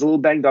Daniels, he was a little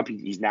banged up.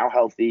 He's now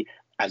healthy.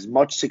 As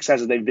much success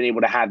as they've been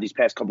able to have these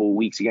past couple of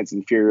weeks against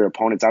inferior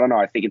opponents, I don't know.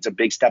 I think it's a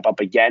big step up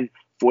again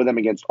for them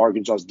against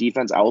Arkansas's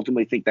defense. I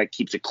ultimately think that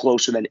keeps it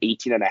closer than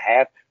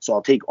 18.5. So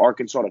I'll take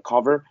Arkansas to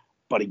cover.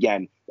 But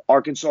again,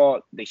 Arkansas,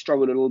 they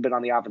struggled a little bit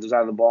on the offensive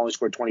side of the ball. Only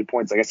scored 20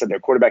 points. Like I said, their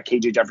quarterback,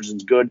 KJ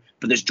Jefferson's good,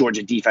 but this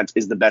Georgia defense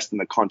is the best in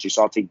the country.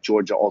 So I'll take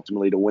Georgia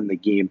ultimately to win the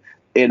game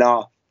in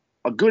a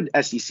good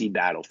SEC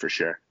battle for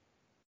sure.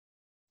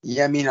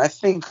 Yeah, I mean, I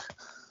think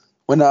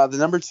when the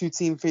number 2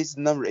 team faces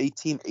the number 8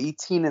 team,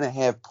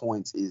 18.5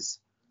 points is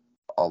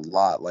a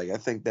lot. Like, I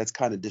think that's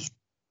kind of disrespectful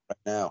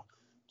right now.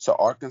 So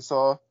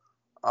Arkansas,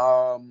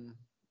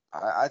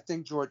 I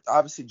think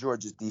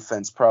Georgia's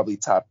defense probably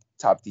top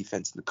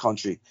defense in the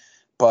country,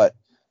 but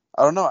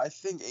I don't know. I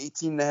think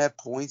 18.5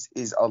 points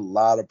is a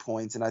lot of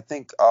points, and I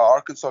think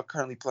Arkansas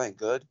currently playing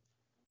good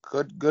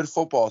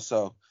football.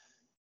 So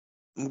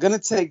I'm gonna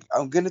take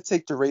the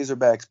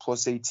Razorbacks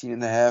plus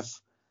 18.5.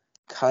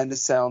 Kind of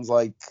sounds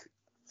like,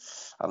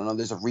 I don't know,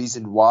 there's a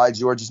reason why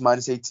Georgia's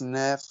minus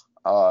 18.5.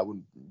 I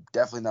would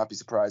definitely not be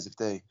surprised if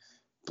they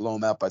blow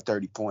them out by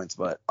 30 points,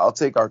 but I'll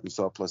take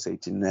Arkansas plus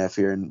 18.5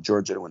 here and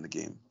Georgia to win the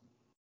game.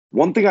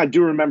 One thing I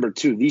do remember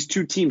too, these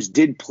 2 teams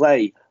did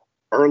play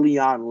early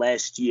on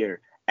last year,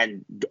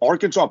 and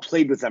Arkansas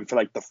played with them for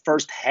like the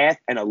first half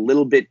and a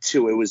little bit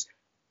too. It was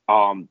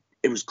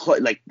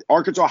like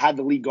Arkansas had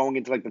the lead going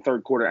into like the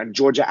third quarter, and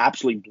Georgia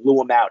absolutely blew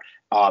them out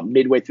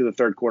midway through the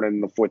third quarter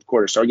and the fourth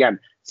quarter. So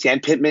again, Sam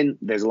Pittman,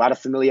 there's a lot of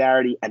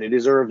familiarity, and it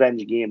is a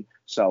revenge game.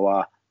 So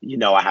I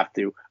have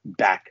to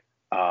back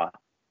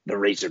the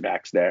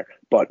Razorbacks there.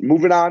 But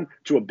moving on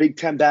to a Big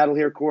Ten battle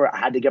here, Cora, I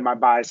had to get my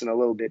bias in a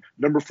little bit.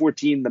 Number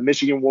 14, the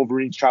Michigan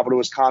Wolverines travel to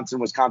Wisconsin.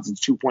 Wisconsin's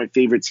 2-point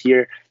favorites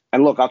here.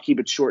 And look, I'll keep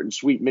it short and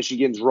sweet.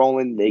 Michigan's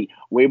rolling. They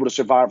were able to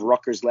survive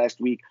Rutgers last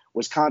week.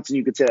 Wisconsin,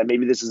 you could say that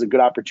maybe this is a good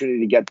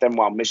opportunity to get them,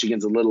 while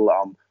Michigan's a little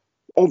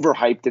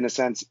overhyped in a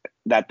sense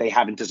that they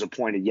haven't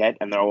disappointed yet,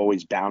 and they're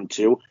always bound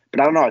to.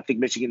 But I don't know. I think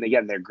Michigan,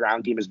 again, their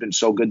ground game has been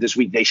so good this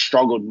week. They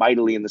struggled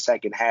mightily in the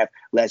second half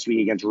last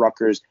week against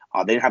Rutgers.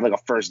 They didn't have like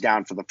a first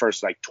down for the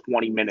first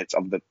 20 minutes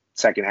of the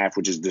second half,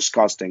 which is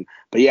disgusting.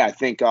 But yeah, I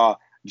think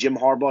Jim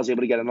Harbaugh is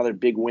able to get another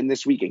big win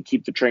this week and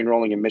keep the train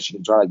rolling in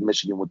Michigan. So I like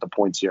Michigan with the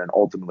points here and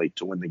ultimately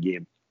to win the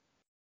game.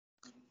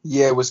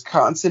 Yeah,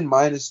 Wisconsin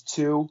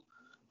 -2.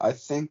 I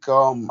think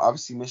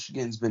obviously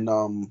Michigan's been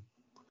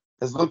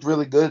has looked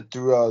really good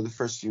through the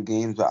first few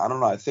games, but I don't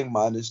know. I think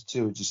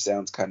 -2 just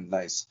sounds kind of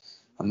nice.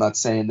 I'm not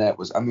saying that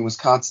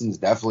Wisconsin's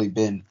definitely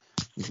been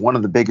one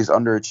of the biggest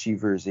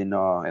underachievers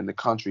in the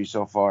country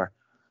so far.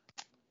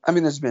 I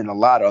mean, there's been a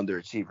lot of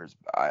underachievers.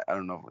 I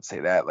don't know if I would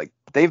say that. Like,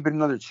 they've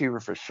been an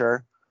underachiever for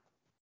sure.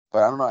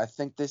 But I don't know. I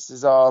think this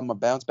is a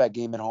bounce back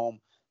game at home.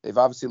 They've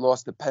obviously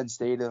lost to Penn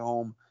State at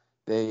home.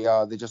 They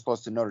just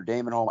lost to Notre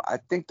Dame at home. I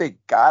think they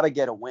gotta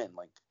get a win.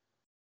 Like,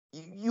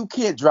 you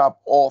can't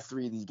drop all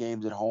 3 of these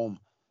games at home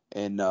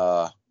and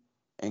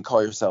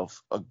call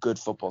yourself a good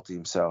football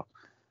team. So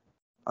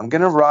I'm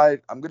gonna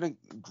ride.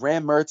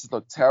 Graham Mertz has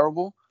looked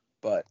terrible,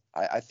 but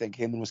I think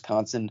him and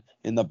Wisconsin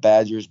in the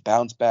Badgers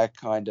bounce back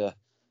kinda,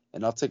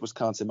 and I'll take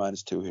Wisconsin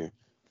 -2 here.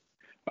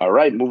 All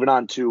right, moving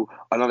on to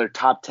another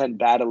top 10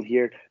 battle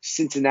here.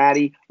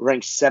 Cincinnati,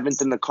 ranked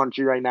 7th in the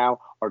country right now,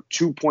 are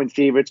 2-point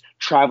favorites,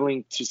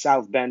 traveling to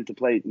South Bend to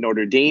play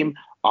Notre Dame.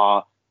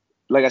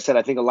 Like I said,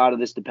 I think a lot of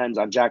this depends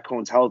on Jack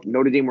Cohn's health.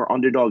 Notre Dame were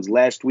underdogs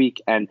last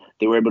week, and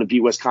they were able to beat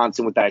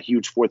Wisconsin with that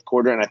huge fourth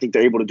quarter, and I think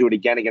they're able to do it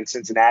again against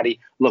Cincinnati.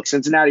 Look,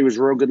 Cincinnati was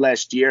real good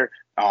last year.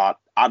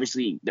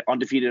 Obviously, they're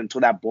undefeated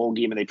until that bowl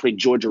game, and they played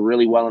Georgia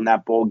really well in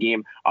that bowl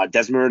game.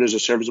 Desmond Ridder is a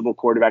serviceable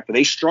quarterback, but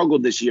they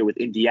struggled this year with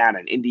Indiana,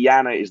 and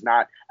Indiana is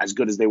not as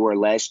good as they were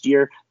last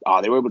year.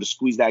 They were able to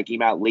squeeze that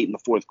game out late in the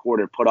fourth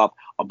quarter, put up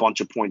a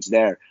bunch of points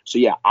there. So,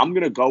 yeah, I'm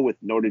going to go with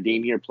Notre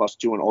Dame here,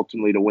 +2, and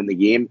ultimately to win the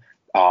game.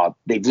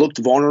 They've looked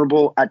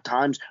vulnerable at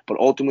times, but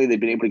ultimately they've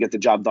been able to get the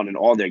job done in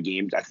all their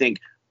games. I think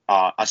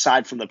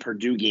aside from the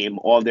Purdue game,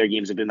 all of their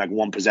games have been like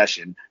one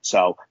possession.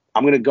 So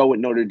I'm going to go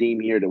with Notre Dame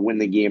here to win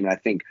the game, and I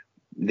think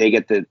they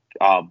get the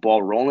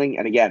ball rolling.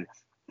 And again,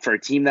 for a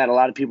team that a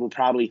lot of people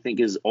probably think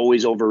is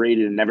always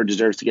overrated and never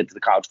deserves to get to the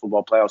college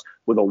football playoffs,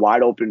 with a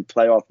wide open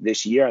playoff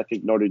this year, I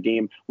think Notre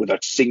Dame, with a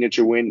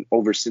signature win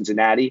over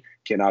Cincinnati,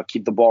 can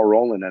keep the ball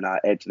rolling and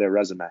add to their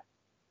resume.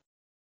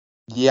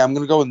 Yeah, I'm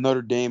going to go with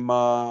Notre Dame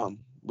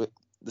with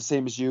the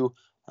same as you.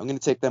 I'm going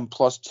to take them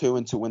 +2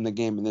 and to win the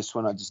game in this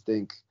one. I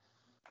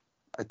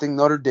think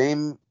Notre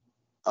Dame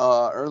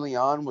early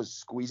on was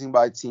squeezing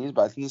by teams,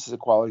 but I think this is a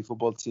quality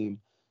football team.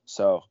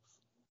 So,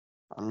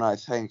 I don't know. I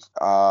think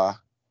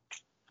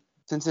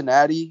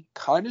Cincinnati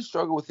kind of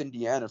struggled with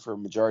Indiana for a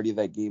majority of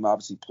that game,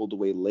 obviously pulled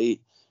away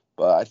late.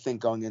 But I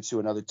think going into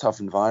another tough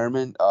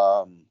environment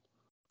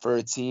for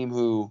a team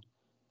who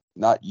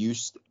not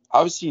used –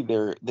 obviously,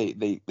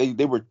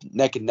 they were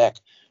neck and neck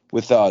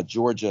with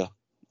Georgia.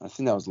 I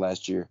think that was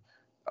last year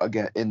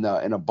again in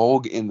the bowl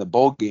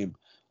game.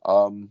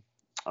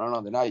 I don't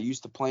know. They're not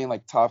used to playing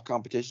like top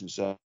competition,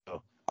 so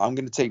I'm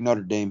going to take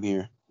Notre Dame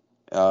here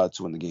to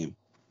win the game.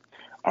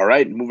 All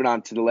right, moving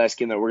on to the last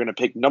game that we're going to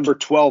pick. Number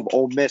 12,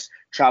 Ole Miss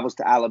travels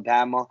to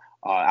Alabama.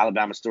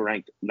 Alabama still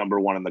ranked number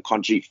 1 in the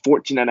country.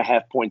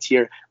 14.5 points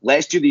here.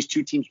 Last year, these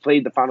two teams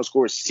played. The final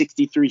score was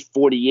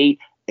 63-48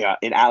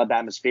 in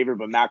Alabama's favor,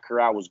 but Matt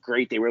Corral was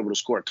great. They were able to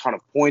score a ton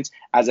of points,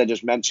 as I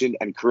just mentioned.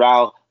 And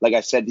Corral, like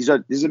I said, this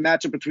is a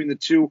matchup between the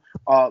two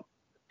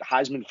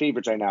Heisman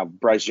favorites right now,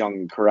 Bryce Young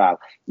and Corral.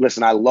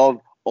 Listen, I love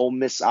Ole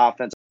Miss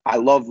offense. I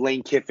love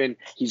Lane Kiffin.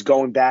 He's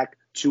going back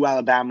to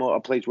Alabama, a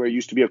place where he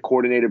used to be a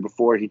coordinator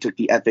before he took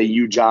the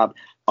FAU job.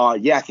 I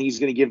think he's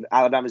going to give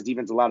Alabama's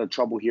defense a lot of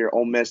trouble here.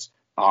 Ole Miss,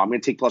 I'm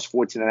going to take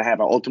 +14.5. I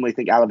ultimately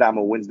think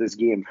Alabama wins this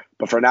game.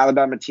 But for an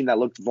Alabama team that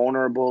looked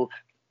vulnerable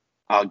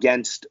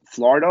against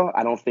Florida,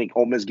 I don't think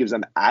Ole Miss gives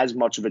them as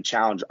much of a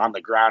challenge on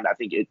the ground. I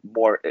think it's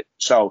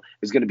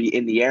going to be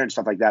in the air and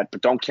stuff like that.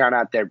 But don't count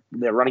out their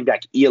running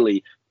back, Ely,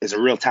 is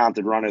a real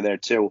talented runner there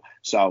too.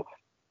 So,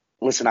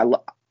 listen,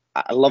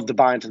 I love to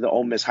buy into the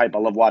Ole Miss hype. I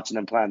love watching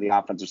them play on the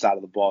offensive side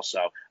of the ball. So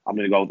I'm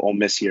going to go with Ole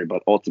Miss here,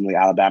 but ultimately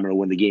Alabama will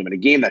win the game, in a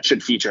game that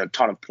should feature a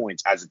ton of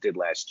points as it did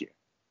last year.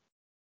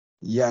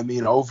 Yeah, I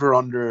mean, over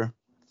under,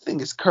 I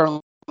think it's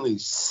currently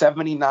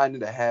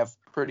 79.5,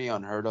 pretty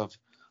unheard of.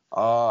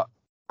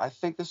 I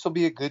think this will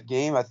be a good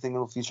game. I think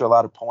it'll feature a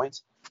lot of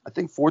points. I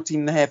think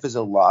 14.5 is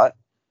a lot.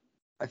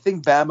 I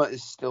think Bama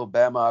is still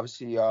Bama.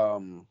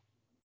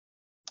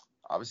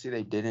 Obviously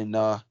they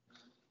didn't.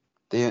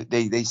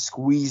 They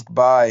squeezed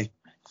by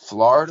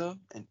Florida,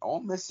 and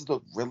Ole Miss has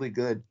looked really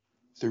good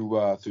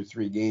through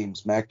 3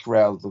 games. Matt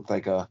Corral looked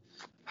like a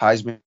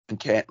Heisman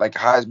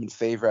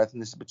favorite. I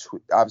think this is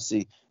between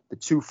obviously the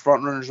two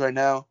front runners right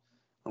now.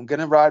 I'm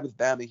gonna ride with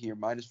Bama here,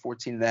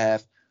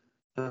 -14.5.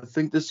 I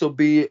think this will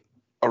be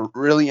a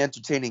really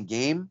entertaining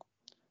game,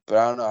 but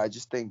I don't know. I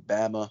just think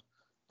Bama.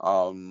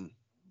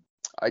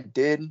 I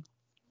did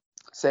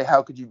say,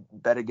 how could you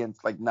bet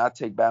against, not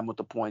take Bama with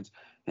the points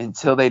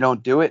until they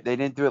don't do it? They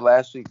didn't do it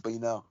last week, but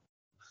I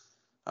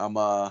don't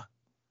know.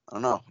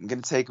 I'm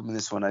gonna take them in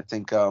this one. I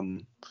think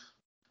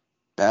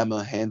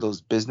Bama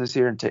handles business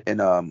here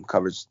and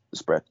covers the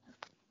spread.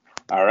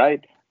 All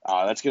right,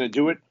 that's gonna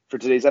do it for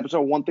today's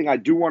episode. One thing I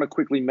do want to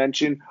quickly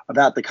mention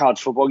about the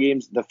college football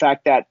games, the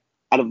fact that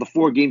out of the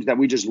 4 games that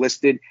we just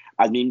listed,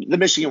 I mean, the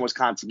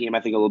Michigan-Wisconsin game, I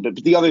think a little bit,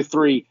 but the other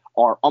 3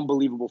 are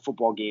unbelievable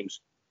football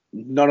games.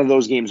 None of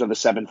those games are the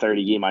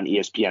 7:30 game on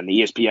ESPN.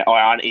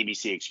 On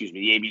ABC, excuse me.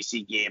 The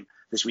ABC game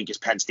this week is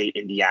Penn State,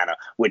 Indiana,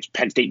 which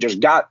Penn State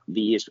just got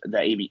the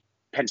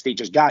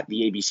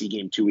ABC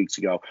game 2 weeks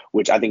ago,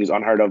 which I think is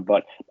unheard of.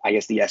 But I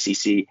guess the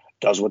SEC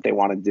does what they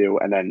want to do,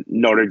 and then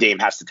Notre Dame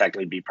has to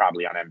technically be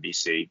probably on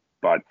NBC.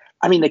 But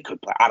I mean, they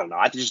could play. I don't know.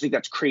 I just think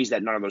that's crazy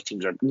that none of those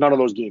games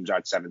are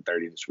at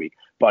 7:30 this week.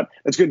 But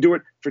that's gonna do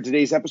it for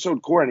today's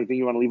episode. Core, anything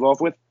you want to leave off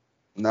with?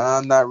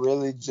 Nah, not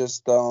really.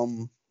 Just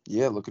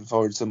looking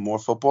forward to some more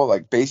football.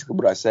 Like basically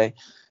what I say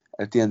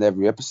at the end of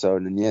every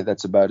episode. And yeah,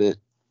 that's about it.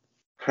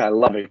 I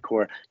love it,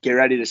 Core. Get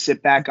ready to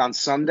sit back on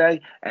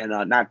Sunday and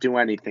not do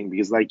anything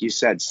because, like you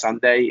said,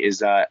 Sunday is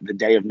the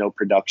day of no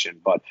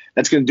production. But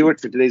that's going to do it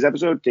for today's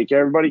episode. Take care,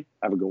 everybody.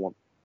 Have a good one.